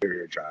most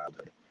superior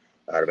childhood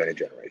out of any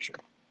generation.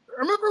 I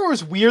remember it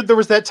was weird. There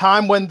was that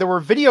time when there were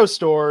video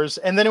stores,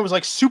 and then it was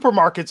like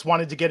supermarkets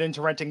wanted to get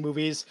into renting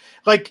movies.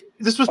 Like,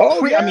 this was I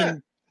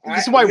mean,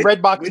 this is why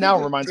Redbox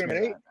now reminds me of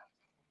that.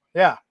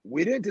 Yeah.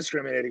 We didn't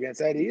discriminate against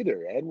that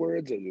either.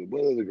 Edwards or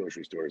what other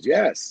grocery stores?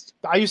 Yes.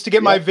 I used to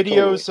get my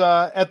videos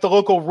at the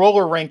local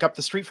roller rink up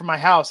the street from my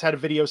house, had a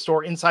video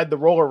store inside the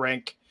roller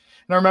rink.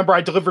 And I remember I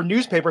delivered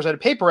newspapers. I had a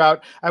paper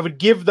out. I would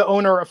give the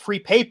owner a free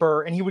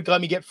paper, and he would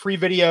let me get free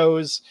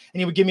videos,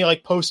 and he would give me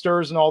like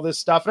posters and all this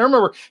stuff. And I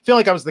remember feeling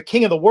like I was the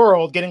king of the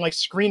world, getting like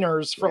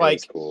screeners for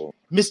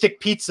Mystic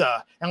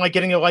Pizza, and like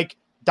getting to like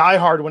Die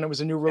Hard when it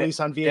was a new release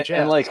on VHS.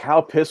 And like,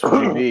 how pissed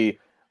would you be?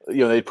 You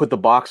know, they put the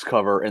box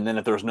cover, and then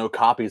if there's no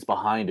copies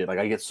behind it, like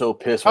I get so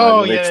pissed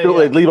when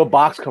they'd leave a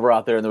box cover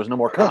out there, and there was no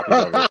more copies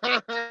of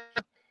it.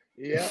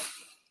 Yeah.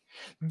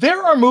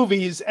 There are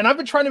movies, and I've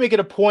been trying to make it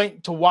a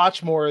point to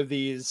watch more of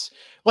these.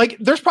 Like,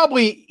 there's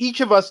probably each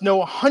of us know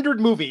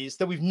 100 movies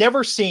that we've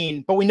never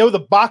seen, but we know the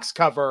box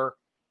cover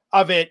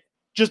of it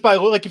just by,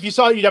 like, if you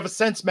saw it, you'd have a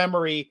sense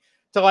memory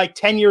to like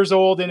 10 years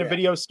old in a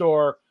video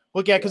store.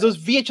 Look at, because those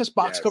VHS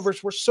box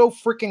covers were so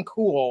freaking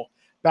cool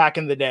back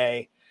in the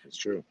day. It's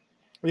true.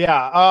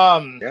 Yeah.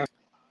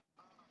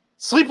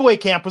 Sleepaway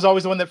Camp was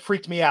always the one that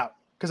freaked me out.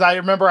 Because I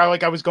remember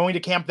I was going to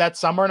camp that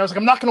summer, and I was like,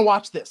 I'm not going to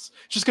watch this.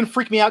 It's just going to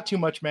freak me out too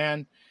much,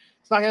 man.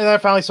 It's not going to. I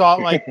finally saw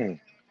it like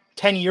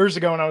 10 years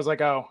ago, and I was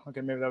like, oh,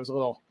 okay, maybe that was a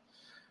little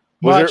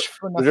much.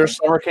 Was your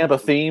summer camp a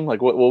theme?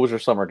 Like, what was your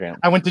summer camp?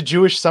 I went to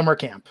Jewish summer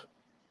camp.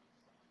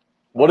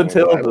 What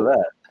entailed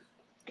that?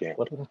 Camp.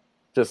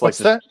 Just like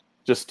that?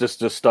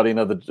 Just studying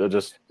of the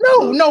just.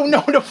 No.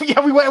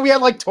 Yeah, we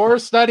had like Torah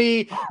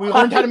study. We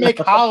learned how to make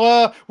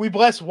challah. We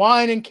blessed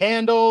wine and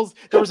candles.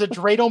 There was a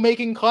dreidel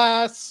making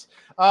class.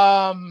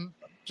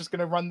 Just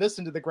gonna run this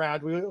into the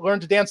ground. We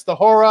learned to dance the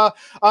hora.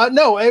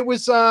 No, it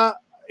was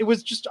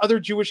just other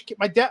Jewish.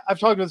 My dad. I've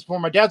talked about this before.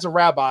 My dad's a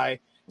rabbi,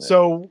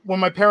 so when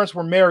my parents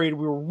were married,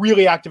 we were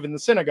really active in the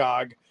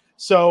synagogue.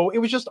 So it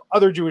was just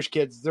other Jewish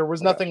kids. There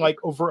was nothing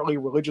like overtly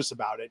religious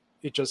about it.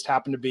 It just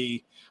happened to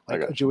be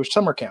like a Jewish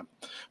summer camp.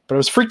 But I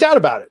was freaked out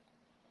about it.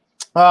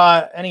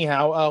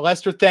 Anyhow,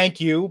 Lester, thank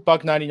you.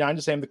 Buck99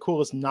 to say I'm the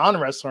coolest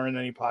non-wrestler in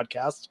any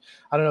podcast.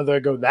 I don't know that I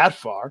go that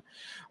far.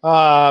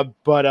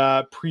 But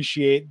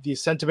appreciate the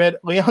sentiment.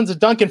 Leon's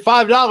Duncan,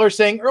 $5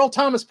 saying Earl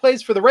Thomas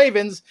plays for the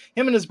Ravens.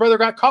 Him and his brother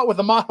got caught with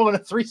a model and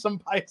a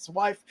threesome by his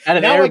wife.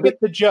 Now I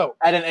get the joke.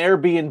 At an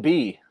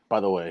Airbnb,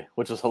 by the way,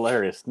 which is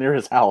hilarious, near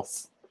his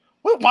house.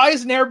 Well, why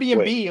is an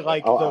Airbnb I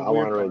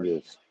want to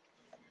read this.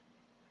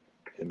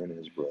 Him and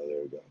his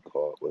brother got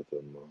caught with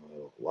a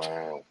model.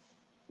 Wow.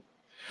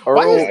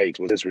 Was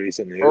this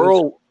recent news?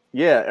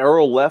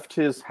 Earl left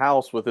his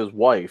house with his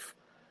wife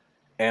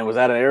and was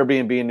at an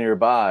Airbnb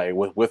nearby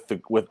with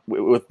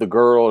the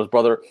girl, his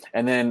brother,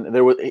 and then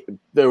there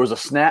was a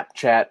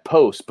Snapchat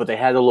post, but they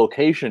had the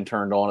location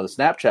turned on of the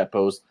Snapchat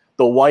post.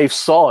 The wife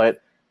saw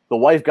it. The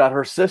wife got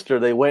her sister.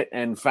 They went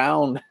and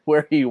found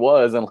where he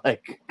was and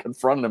like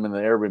confronted him in the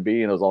Airbnb, and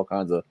it was all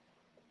kinds of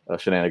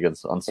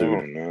shenanigans ensued.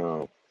 Oh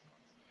no,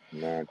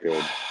 not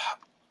good.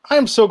 I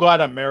am so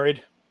glad I'm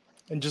married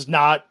and just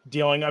not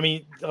dealing. I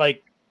mean,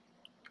 like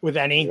with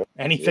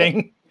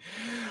anything.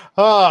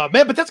 Oh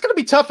man, but that's gonna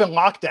be tough in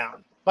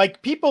lockdown.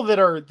 Like people that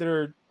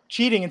are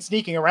cheating and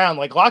sneaking around,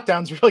 like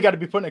lockdowns really got to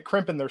be putting a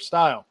crimp in their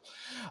style.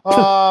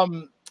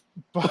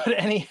 But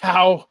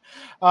anyhow,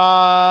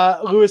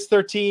 Lewis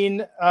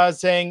 13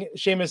 saying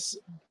Sheamus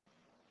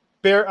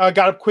got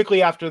up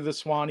quickly after the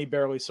Swan. He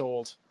barely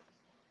sold.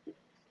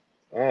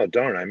 Oh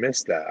darn! I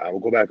missed that. I will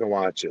go back and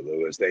watch it,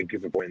 Lewis. Thank you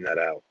for pointing that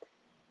out.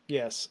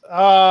 Yes.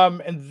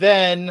 And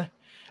then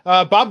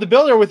Bob the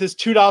Builder with his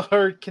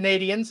 $2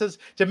 Canadian says,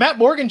 did Matt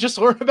Morgan just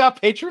learn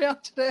about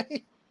Patreon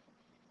today?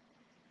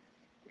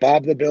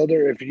 Bob the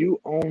Builder, if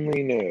you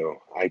only knew,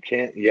 I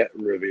can't yet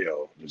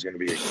reveal. There's going to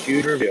be a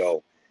huge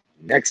reveal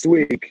next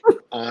week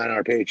on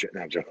our Patreon.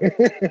 No, I'm joking.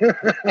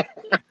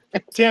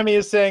 Tammy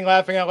is saying,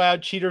 laughing out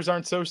loud, cheaters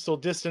aren't social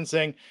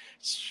distancing.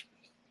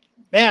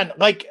 Man,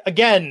 like,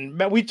 again,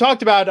 we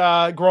talked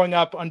about growing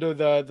up under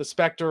the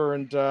specter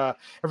and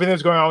everything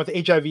that's going on with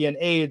HIV and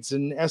AIDS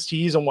and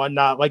STEs and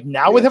whatnot. Like,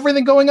 now with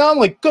everything going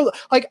on, I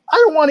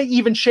don't want to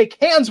even shake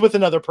hands with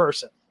another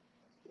person.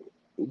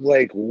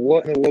 Like,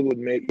 what in the world would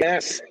make...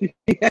 Yes.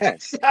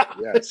 Yes.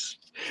 Yes.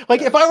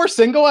 Like, if I were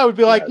single, I would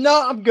be like, Yes.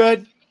 no, I'm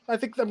good. I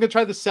think I'm going to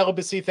try the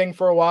celibacy thing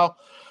for a while.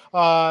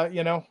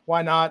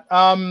 Why not?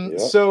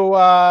 So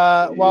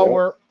while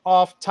we're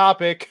off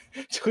topic,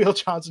 Khalil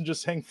Johnson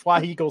just saying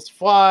 "Fly Eagles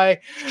Fly."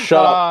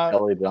 Shut up,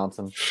 Kelly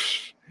Johnson.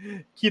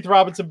 Keith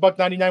Robinson,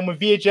 $1.99. When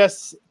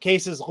VHS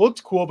cases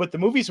looked cool, but the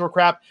movies were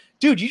crap.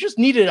 Dude, you just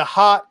needed a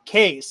hot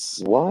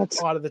case. What?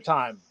 A lot of the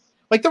time.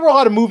 Like, there were a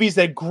lot of movies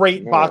that had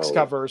great box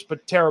covers,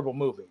 but terrible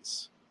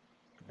movies.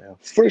 Yeah.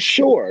 For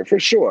sure.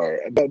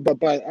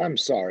 But I'm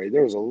sorry,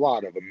 there was a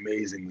lot of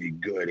amazingly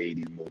good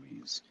 80s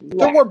movies.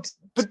 There were,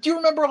 but do you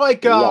remember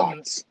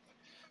Lots.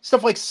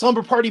 stuff like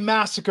Slumber Party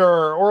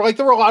Massacre, or like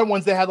there were a lot of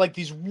ones that had like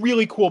these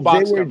really cool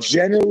box They were covers.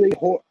 generally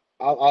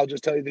I'll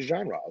just tell you the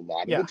genre. A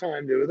lot of the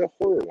time, they were the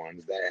horror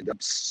ones that end up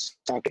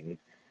sucking,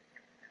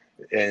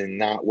 and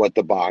not what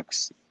the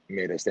box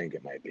made us think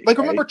it might be. Like,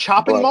 remember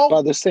Chopping Mall?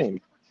 But the same.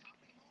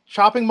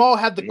 Chopping Mall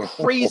had the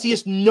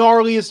craziest,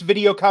 gnarliest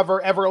video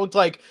cover ever. It looked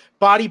like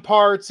body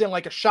parts in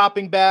like a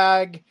shopping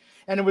bag.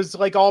 And it was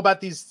like all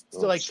about these,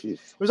 it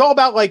was all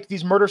about like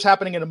these murders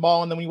happening in a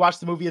mall. And then when you watch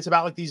the movie, it's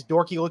about like these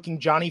dorky looking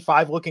Johnny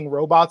Five looking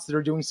robots that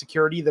are doing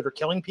security that are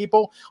killing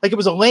people. Like, it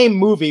was a lame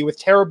movie with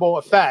terrible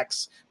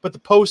effects, but the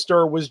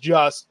poster was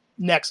just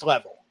next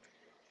level.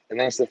 And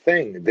that's the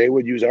thing. They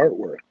would use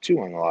artwork too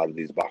on a lot of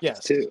these boxes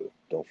too.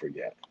 Don't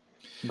forget.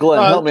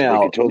 Glenn, help me They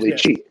out. could totally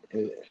cheat.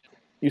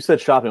 You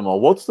said Shopping Mall.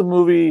 What's the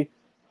movie?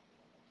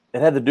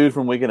 It had the dude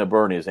from Weekend at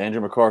Bernie's,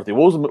 Andrew McCarthy.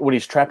 What was when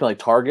he's trapped in like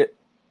Target?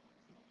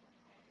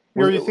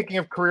 Were you thinking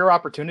of Career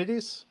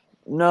Opportunities?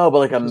 No, but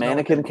like a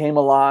mannequin came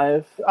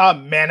alive.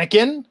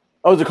 Mannequin?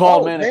 Oh, is it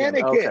called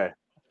Mannequin? Okay.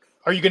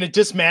 Are you going to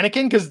diss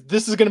Mannequin? Because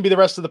this is going to be the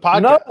rest of the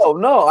podcast.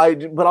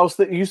 No. But I was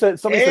you said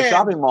somebody said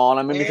Shopping Mall, and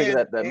I made me think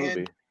of that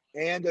movie.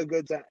 And a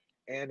good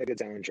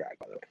soundtrack,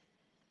 by the way.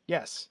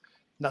 Yes.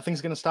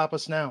 Nothing's going to stop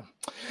us now.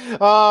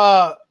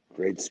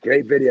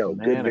 Great video.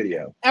 Good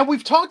video. And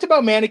we've talked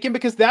about Mannequin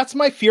because that's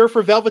my fear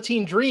for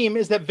Velveteen Dream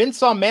is that Vince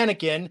saw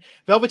Mannequin.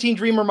 Velveteen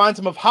Dream reminds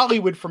him of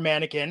Hollywood for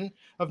Mannequin,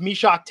 of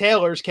Meshach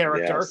Taylor's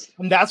character. Yes.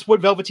 And that's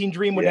what Velveteen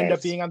Dream would end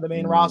up being on the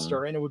main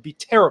roster. And it would be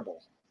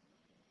terrible.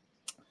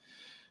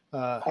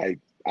 I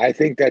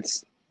think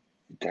that's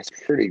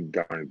pretty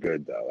darn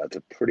good, though. That's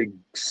a pretty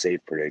safe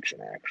prediction,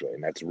 actually.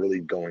 And that's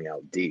really going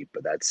out deep,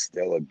 but that's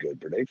still a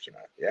good prediction.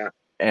 Yeah.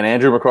 And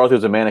Andrew McCarthy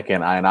is a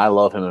Mannequin, and I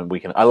love him in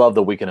Weekend. I love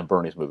the Weekend at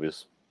Bernie's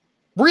movies.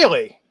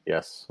 Really?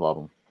 Yes, love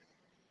them.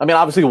 I mean,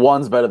 obviously,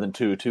 one's better than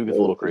two. Two gets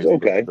a little crazy,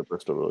 okay. But they're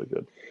still really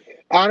good.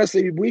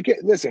 Honestly,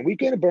 Weekend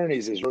at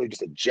Bernie's is really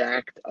just a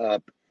jacked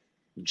up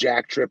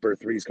Jack Tripper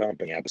Three's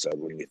Company episode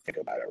when you think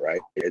about it, right?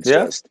 It's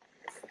just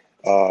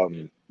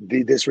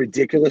this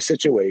ridiculous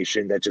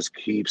situation that just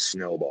keeps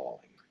snowballing.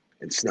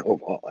 And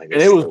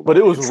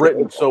it was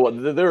written so.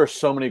 There are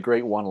so many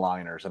great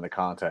one-liners in the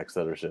context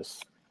that are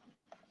just.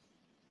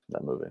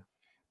 That movie.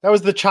 That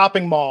was the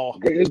Chopping Mall.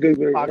 It was good.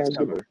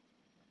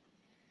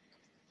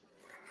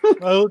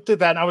 I looked at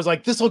that and I was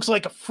like, this looks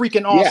like a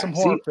freaking awesome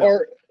horror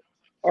film.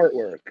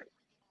 Artwork.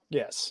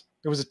 Yes.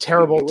 It was a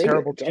terrible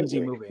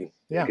cheesy movie.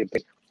 Yeah.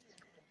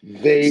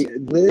 They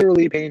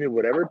literally painted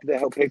whatever the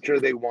hell picture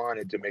they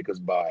wanted to make us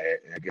buy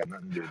it. And I got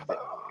nothing to do with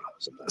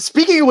that.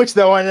 Speaking of which,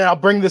 though, and I'll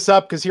bring this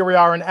up because here we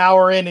are an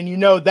hour in,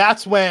 and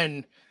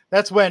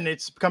that's when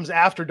it becomes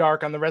After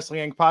Dark on the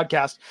Wrestling Inc.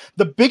 podcast.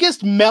 The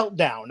biggest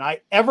meltdown I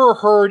ever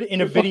heard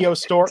in a video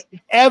store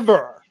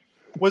ever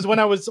was when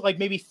I was like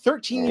maybe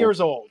 13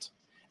 years old.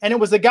 And it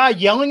was a guy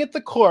yelling at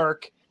the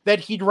clerk that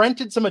he'd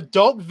rented some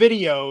adult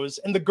videos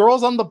and the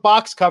girls on the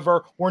box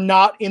cover were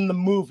not in the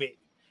movie.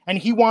 And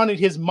he wanted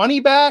his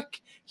money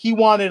back. He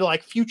wanted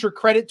like future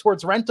credit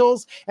towards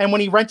rentals. And when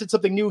he rented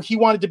something new, he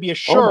wanted to be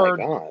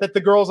assured that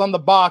the girls on the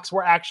box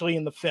were actually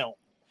in the film.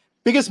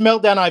 Biggest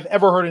meltdown I've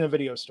ever heard in a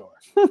video store.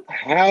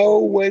 How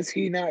was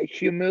he not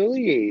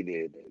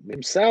humiliated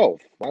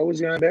himself? Why was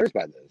he not embarrassed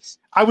by this?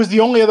 I was the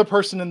only other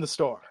person in the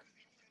store.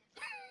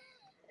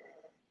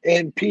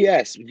 And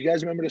P.S. Do you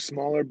guys remember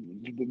the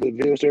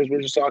video stores we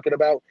were just talking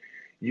about?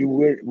 We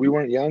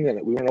weren't young and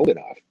we weren't old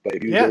enough.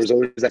 But there was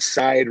always that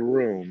side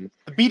room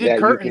that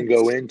you can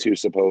go into,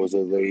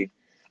 supposedly.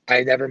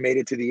 I never made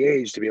it to the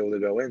age to be able to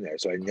go in there,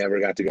 so I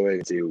never got to go in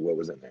and see what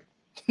was in there.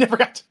 Never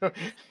got to.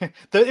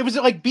 It was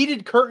like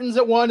beaded curtains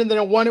at one, and then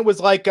at one it was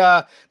like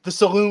the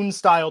saloon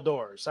style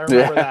doors. I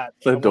remember that.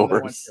 The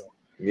doors.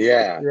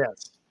 Yeah.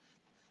 Yes.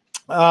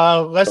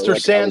 Lester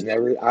Sands.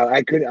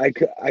 I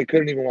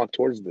couldn't even walk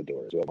towards the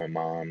doors with my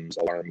mom's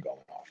alarm going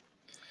off.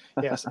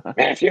 Yes.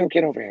 Matthew,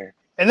 get over here.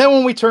 And then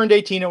when we turned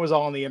 18, it was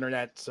all on the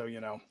internet. So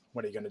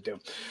What are you going to do?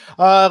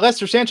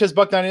 Lester Sanchez,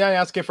 Buck99,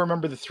 asking if I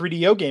remember the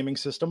 3DO gaming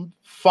system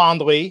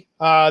fondly.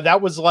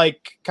 That was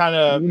like kind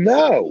of...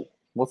 No.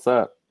 What's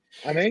that?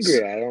 I'm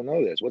angry. I don't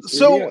know this. What's 3DO?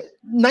 So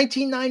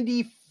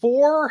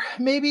 1994,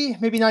 maybe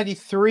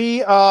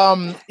 93.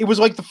 It was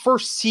like the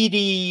first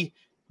CD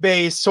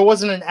base, so it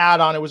wasn't an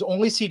add-on. It was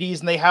only CDs,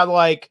 and they had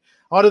like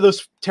a lot of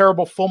those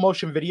terrible full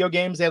motion video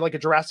games. They had like a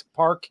Jurassic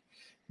Park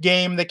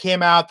game that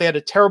came out. They had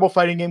a terrible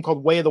fighting game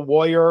called Way of the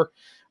Warrior.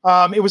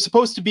 It was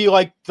supposed to be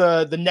like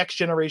the next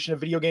generation of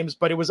video games,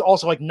 but it was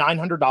also like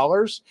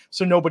 $900,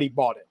 so nobody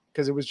bought it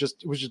because it was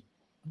just,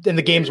 and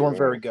the games weren't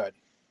very good.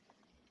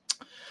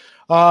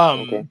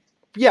 Okay.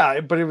 Yeah,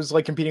 but it was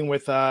like competing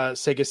with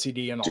Sega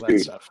CD and all that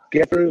stuff.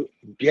 Get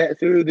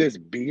through this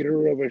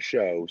beater of a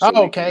show. So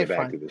okay,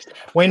 fine.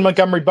 Wayne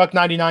Montgomery,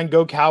 Buck99,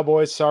 go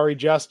Cowboys. Sorry,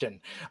 Justin.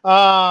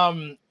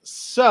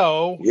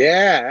 So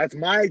yeah, that's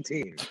my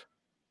team.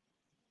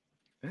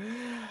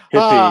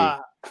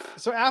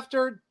 So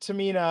after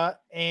Tamina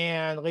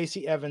and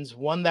Lacey Evans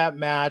won that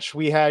match,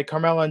 we had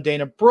Carmella and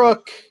Dana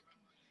Brooke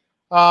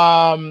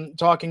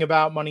talking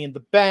about Money in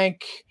the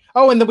Bank.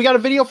 Oh, and then we got a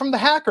video from the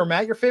Hacker,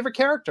 Matt, your favorite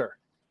character.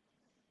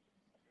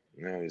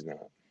 No, he's not.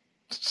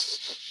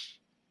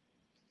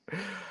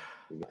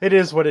 It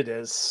is what it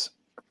is.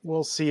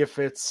 We'll see if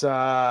it's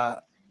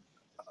we'll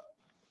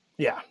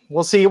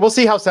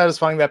see how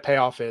satisfying that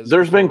payoff is.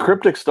 There's been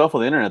cryptic stuff on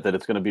the internet that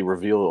it's going to be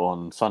revealed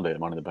on Sunday at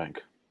Money in the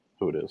Bank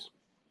who it is.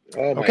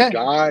 Oh my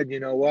God,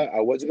 you know what?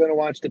 I wasn't going to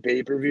watch the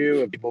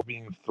pay-per-view of people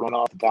being thrown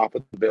off the top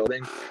of the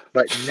building,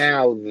 but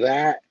now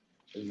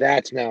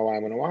that's now why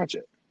I'm going to watch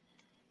it.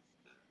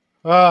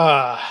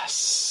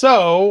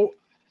 So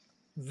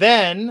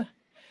then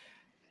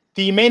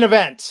the main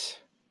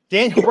event,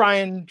 Daniel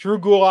Bryan, Drew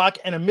Gulak,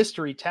 and a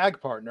mystery tag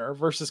partner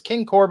versus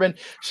King Corbin,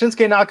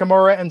 Shinsuke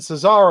Nakamura, and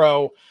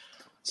Cesaro.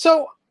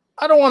 So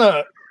I don't want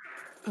to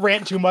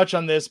rant too much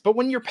on this, but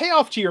when your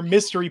payoff to your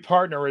mystery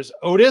partner is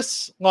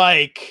Otis,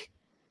 like,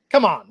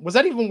 come on, was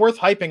that even worth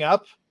hyping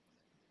up?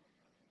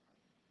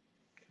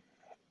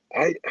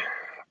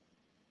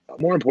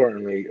 More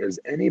importantly, is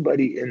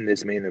anybody in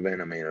this main event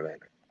a main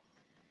event?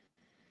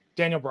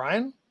 Daniel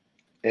Bryan?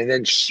 And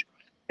then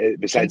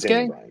besides Shinsuke?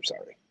 Daniel Bryan,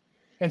 sorry.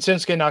 And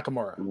Shinsuke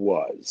Nakamura.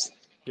 Was.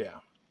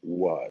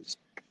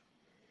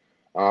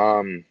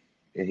 And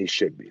he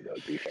should be, though,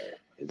 to be fair.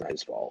 It's not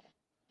his fault.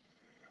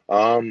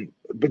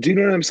 But do you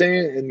know what I'm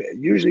saying?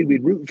 And usually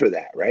we'd root for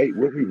that, right?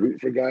 Wouldn't we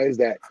root for guys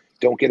that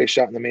don't get a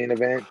shot in the main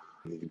event,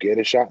 get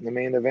a shot in the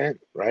main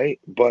event, right?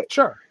 But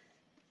sure.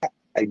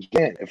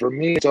 Again, for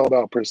me, it's all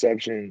about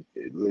perception,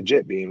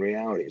 legit being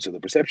reality. So the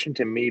perception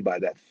to me by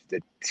the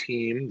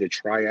team, the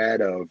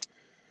triad of,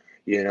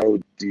 you know,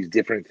 these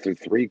different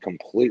three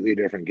completely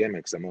different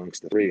gimmicks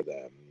amongst the three of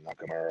them,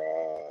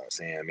 Nakamura,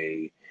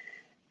 Sammy,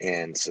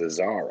 and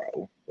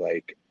Cesaro.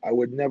 Like, I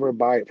would never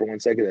buy it for 1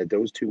 second that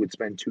those three would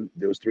spend 2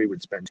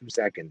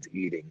 seconds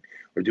eating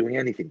or doing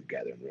anything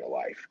together in real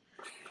life,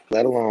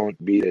 let alone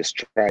be this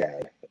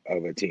triad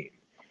of a team.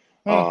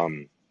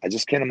 I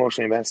just can't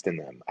emotionally invest in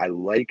them. I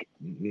love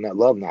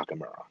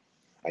Nakamura.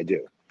 I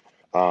do.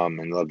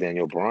 And love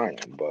Daniel Bryan,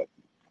 but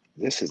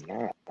this is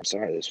not. I'm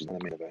sorry, this was not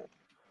a main event.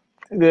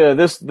 Yeah,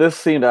 this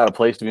seemed out of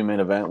place to be a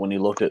main event when you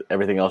looked at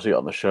everything else you got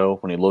on the show.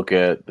 When you look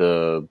at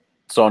the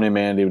Sonya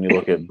Mandy, when you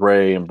look at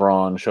Bray and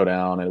Braun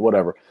showdown and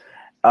whatever.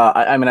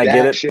 I mean, I get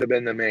it. That should have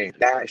been the main.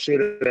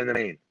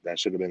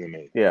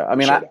 Yeah, I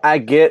mean, I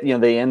get, you know,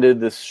 they ended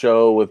this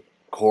show with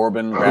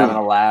Corbin grabbing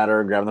a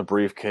ladder, grabbing the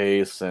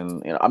briefcase,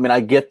 and, you know, I mean, I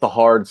get the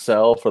hard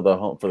sell for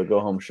the go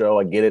home show.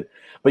 I get it,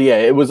 but yeah,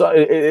 it was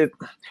it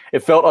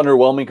felt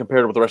underwhelming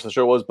compared to what the rest of the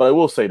show was. But I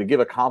will say, to give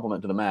a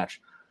compliment to the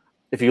match,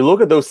 if you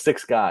look at those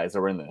 6 guys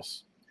that were in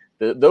this,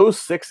 those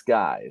 6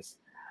 guys,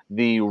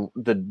 the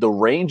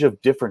range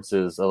of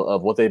differences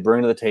of what they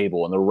bring to the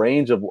table and the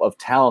range of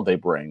talent they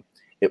bring,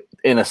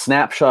 in a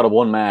snapshot of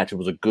one match, it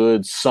was a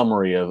good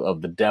summary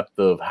of the depth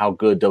of how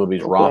good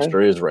WWE's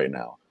roster is right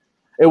now.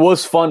 It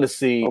was fun to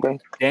see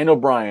Daniel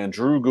Bryan,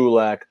 Drew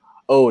Gulak,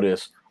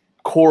 Otis,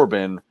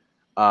 Corbin,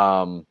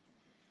 Shinsuke,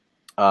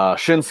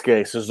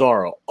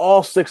 Cesaro.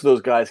 All 6 of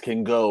those guys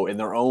can go in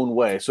their own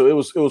way. So it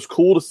was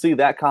cool to see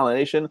that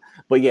combination.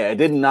 But yeah, it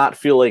did not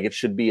feel like it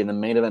should be in the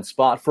main event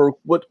spot for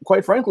what,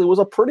 quite frankly, was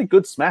a pretty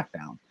good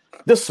SmackDown.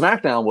 This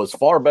SmackDown was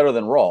far better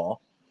than Raw.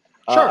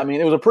 Sure. I mean,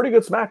 it was a pretty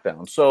good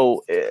SmackDown.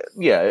 So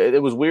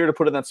it was weird to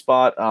put in that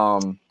spot.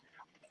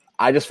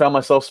 I just found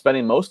myself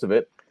spending most of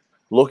it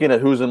looking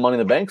at who's in Money in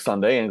the Bank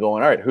Sunday and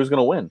going, all right, who's going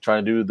to win?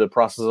 Trying to do the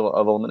process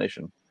of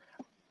elimination.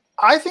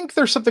 I think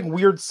there's something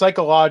weird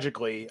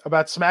psychologically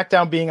about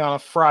SmackDown being on a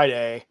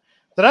Friday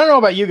that I don't know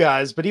about you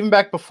guys, but even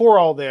back before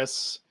all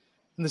this,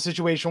 in the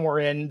situation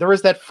we're in, there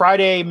is that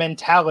Friday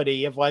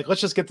mentality of like,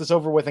 let's just get this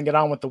over with and get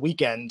on with the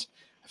weekend.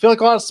 I feel like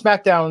a lot of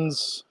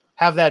SmackDowns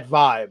have that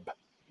vibe.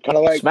 Kind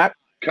of like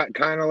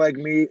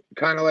me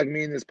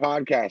in this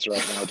podcast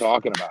right now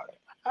talking about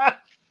it.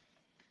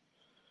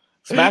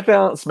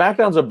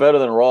 SmackDowns are better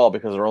than Raw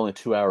because they're only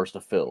 2 hours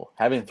to fill.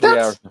 Having 3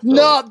 hours to fill.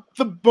 Not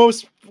the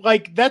most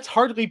that's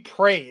hardly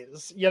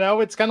praise.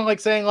 It's kind of like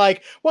saying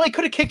well, he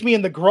could have kicked me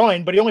in the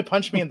groin, but he only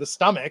punched me in the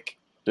stomach.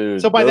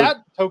 Dude, so by that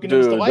token,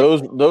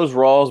 those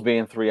Raws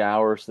being 3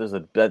 hours, there's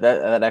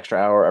that extra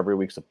hour every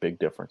week's a big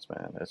difference,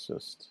 man. It's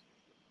just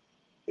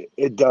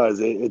it does.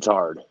 It's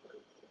hard.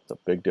 It's a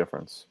big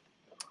difference.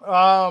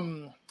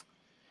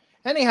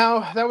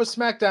 Anyhow, that was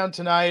SmackDown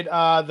tonight.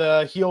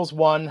 The heels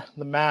won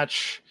the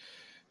match.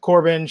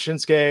 Corbin,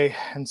 Shinsuke,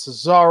 and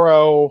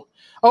Cesaro.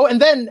 Oh,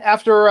 and then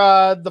after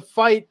the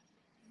fight,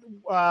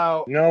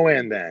 no more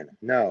than that.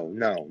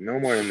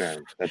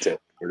 That's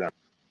it. We're done.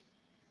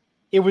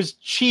 It was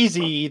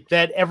cheesy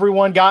that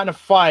everyone got in a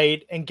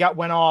fight and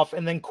went off,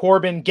 and then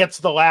Corbin gets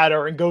the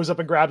ladder and goes up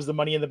and grabs the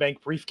Money in the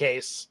Bank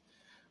briefcase.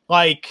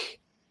 Yeah,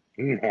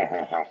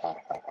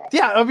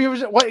 I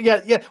mean,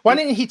 yeah. Why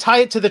didn't he tie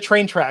it to the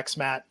train tracks,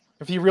 Matt?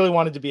 If he really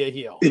wanted to be a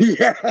heel.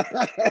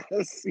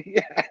 Yes,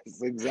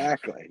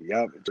 exactly.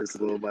 Yep, just a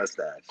little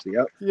mustache.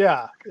 Yep.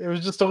 Yeah, it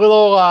was just a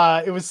little.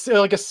 It was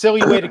like a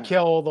silly way to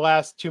kill the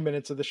last 2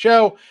 minutes of the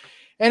show.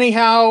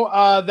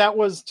 Anyhow, that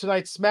was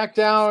tonight's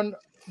SmackDown.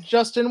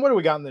 Justin, what do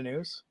we got in the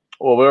news?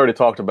 Well, we already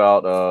talked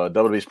about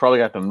WWE's probably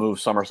got to move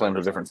SummerSlam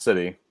to a different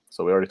city.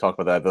 So we already talked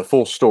about that. The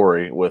full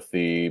story with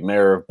the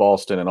mayor of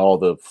Boston and all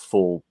the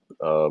full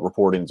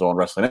reportings on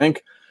Wrestling Inc.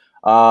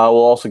 We'll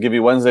also give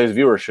you Wednesday's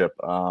viewership.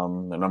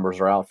 The numbers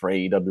are out for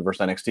AEW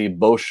versus NXT.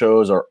 Both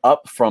shows are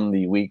up from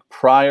the week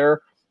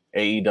prior.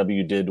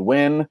 AEW did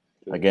win.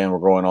 Again, we're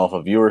going off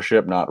of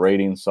viewership, not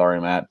ratings. Sorry,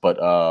 Matt.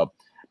 But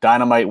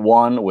Dynamite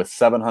won with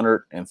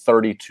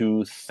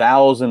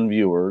 732,000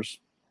 viewers,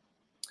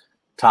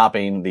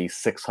 topping the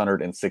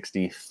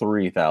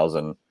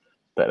 663,000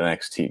 that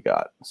NXT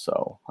got.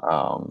 So,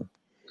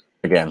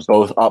 again,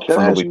 both up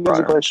from the week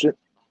prior. Question?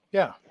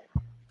 Yeah.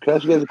 Can I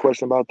ask you guys a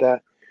question about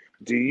that?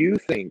 Do you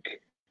think,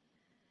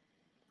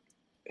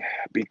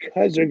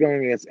 because they're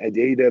going against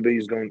AEW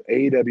is going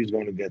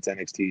against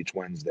NXT each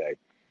Wednesday,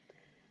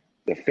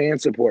 the fan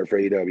support for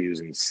AEW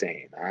is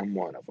insane. I'm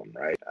one of them,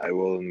 right? I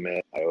will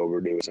admit I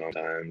overdo it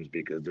sometimes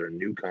because they're a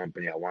new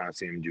company. I want to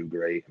see them do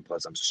great, and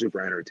plus I'm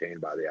super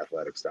entertained by the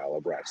athletic style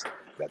of wrestling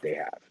that they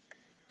have.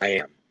 I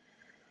am.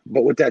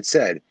 But with that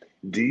said,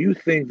 do you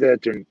think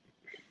that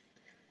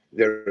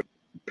they're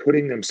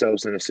putting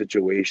themselves in a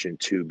situation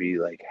to be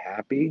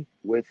happy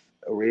with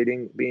a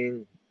rating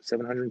being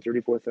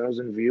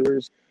 734,000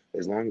 viewers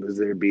as long as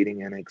they're beating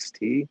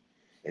NXT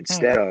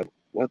instead of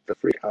what the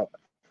freak?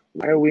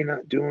 Why are we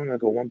not doing a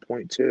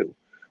 1.2?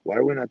 Why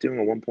are we not doing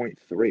a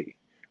 1.3?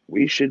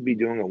 We should be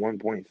doing a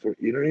 1.3.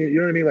 You know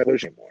what I mean?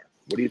 Pushing more.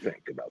 What do you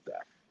think about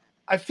that?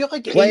 I feel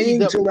like playing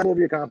to the level of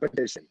your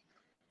competition.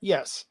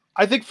 Yes.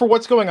 I think for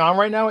what's going on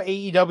right now,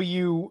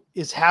 AEW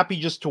is happy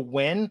just to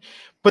win,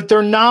 but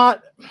they're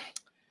not.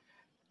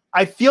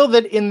 I feel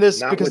that in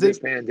this not because with this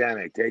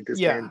pandemic, take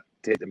this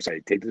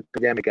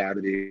pandemic out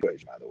of the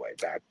equation. By the way,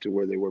 back to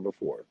where they were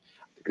before.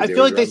 I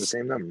feel like the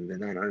same number, the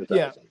 900,000.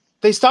 Yeah,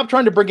 they stopped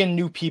trying to bring in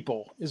new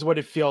people, is what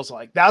it feels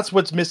like. That's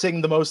what's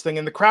missing the most thing,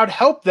 and the crowd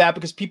helped that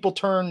because people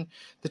turn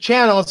the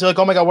channel and say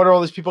oh my god, what are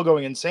all these people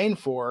going insane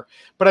for?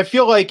 But I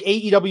feel like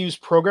AEW's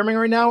programming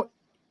right now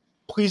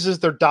pleases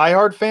their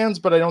diehard fans,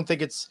 but I don't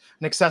think it's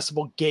an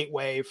accessible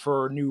gateway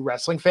for new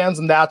wrestling fans,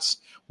 and that's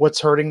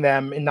what's hurting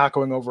them in not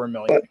going over 1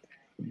 million.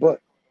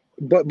 But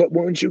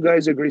wouldn't you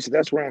guys agree? So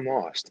that's where I'm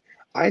lost.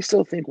 I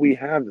still think we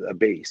have a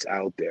base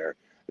out there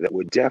that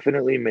would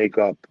definitely make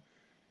up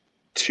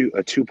to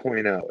a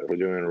 2.0 if we're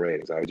doing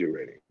ratings. I would do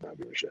ratings, not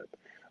viewership.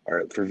 All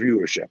right, for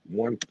viewership,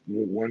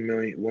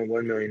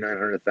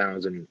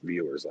 1,900,000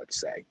 viewers, let's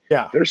say.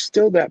 Yeah, there's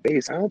still that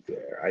base out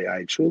there.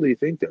 I truly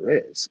think there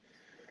is.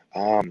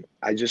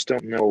 I just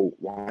don't know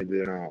why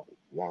they're not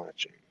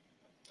watching.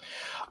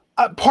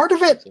 Part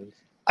of it,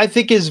 I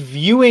think, is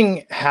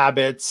viewing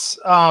habits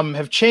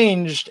have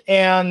changed.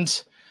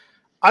 And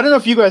I don't know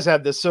if you guys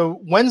had this. So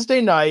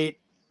Wednesday night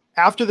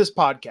after this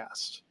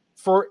podcast,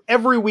 for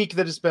every week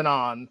that it's been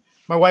on,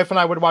 my wife and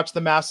I would watch The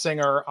Masked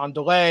Singer on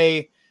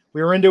delay.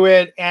 We were into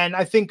it. And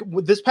I think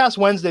this past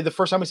Wednesday, the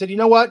first time we said, you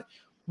know what?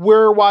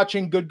 We're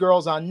watching Good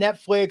Girls on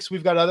Netflix.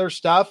 We've got other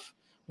stuff.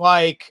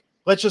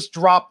 Let's just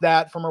drop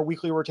that from our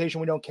weekly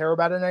rotation. We don't care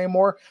about it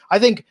anymore. I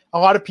think a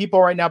lot of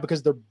people right now,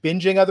 because they're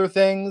binging other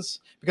things,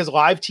 because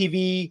live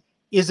TV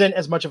isn't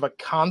as much of a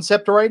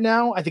concept right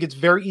now, I think it's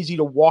very easy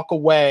to walk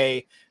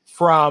away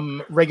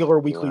from regular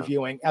weekly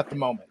viewing at the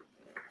moment.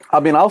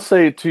 I mean, I'll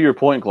say to your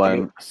point,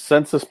 Glenn,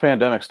 since this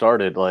pandemic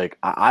started,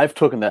 I've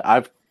taken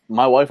that.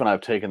 My wife and I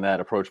have taken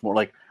that approach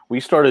more. We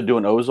started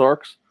doing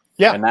Ozarks.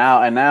 Yeah,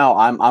 and now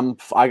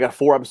I got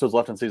 4 episodes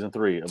left in season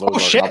 3 of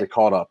Ozark. Shit. I'll be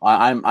caught up.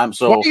 I'm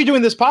so. Why are you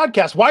doing this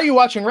podcast? Why are you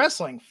watching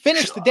wrestling?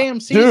 Finish the damn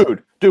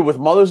season, dude. With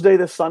Mother's Day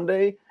this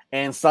Sunday,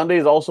 and Sunday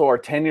is also our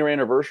 10-year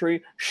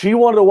anniversary. She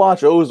wanted to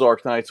watch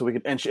Ozark tonight so we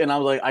could, and I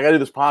was like, I gotta do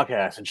this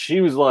podcast, and she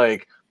was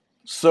like,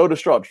 so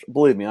distraught.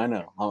 Believe me, I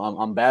know.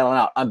 I'm battling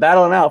out. I'm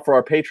battling out for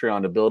our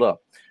Patreon to build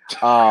up.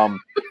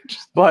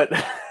 But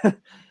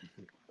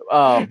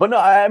But no,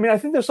 I mean, I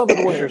think there's something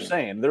to what you're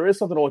saying. There is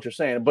something to what you're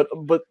saying,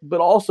 but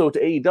also to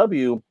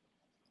AEW,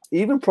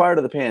 even prior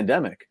to the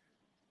pandemic,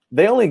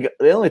 they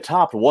only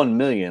topped 1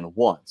 million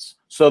once.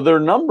 So their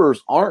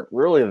numbers aren't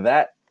really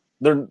that.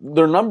 Their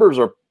numbers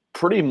are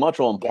pretty much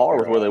on par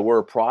with where they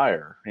were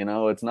prior. You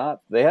know, it's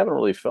not. They haven't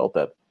really felt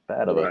that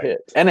bad of a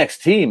hit.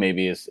 NXT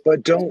maybe is,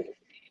 but don't.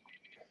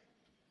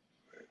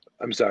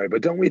 I'm sorry,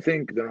 but don't we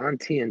think they're on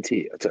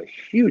TNT? It's a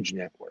huge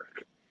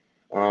network.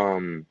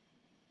 And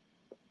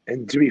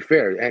to be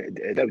fair,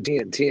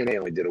 TNA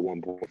only did a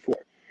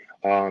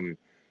 1.4.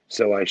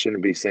 So I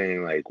shouldn't be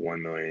saying like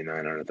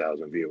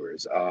 1,900,000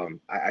 viewers.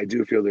 I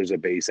do feel there's a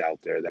base out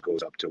there that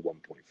goes up to 1.4.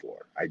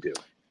 I do.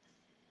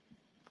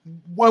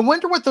 I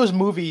wonder what those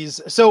movies.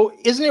 So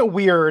isn't it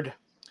weird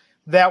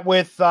that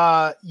with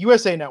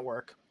USA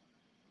Network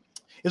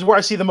is where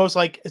I see the most,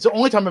 like, it's the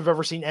only time I've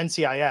ever seen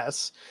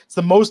NCIS. It's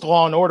the most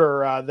Law and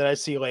Order that I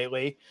see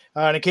lately,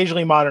 and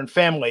occasionally Modern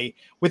Family.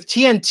 With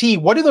TNT,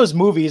 what are those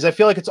movies? I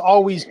feel like it's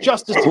always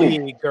Justice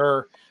League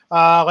or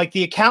like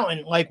The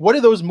Accountant. Like, what do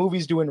those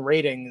movies do in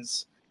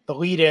ratings, the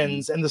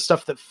lead-ins, and the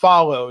stuff that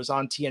follows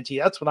on TNT?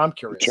 That's what I'm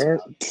curious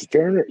about.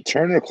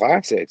 Turner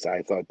Classics,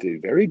 I thought,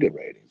 did very good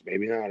ratings.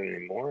 Maybe not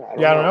anymore. I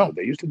don't know. But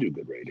they used to do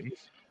good ratings.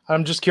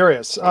 I'm just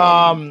curious.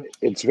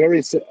 It's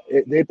very.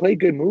 They play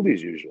good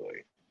movies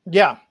usually.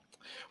 Yeah.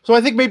 So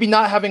I think maybe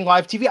not having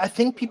live TV, I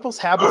think people's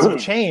habits have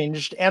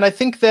changed. And I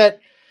think that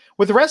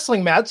with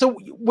wrestling, Matt, so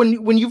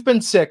when you've been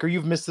sick or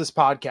you've missed this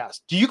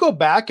podcast, do you go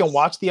back and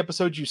watch the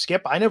episodes you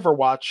skip? I never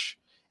watch,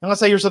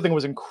 unless I hear something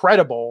was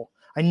incredible.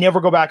 I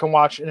never go back and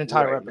watch an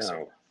entire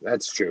episode. No,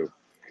 that's true.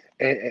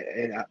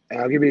 And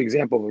I'll give you an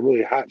example of a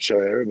really hot show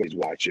that everybody's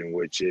watching,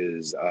 which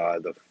is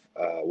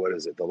what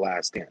is it? The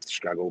Last Dance,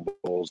 Chicago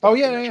Bulls. Oh,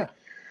 yeah.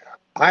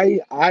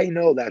 I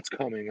know that's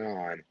coming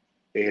on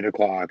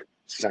 8:00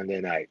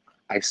 Sunday night.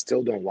 I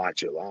still don't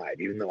watch it live,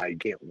 even though I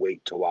can't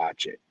wait to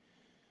watch it.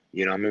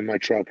 You know, I'm in my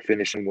truck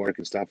finishing work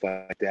and stuff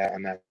like that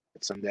on that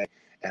Sunday,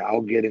 and I'll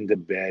get into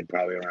bed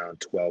probably around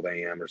 12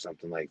 a.m. or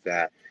something like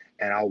that,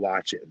 and I'll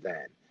watch it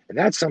then. And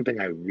that's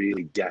something I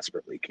really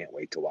desperately can't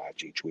wait to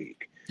watch each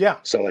week. Yeah.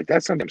 So, like,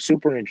 that's something I'm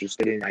super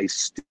interested in. I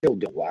still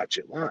don't watch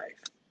it live.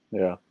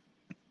 Yeah.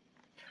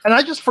 And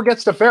I just forget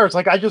stuff there. It's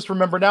like, I just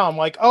remember now, I'm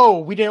like, oh,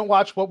 we didn't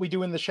watch What We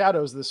Do in the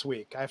Shadows this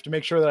week. I have to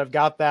make sure that I've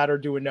got that or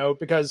do a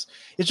note because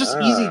it's just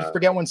easy to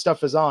forget when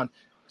stuff is on.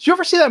 Did you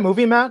ever see that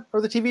movie, Matt,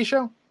 or the TV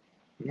show?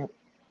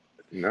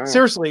 No.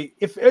 Seriously,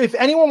 if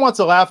anyone wants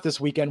to laugh this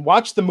weekend,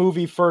 watch the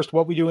movie first,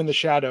 What We Do in the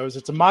Shadows.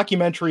 It's a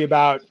mockumentary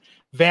about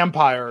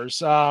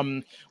vampires.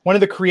 One of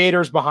the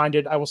creators behind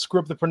it, I will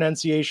screw up the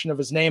pronunciation of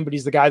his name, but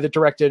he's the guy that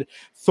directed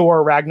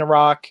Thor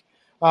Ragnarok.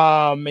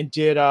 And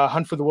did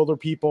Hunt for the Wilder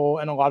People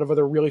and a lot of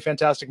other really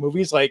fantastic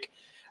movies. Like,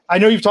 I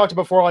know you've talked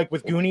before, like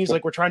with Goonies,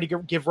 like we're trying to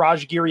give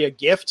Raj Giri a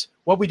gift.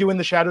 What We Do in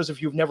the Shadows,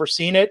 if you've never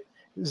seen it,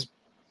 is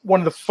one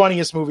of the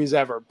funniest movies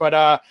ever.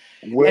 But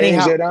where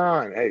is it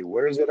on? Hey,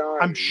 where is it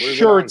on? I'm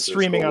sure it's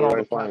streaming on all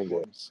the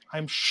platforms.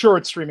 I'm sure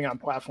it's streaming on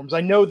platforms. I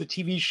know the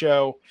TV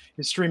show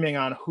is streaming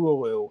on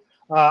Hulu.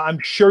 I'm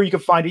sure you can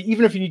find it.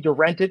 Even if you need to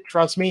rent it,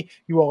 trust me,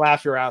 you will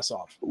laugh your ass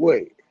off.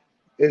 Wait.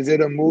 Is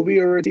it a movie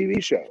or a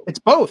TV show? It's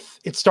both.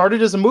 It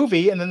started as a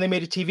movie, and then they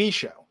made a TV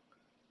show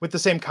with the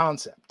same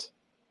concept.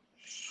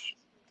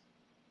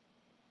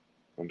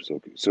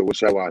 So what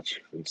should I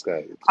watch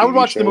instead? I would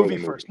watch the movie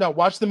first. No,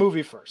 watch the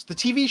movie first. The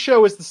TV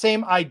show is the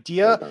same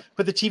idea,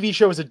 but the TV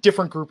show is a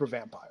different group of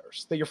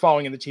vampires that you're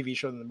following in the TV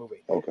show than the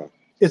movie. Okay.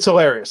 It's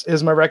hilarious. It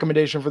is my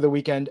recommendation for the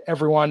weekend.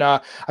 Everyone,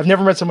 I've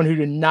never met someone who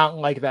did not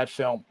like that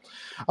film.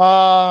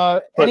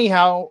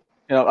 Anyhow.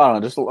 You know, I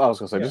don't know. I was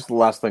going to say, just the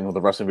last thing with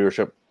the wrestling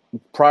viewership.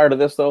 Prior to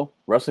this, though,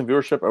 wrestling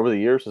viewership over the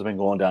years has been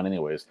going down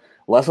anyways.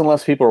 Less and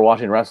less people are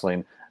watching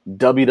wrestling.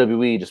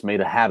 WWE just made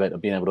a habit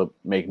of being able to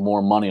make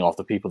more money off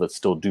the people that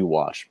still do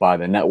watch by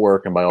the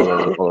network and by all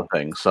those other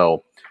things.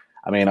 So,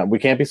 I mean, we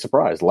can't be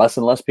surprised. Less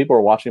and less people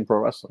are watching pro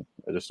wrestling,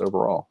 just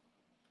overall.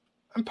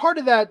 And part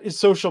of that is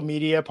social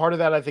media. Part of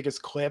that, I think, is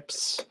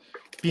clips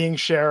being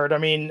shared. I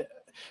mean,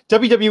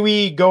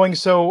 WWE going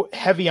so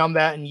heavy on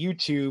that in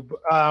YouTube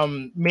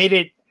made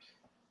it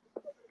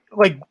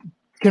like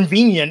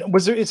convenient,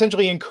 was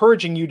essentially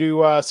encouraging you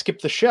to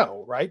skip the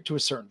show, right? To a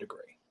certain degree.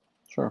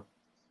 Sure.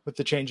 With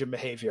the change in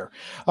behavior.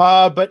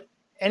 But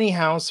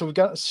anyhow, so we've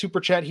got a super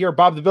chat here.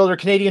 Bob the Builder,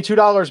 Canadian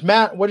 $2.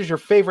 Matt, what is your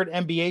favorite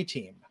NBA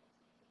team?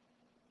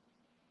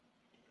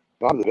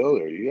 Bob the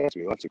Builder, you asked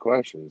me lots of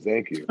questions.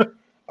 Thank you.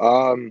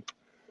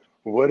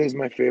 What is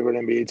my favorite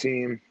NBA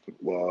team?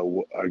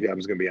 Well, I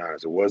was going to be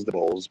honest. It was the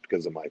Bulls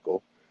because of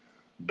Michael.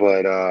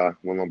 But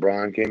when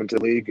LeBron came into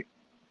the league,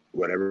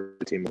 whatever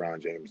team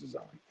LeBron James is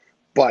on.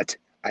 But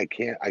I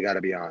got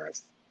to be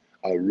honest.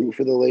 I'll root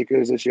for the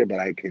Lakers this year,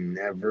 but I can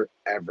never,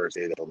 ever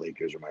say that the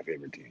Lakers are my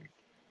favorite team.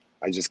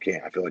 I just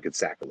can't. I feel like it's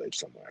sacrilege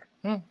somewhere.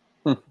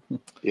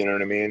 You know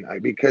what I mean?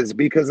 Because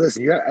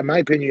listen, in my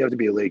opinion, you have to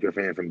be a Laker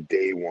fan from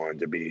day one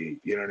to be,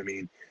 you know what I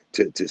mean?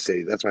 To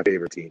say that's my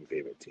favorite team.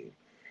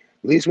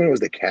 At least when it was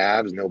the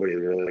Cavs, nobody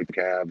really liked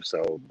the Cavs.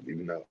 So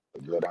even though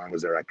LeBron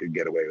was there, I could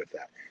get away with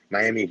that.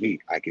 Miami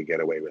Heat, I could get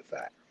away with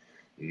that.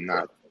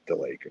 Not the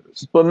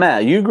Lakers. But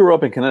Matt, you grew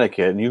up in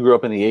Connecticut, and you grew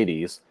up in the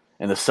 '80s,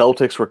 and the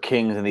Celtics were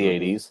kings in the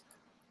 '80s.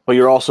 But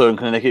you're also in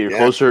Connecticut. You're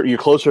closer. You're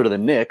closer to the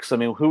Knicks. I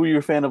mean, who were you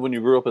a fan of when you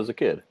grew up as a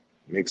kid?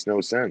 Makes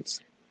no sense.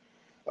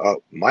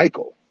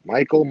 Michael. So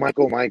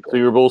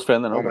you were a Bulls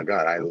fan then? Oh my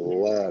God, I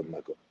love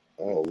Michael.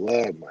 Oh,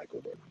 love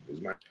Michael.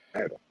 He's my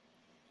idol.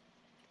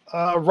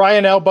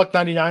 Ryan L.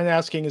 Buck99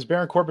 asking, is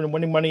Baron Corbin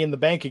winning Money in the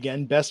Bank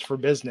again? Best for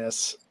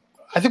business.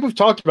 I think we've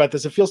talked about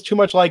this. It feels too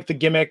much like the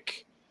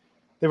gimmick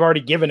they've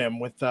already given him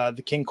with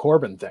the King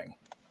Corbin thing.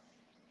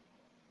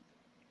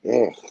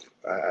 Oh,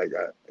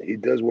 he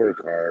does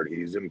work hard.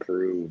 He's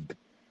improved.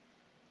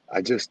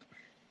 I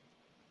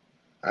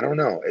don't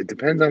know. It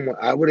depends on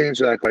what. I would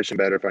answer that question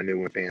better if I knew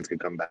when fans could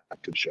come back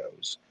to the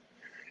shows.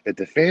 If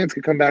the fans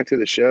could come back to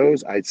the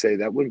shows, I'd say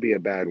that wouldn't be a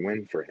bad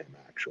win for him,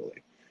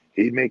 actually.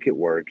 He'd make it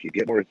work. He'd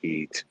get more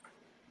heat.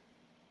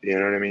 You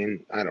know what I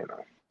mean? I don't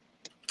know.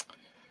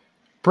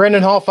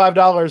 Brandon Hall,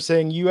 $5,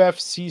 saying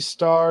UFC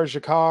star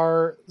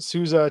Jakar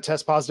Souza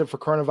test positive for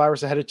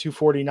coronavirus ahead of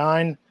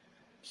 249.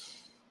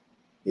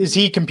 Is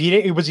he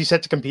competing? Was he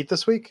set to compete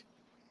this week?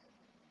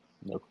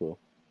 No clue.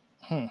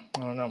 I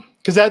don't know.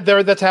 Because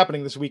that's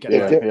happening this weekend.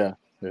 Yeah,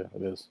 it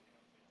is.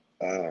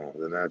 Oh,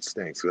 then that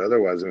stinks. Because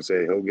otherwise, I'm going to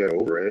say he'll get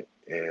over it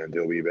and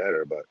he'll be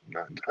better, but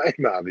not in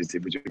time,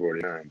 obviously, for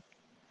 249.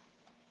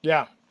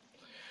 Yeah.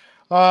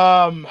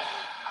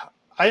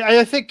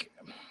 I think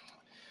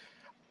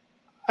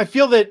I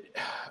feel that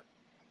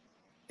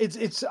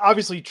it's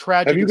obviously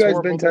tragic. Have you guys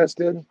been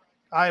tested?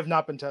 I have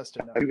not been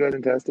tested. No. Have you guys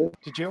been tested?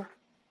 Did you?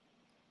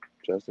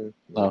 Justin?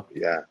 Oh.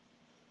 Yeah.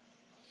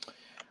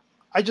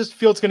 I just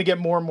feel it's going to get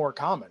more and more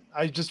common.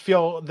 I just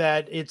feel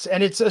that it's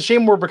a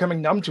shame we're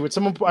becoming numb to it.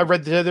 Someone I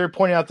read they're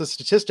pointing out the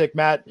statistic,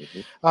 Matt.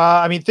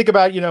 I mean, think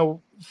about,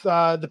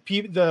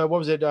 what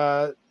was it?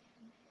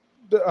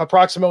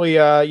 Approximately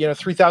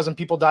 3,000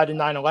 people died in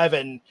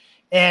 9/11,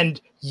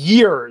 and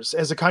years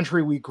as a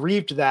country we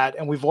grieved that,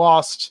 and we've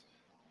lost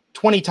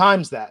 20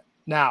 times that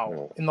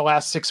now in the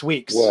last 6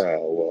 weeks.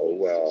 Well.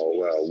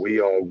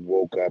 We all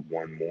woke up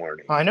one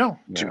morning. I know.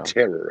 To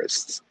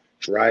terrorists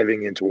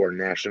driving into our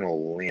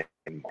national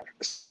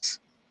landmarks.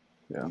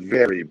 Yeah.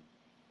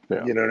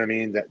 You know what I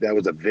mean? That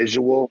was a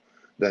visual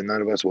that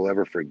none of us will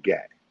ever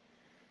forget.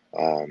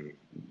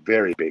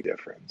 Very big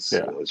difference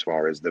as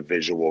far as the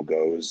visual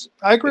goes.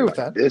 I agree with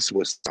that. This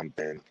was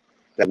something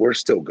that we're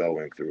still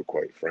going through,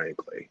 quite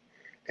frankly.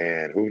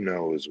 And who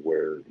knows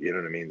where,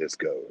 this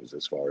goes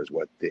as far as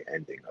what the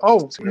ending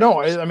of it's like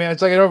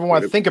I don't even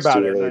want to think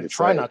about it. And I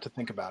try not to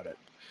think about it.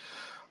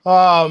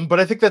 But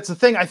I think that's the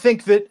thing. I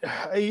think that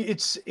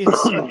it's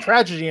a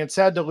tragedy, and it's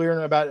sad to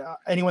learn about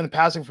anyone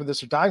passing from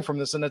this or dying from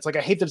this. And it's like,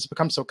 I hate that it's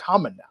become so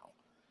common now.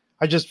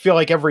 I just feel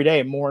like every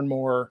day more and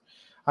more,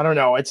 I don't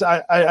know.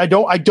 I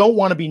don't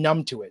want to be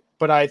numb to it,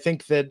 but I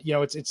think that,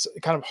 it's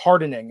kind of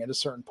hardening at a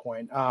certain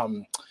point.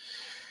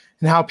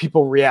 And how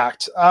people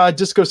react.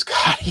 Disco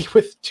Scotty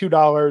with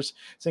 $2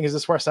 saying, "Is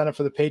this where I sign up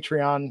for the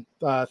Patreon?"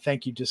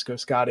 Thank you, Disco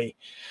Scotty.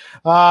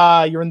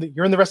 You're in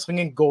the Wrestling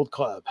Inc. Gold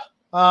Club.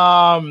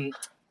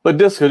 But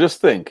Disco,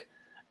 just think,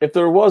 if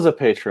there was a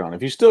Patreon,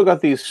 if you still got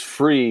these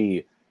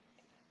free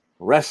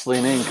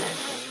Wrestling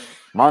Inc.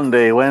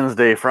 Monday,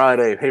 Wednesday,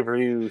 Friday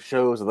pay-per-view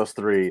shows of those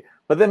three,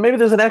 but then maybe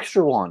there's an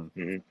extra one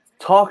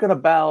talking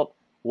about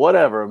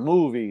whatever,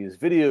 movies,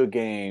 video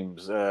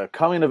games,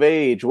 coming of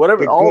age,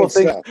 whatever, all the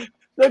things. Stuff.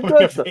 The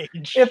good stuff.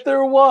 If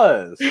there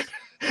was.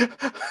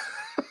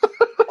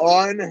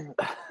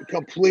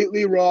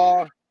 Completely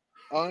raw,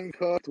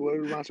 uncooked, what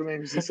did Macho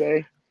Man used to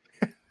say?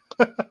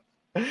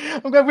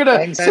 I'm going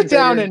to sit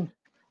down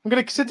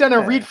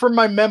and read from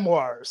my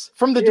memoirs,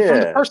 from the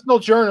personal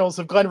journals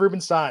of Glenn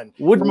Rubenstein,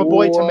 From a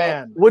Boy to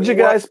Man. Would you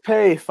guys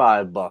pay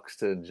 $5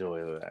 to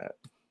enjoy that?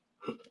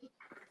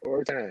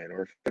 Or 10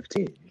 or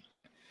 15?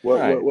 What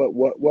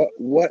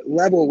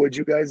level would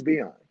you guys be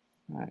on?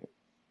 Right.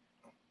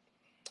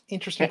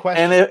 Interesting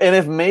question. And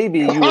if maybe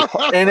you were,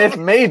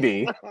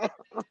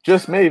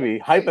 just maybe,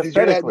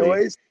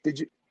 hypothetically, did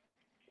you?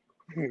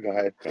 Go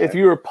ahead. If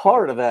you were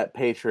part of that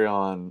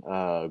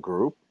Patreon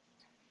group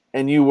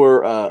and you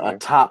were a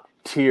top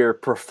tier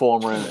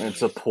performer and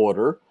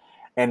supporter,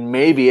 and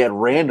maybe at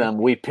random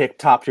we pick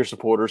top tier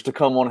supporters to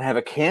come on and have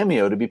a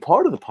cameo to be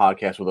part of the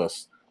podcast with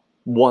us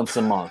once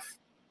a month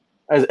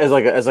as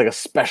like a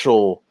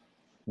special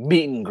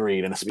meet and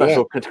greet and a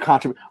special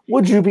contribution,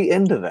 would you be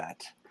into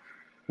that?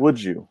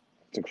 Would you?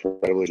 It's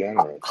incredibly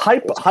generous.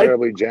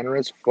 Incredibly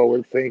generous,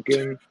 forward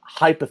thinking.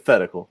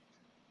 Hypothetical.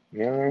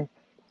 Yeah.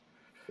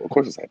 Well, of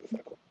course it's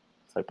hypothetical.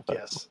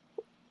 Yes.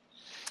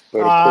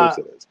 But of course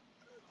it is.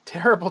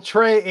 Terrible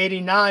Trey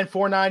 89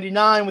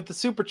 $4.99 with the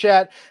super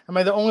chat. Am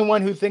I the only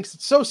one who thinks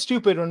it's so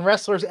stupid when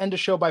wrestlers end a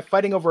show by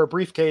fighting over a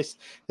briefcase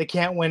they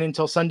can't win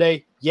until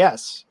Sunday?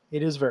 Yes,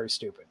 it is very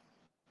stupid.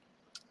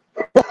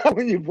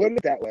 When you put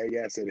it that way,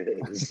 yes, it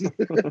is.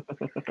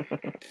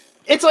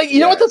 It's like, you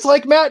know what that's Yes.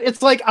 like, Matt?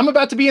 It's like, I'm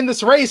about to be in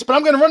this race, but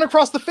I'm going to run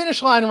across the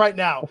finish line right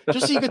now,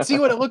 just so you can see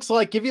what it looks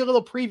like. Give you a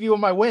little preview of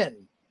my win.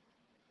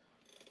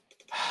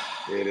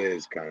 It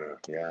is kind of,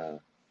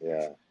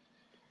 yeah.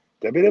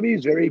 WWE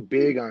is very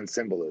big on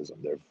symbolism.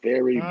 They're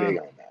very big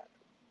on that.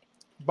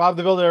 Bob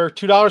the Builder,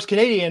 $2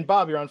 Canadian.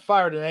 Bob, you're on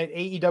fire tonight.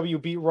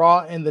 AEW beat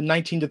Raw in the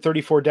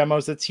 19-34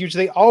 demos. That's huge.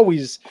 They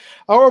always,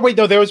 oh wait,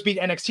 no, they always beat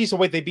NXT. So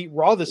wait, they beat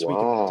Raw this week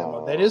in that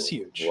demo. That is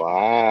huge.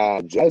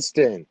 Wow,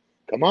 Justin,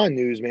 come on,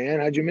 newsman.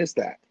 How'd you miss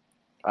that?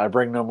 I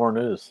bring no more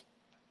news.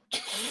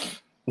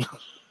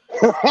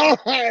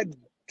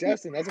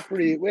 Justin, that's a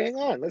pretty. Wait, hang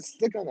on. Let's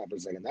stick on that for a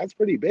second. That's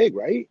pretty big,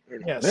 right? Or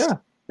no? Yes.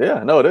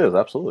 Yeah. No, it is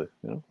absolutely.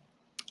 Yeah.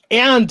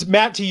 And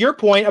Matt, to your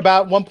point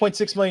about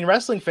 1.6 million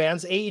wrestling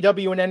fans,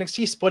 AEW and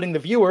NXT splitting the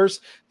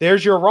viewers.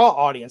 There's your Raw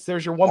audience.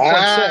 There's your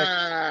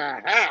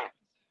 1.6.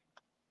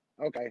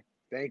 Okay.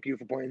 Thank you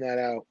for pointing that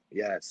out.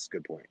 Yes,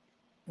 good point.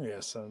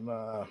 Yes, I'm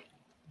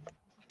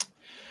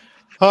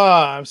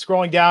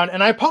scrolling down,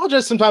 and I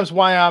apologize sometimes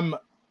why I'm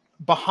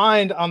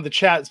behind on the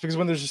chat. It's because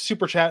when there's a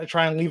super chat, I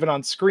try and leave it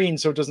on screen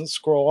so it doesn't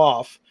scroll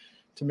off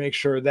to make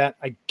sure that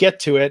I get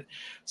to it.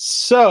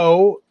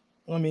 So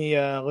let me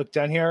look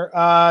down here.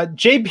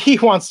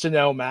 JB wants to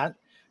know, Matt,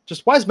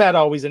 just why is Matt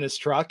always in his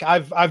truck?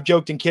 I've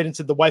joked and kidded and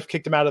said the wife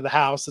kicked him out of the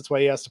house. That's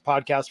why he has to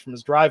podcast from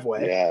his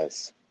driveway.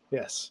 Yes.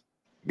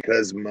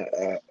 Because my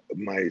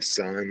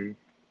son,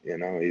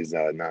 he's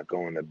not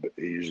going to.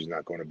 He's usually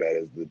not going to bed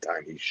at the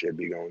time he should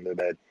be going to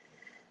bed,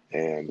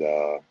 and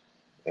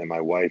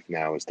my wife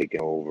now is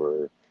taking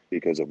over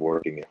because of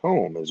working at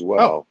home as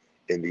well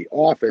in the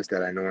office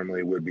that I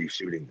normally would be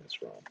shooting this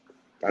from.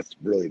 That's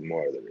really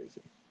more of the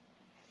reason.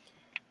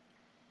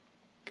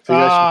 So you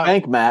guys should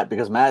thank Matt,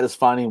 because Matt is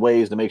finding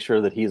ways to make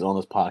sure that he's on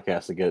this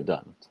podcast to get it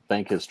done. So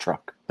thank his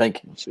truck. Thank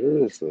him.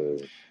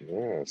 Seriously.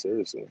 Yeah,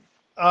 seriously.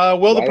 Will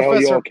Why the the hell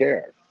professor you all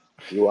care?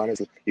 You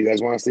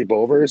guys want to sleep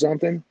over or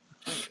something?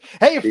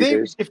 Hey,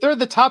 if they're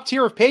the top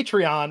tier of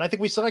Patreon, I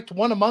think we select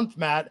one a month,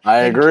 Matt. I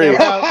agree.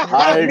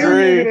 I knew you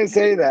agree. were going to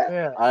say that.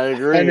 Yeah. I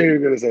agree. I knew you were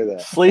going to say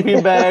that.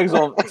 Sleeping bags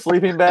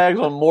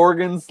on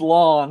Morgan's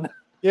lawn.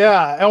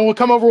 Yeah, and we'll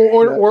come over.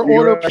 We'll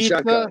order pizza.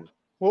 Shotgun.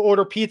 We'll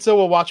order pizza.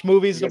 We'll watch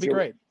movies. It'll be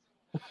great.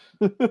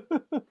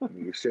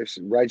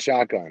 Right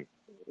shotgun.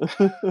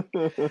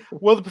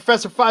 Will the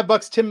professor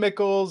 $5? Tim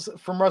Mickles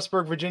from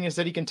Rustburg, Virginia,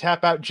 said he can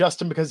tap out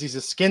Justin because he's a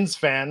Skins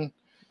fan.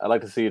 I'd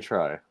like to see you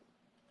try,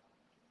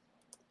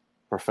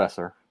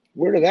 Professor.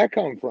 Where did that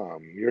come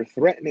from? You're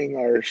threatening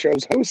our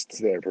show's hosts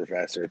there,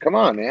 Professor. Come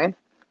on, man.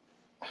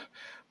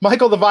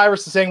 Michael the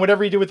Virus is saying,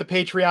 whatever you do with the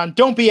Patreon,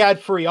 don't be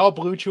ad free. All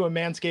Blue Chew and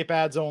Manscaped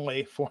ads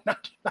only.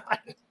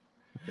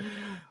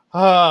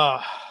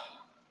 $4.99.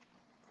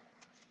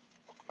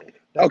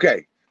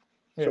 Okay.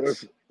 Yes. So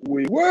if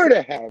we were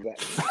to have that.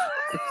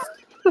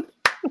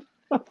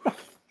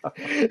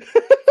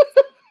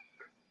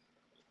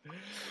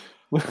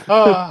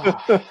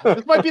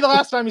 This might be the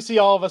last time you see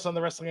all of us on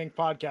the Wrestling Inc.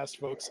 podcast,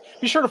 folks.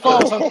 Be sure to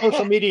follow us on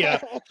social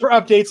media for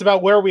updates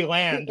about where we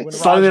land. When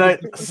Sunday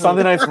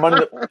night's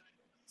Money in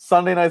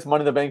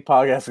the Bank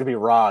podcast is gonna be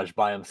Raj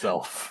by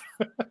himself.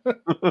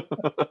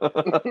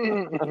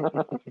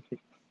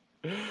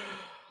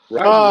 Raj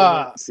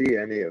didn't see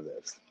any of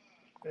this.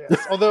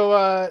 Yes.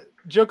 Although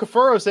Joe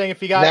Cafaro saying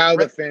if he got now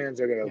the fans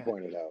are going to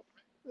point it out.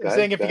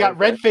 Saying if you got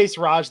red face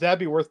Raj, that'd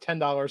be worth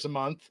 $10 a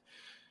month.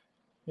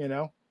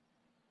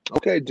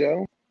 Okay,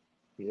 Joe.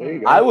 There you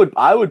go.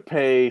 I would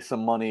pay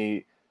some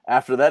money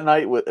after that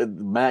night with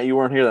Matt. You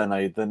weren't here that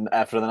night. Then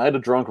after the night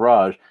of drunk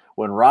Raj,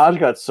 when Raj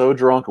got so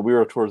drunk and we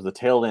were towards the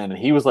tail end,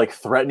 and he was like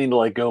threatening to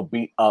like go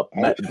beat up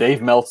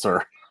Dave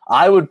Meltzer.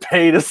 I would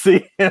pay to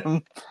see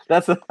him.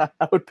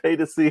 I would pay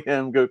to see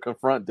him go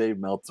confront Dave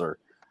Meltzer.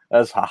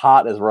 As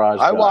hot as Raj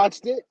got. I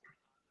watched it.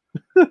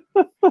 I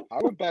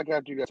went back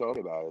after you guys talked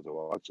about it to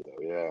watch it,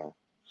 though. Yeah.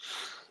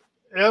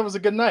 Yeah, it was a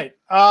good night.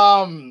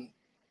 Everyone's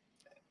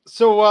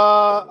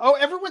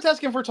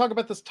asking if we're talking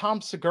about this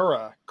Tom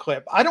Segura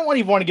clip. I don't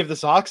even want to give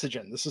this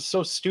oxygen. This is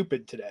so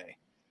stupid today.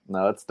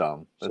 No, it's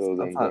dumb. That's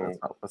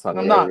not.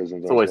 I'm not.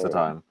 It's a waste of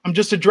time. I'm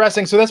just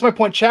addressing. So that's my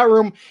point. Chat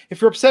room, if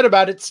you're upset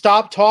about it,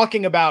 stop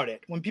talking about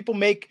it. When people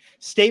make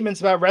statements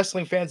about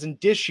wrestling fans and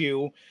dish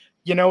you,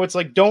 it's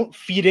like, don't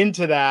feed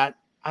into that.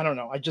 I don't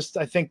know. I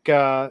think,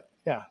 yeah.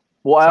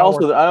 Well, I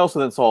also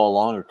then saw a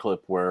longer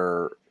clip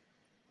where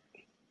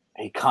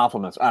he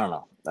compliments. I don't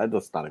know.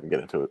 Let's not even get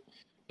into it.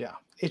 Yeah,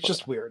 it's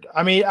just weird.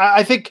 I mean,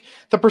 I think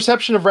the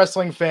perception of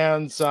wrestling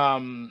fans, I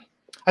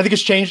think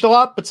it's changed a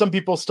lot. But some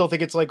people still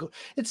think it's like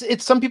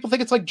it's. Some people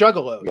think it's like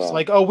Juggalos. Yeah.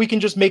 Like, oh, we can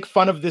just make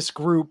fun of this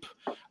group.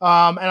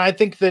 And I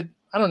think that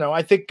I don't know.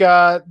 I think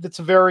that's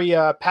a very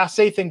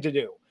passé thing to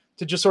do.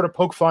 To just sort of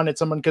poke fun at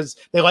someone because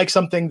they like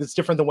something that's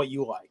different than what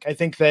you like. I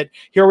think that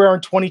here we are in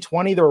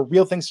 2020, there are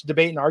real things to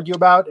debate and argue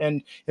about.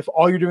 And if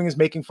all you're doing is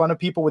making fun of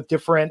people with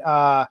different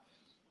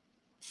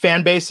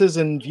fan bases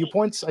and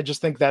viewpoints, I just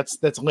think that's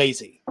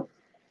lazy,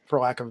 for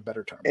lack of a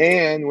better term.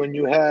 And when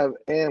you have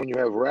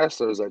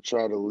wrestlers that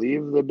try to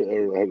leave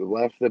have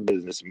left the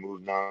business and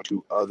moved on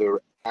to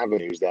other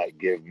avenues that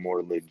give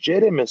more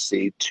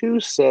legitimacy to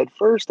said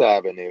first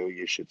avenue,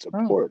 you should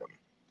support them.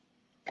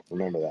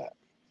 Remember that.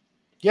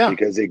 Yeah.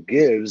 Because it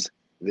gives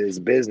this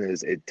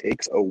business, it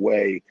takes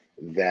away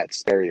that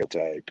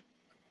stereotype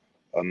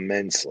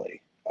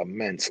immensely.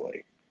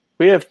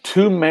 We have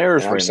two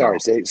mayors And I'm right sorry,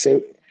 now.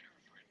 say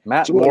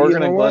Matt so, well,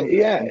 Morgan you know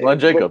and Glenn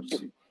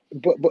Jacobs.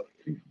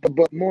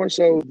 But more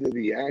so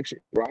the action,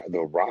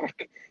 the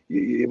Rock.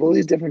 You have all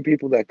these different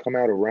people that come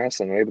out of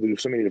wrestling are able to do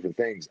so many different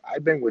things.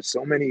 I've been with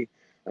so many.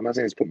 I'm not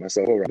saying this put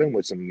myself over. I've been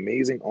with some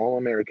amazing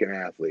All-American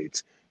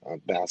athletes.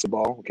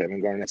 Basketball,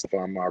 Kevin Garnett,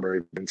 Stephon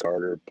Marbury, Vince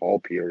Carter, Paul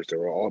Pierce. They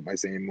were all at my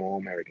same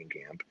All-American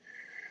camp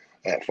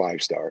at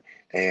 5-star.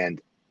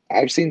 And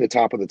I've seen the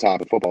top of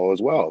football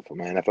as well from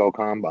my NFL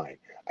Combine.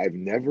 I've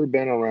never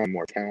been around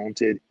more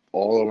talented,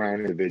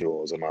 all-around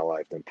individuals in my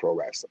life than pro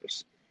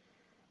wrestlers.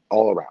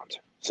 All around,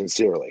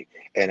 sincerely.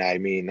 And I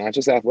mean, not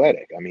just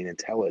athletic, I mean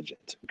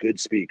intelligent, good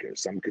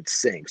speakers. Some could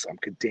sing, some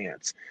could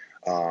dance.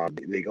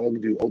 They all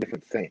do all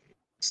different things.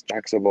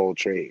 Jacks of all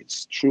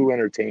trades, true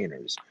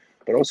entertainers,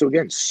 but also,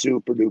 again,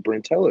 super duper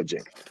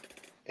intelligent.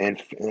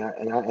 And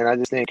I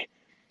just think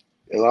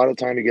a lot of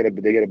time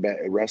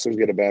wrestlers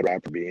get a bad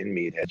rap for being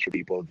meatheads for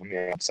people from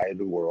the outside of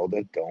the world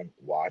that don't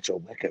watch a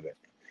lick of it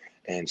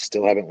and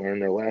still haven't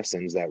learned their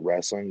lessons that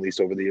wrestling, at least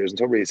over the years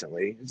until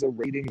recently, is a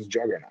ratings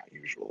juggernaut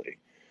usually.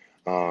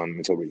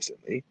 Until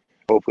recently.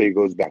 Hopefully it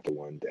goes back to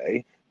one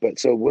day. But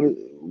so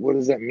what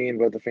does that mean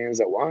about the fans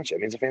that watch it?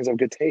 It means the fans have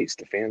good taste.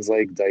 The fans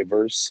like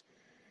diverse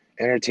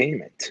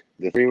entertainment.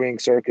 The three-ring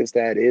circus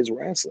that is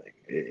wrestling.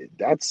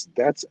 That's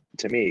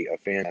to me a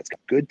fan that's got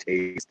good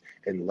taste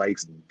and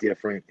likes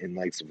different and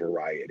likes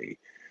variety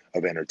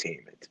of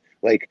entertainment.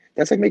 Like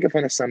that's like making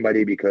fun of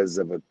somebody because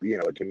of a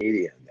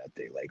comedian that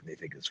they like and they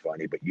think is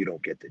funny, but you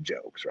don't get the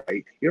jokes,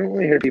 right? You don't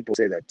really hear people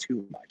say that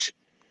too much.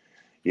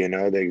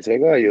 They say,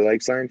 "Oh, you like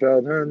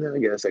Seinfeld?" I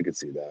guess I could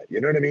see that. You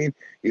know what I mean?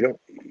 You don't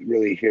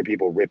really hear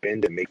people rip in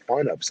to make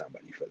fun of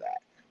somebody for that,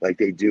 like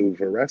they do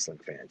for wrestling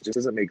fans. It just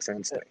doesn't make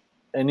sense to me.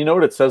 And you know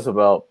what it says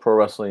about pro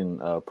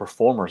wrestling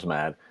performers,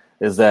 Matt,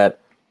 is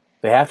that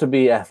they have to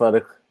be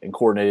athletic and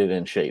coordinated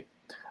in shape.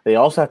 They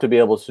also have to be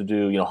able to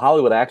do,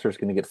 Hollywood actors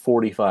can get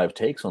 45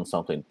 takes on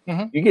something.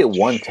 Mm-hmm. You get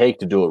one take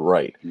to do it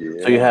right.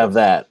 Yeah. So you have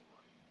that.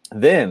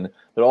 Then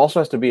there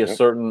also has to be a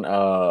certain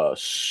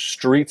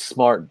street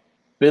smart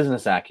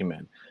business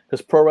acumen,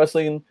 because pro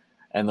wrestling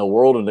and the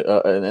world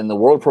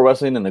of pro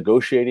wrestling and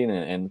negotiating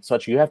and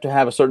such, you have to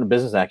have a certain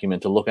business acumen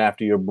to look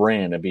after your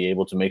brand and be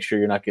able to make sure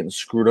you're not getting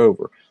screwed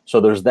over.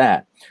 So there's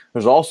that.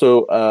 There's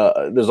also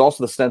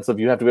the sense of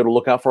you have to be able to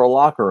look out for a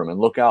locker room and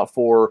look out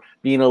for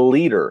being a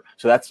leader.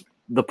 So that's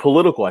the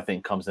political, I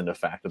think, comes into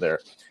factor there.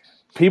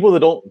 People that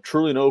don't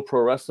truly know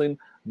pro wrestling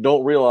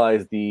don't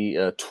realize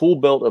the tool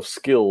belt of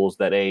skills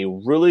that a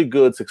really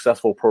good,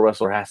 successful pro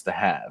wrestler has to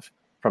have,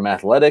 from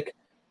athletic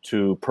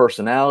to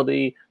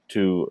personality,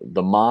 to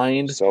the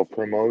mind,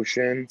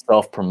 self-promotion.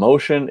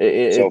 Self-promotion.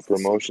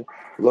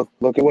 Look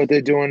at what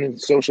they're doing in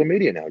social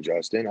media now,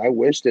 Justin. I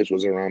wish this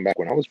was around back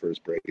when I was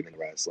first breaking into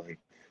wrestling.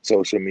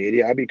 Social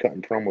media, I'd be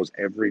cutting promos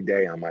every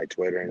day on my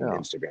Twitter and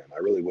Instagram. I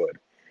really would.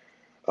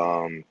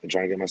 And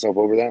trying to get myself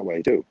over that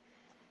way too.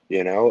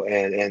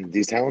 And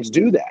these talents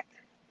do that.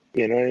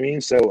 You know what I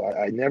mean? So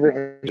I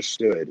never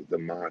understood the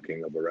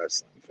mocking of a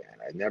wrestling fan.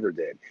 I never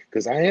did,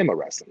 because I am a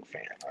wrestling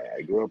fan.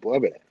 I grew up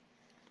loving it.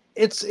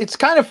 It's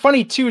kind of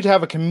funny too to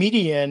have a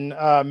comedian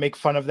make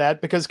fun of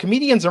that, because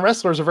comedians and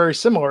wrestlers are very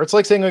similar. It's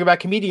like saying about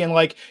comedian,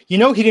 like, he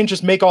didn't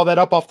just make all that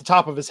up off the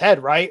top of his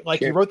head, right? Like,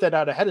 he wrote that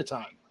out ahead of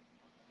time.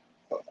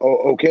 Oh,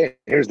 okay.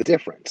 Here's the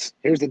difference.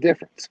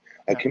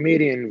 A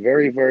comedian,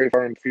 very, very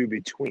far and few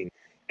between,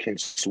 can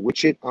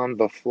switch it on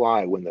the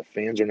fly when the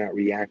fans are not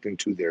reacting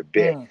to their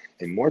bit.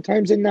 And more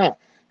times than not,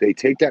 they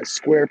take that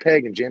square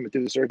peg and jam it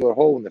through the circular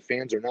hole when the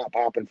fans are not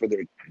popping for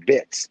their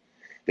bits.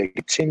 They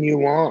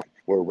continue on.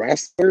 We're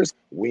wrestlers,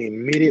 we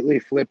immediately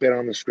flip it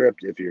on the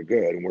script if you're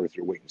good and worth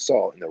your weight in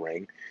salt in the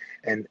ring,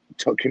 and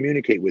to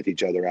communicate with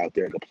each other out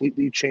there and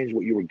completely change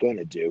what you were going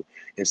to do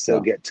and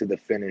still get to the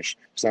finish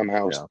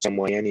somehow, some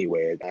way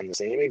anyway, on the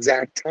same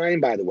exact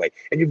time, by the way.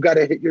 And you've got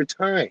to hit your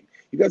time.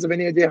 You guys have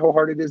any idea how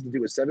hard it is to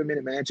do a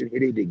 7-minute match and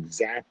hit it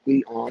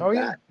exactly on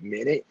that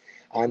minute,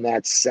 on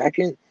that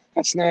second?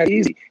 That's not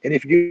easy. And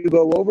if you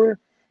go over,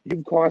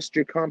 you've cost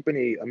your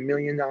company $1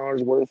 million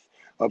worth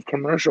of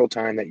commercial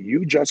time that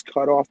you just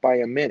cut off by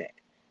a minute.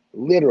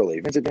 Literally,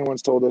 Vince McMahon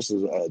once told us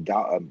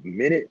a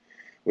minute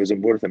was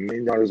worth $1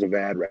 million of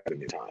ad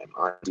revenue time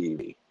on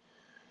TV.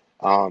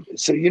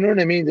 So you know what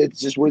I mean? It's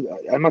just worth.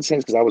 I'm not saying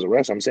it's because I was a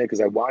wrestler. I'm saying because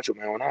I watch it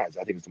with my own eyes.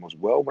 I think it's the most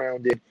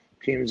well-rounded.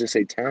 Can't even just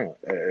say talent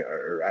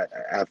or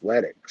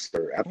athletics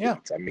or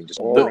athletes. I mean,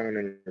 just all-around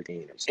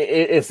entertainers.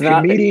 It's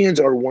not. Comedians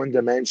are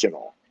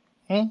one-dimensional.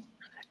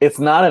 It's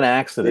not an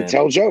accident. They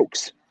tell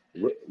jokes.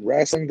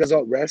 Wrestling does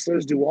all.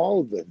 Wrestlers do all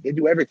of it. They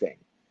do everything.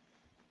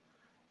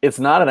 It's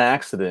not an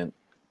accident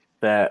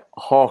that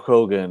Hulk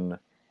Hogan,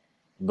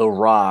 The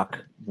Rock,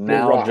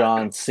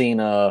 John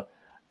Cena,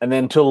 and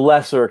then to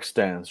lesser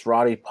extents,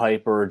 Roddy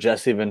Piper,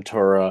 Jesse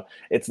Ventura.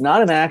 It's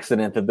not an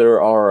accident that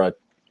there are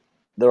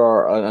there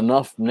are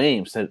enough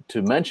names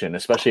to mention,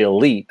 especially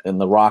elite,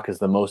 and The Rock is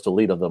the most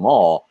elite of them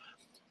all,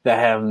 that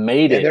have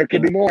made it. There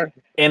could be more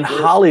in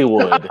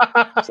Hollywood.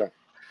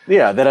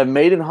 Yeah, that have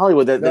made it in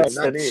Hollywood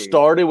that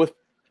started with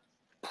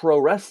pro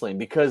wrestling,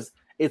 because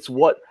it's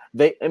what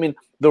they. I mean,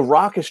 The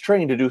Rock is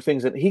trained to do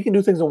things that he can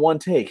do things in one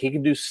take. He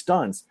can do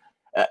stunts.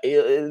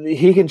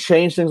 He can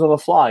change things on the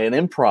fly and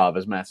improv,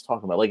 as Matt's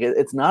talking about. Like,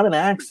 it's not an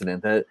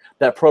accident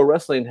that pro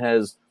wrestling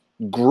has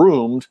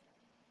groomed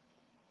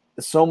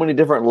so many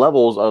different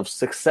levels of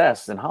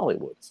success in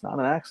Hollywood. It's not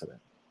an accident.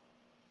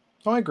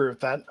 I agree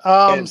with that.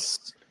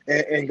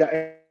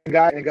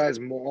 Guys,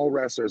 all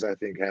wrestlers, I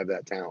think, have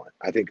that talent.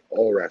 I think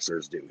all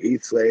wrestlers do.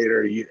 Heath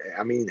Slater,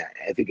 I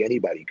think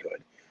anybody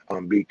could,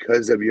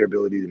 because of your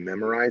ability to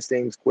memorize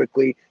things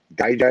quickly,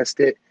 digest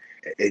it,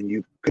 and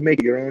you could make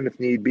it your own if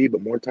need be.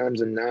 But more times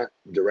than not,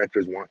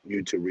 directors want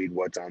you to read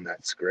what's on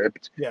that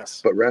script.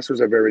 Yes. But wrestlers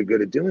are very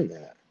good at doing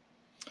that.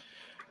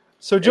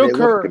 So Joe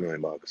Kerr $1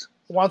 million.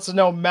 Wants to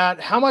know, Matt,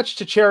 how much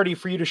to charity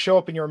for you to show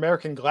up in your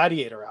American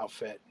Gladiator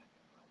outfit?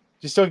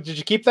 Did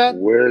you keep that?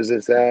 Where is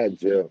this at,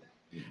 Joe?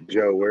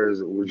 Where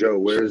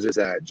is this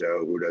at,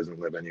 Joe, who doesn't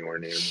live anywhere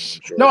near me? I'm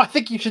sure. No, I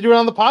think you should do it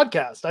on the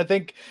podcast. I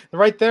think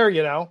right there,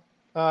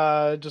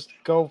 just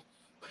go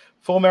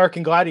full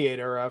American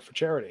Gladiator for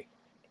charity.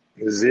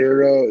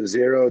 $0.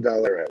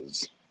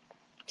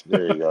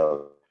 There you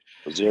go.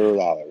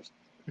 $0.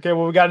 Okay,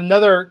 well, we got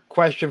another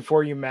question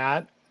for you,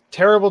 Matt.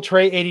 Terrible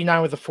Trey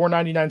 89 with a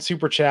 $4.99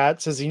 super chat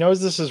says he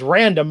knows this is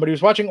random, but he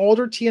was watching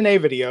older TNA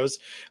videos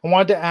and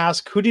wanted to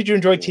ask, who did you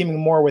enjoy teaming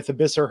more with,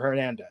 Abyss or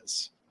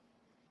Hernandez?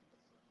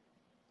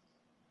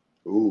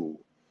 Ooh,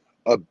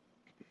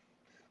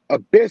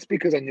 Abyss,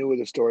 because I knew where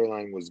the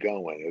storyline was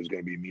going. It was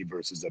going to be me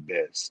versus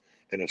Abyss,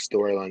 and a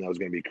storyline that was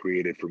going to be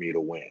created for me to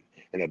win.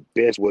 And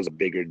Abyss was a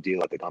bigger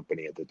deal at the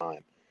company at the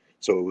time,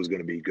 so it was going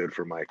to be good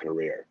for my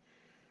career.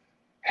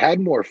 Had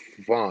more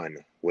fun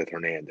with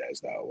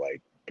Hernandez, though,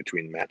 like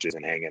between matches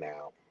and hanging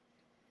out.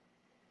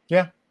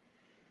 Yeah.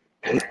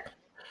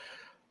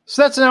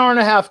 So that's an hour and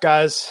a half,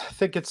 guys. I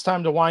think it's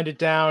time to wind it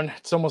down.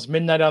 It's almost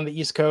midnight on the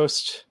East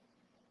Coast.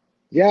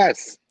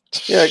 Yes.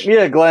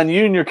 Yeah, Glenn,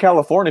 you and your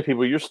California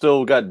people, you're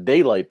still got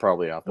daylight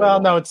probably out there. Well,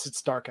 no,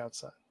 it's dark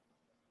outside.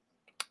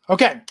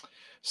 Okay.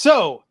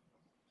 So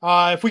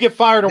if we get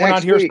fired or we're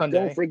not here Sunday.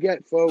 Don't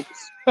forget,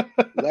 folks,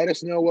 let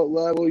us know what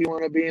level you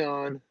want to be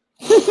on.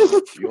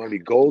 You want to be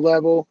gold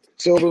level,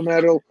 silver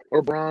medal,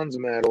 or bronze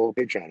medal?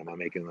 Patreon, am I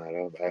making that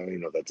up? I don't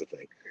even know if that's a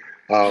thing.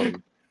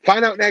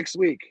 Find out next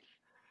week.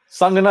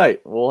 Sunday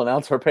night, we'll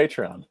announce our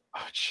Patreon.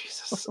 Oh,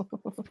 Jesus.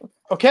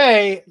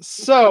 Okay,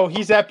 so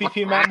he's at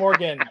BP Matt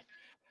Morgan.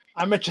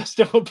 I'm at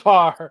Justin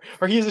LeBar.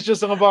 Or he's at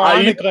Justin LeBar.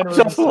 I'm at Glenn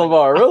Justin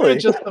LeBar, really? I'm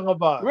at Justin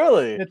LeBar.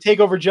 Really? To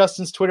take over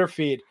Justin's Twitter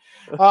feed.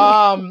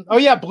 Oh,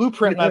 yeah,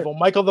 Blueprint level.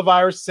 Michael the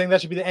Virus saying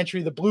that should be the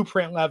entry, the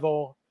Blueprint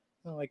level.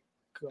 I'm like,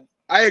 cool.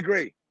 I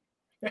agree.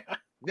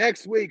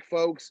 Next week,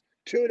 folks,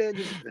 tune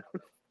in.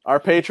 Our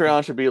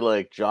Patreon should be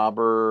like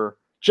Jobber,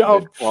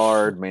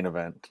 Card, main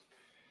event.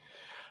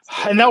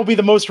 And that will be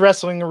the most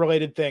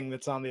wrestling-related thing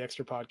that's on the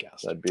Extra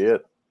podcast. That'd be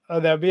it.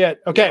 Oh, that'd be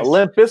it. Okay. A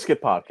Limp Bizkit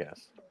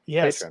podcast.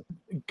 Yes. Patreon.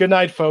 Good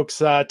night,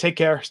 folks. Take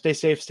care. Stay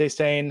safe. Stay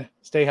sane.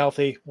 Stay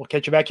healthy. We'll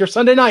catch you back here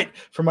Sunday night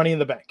for Money in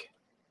the Bank.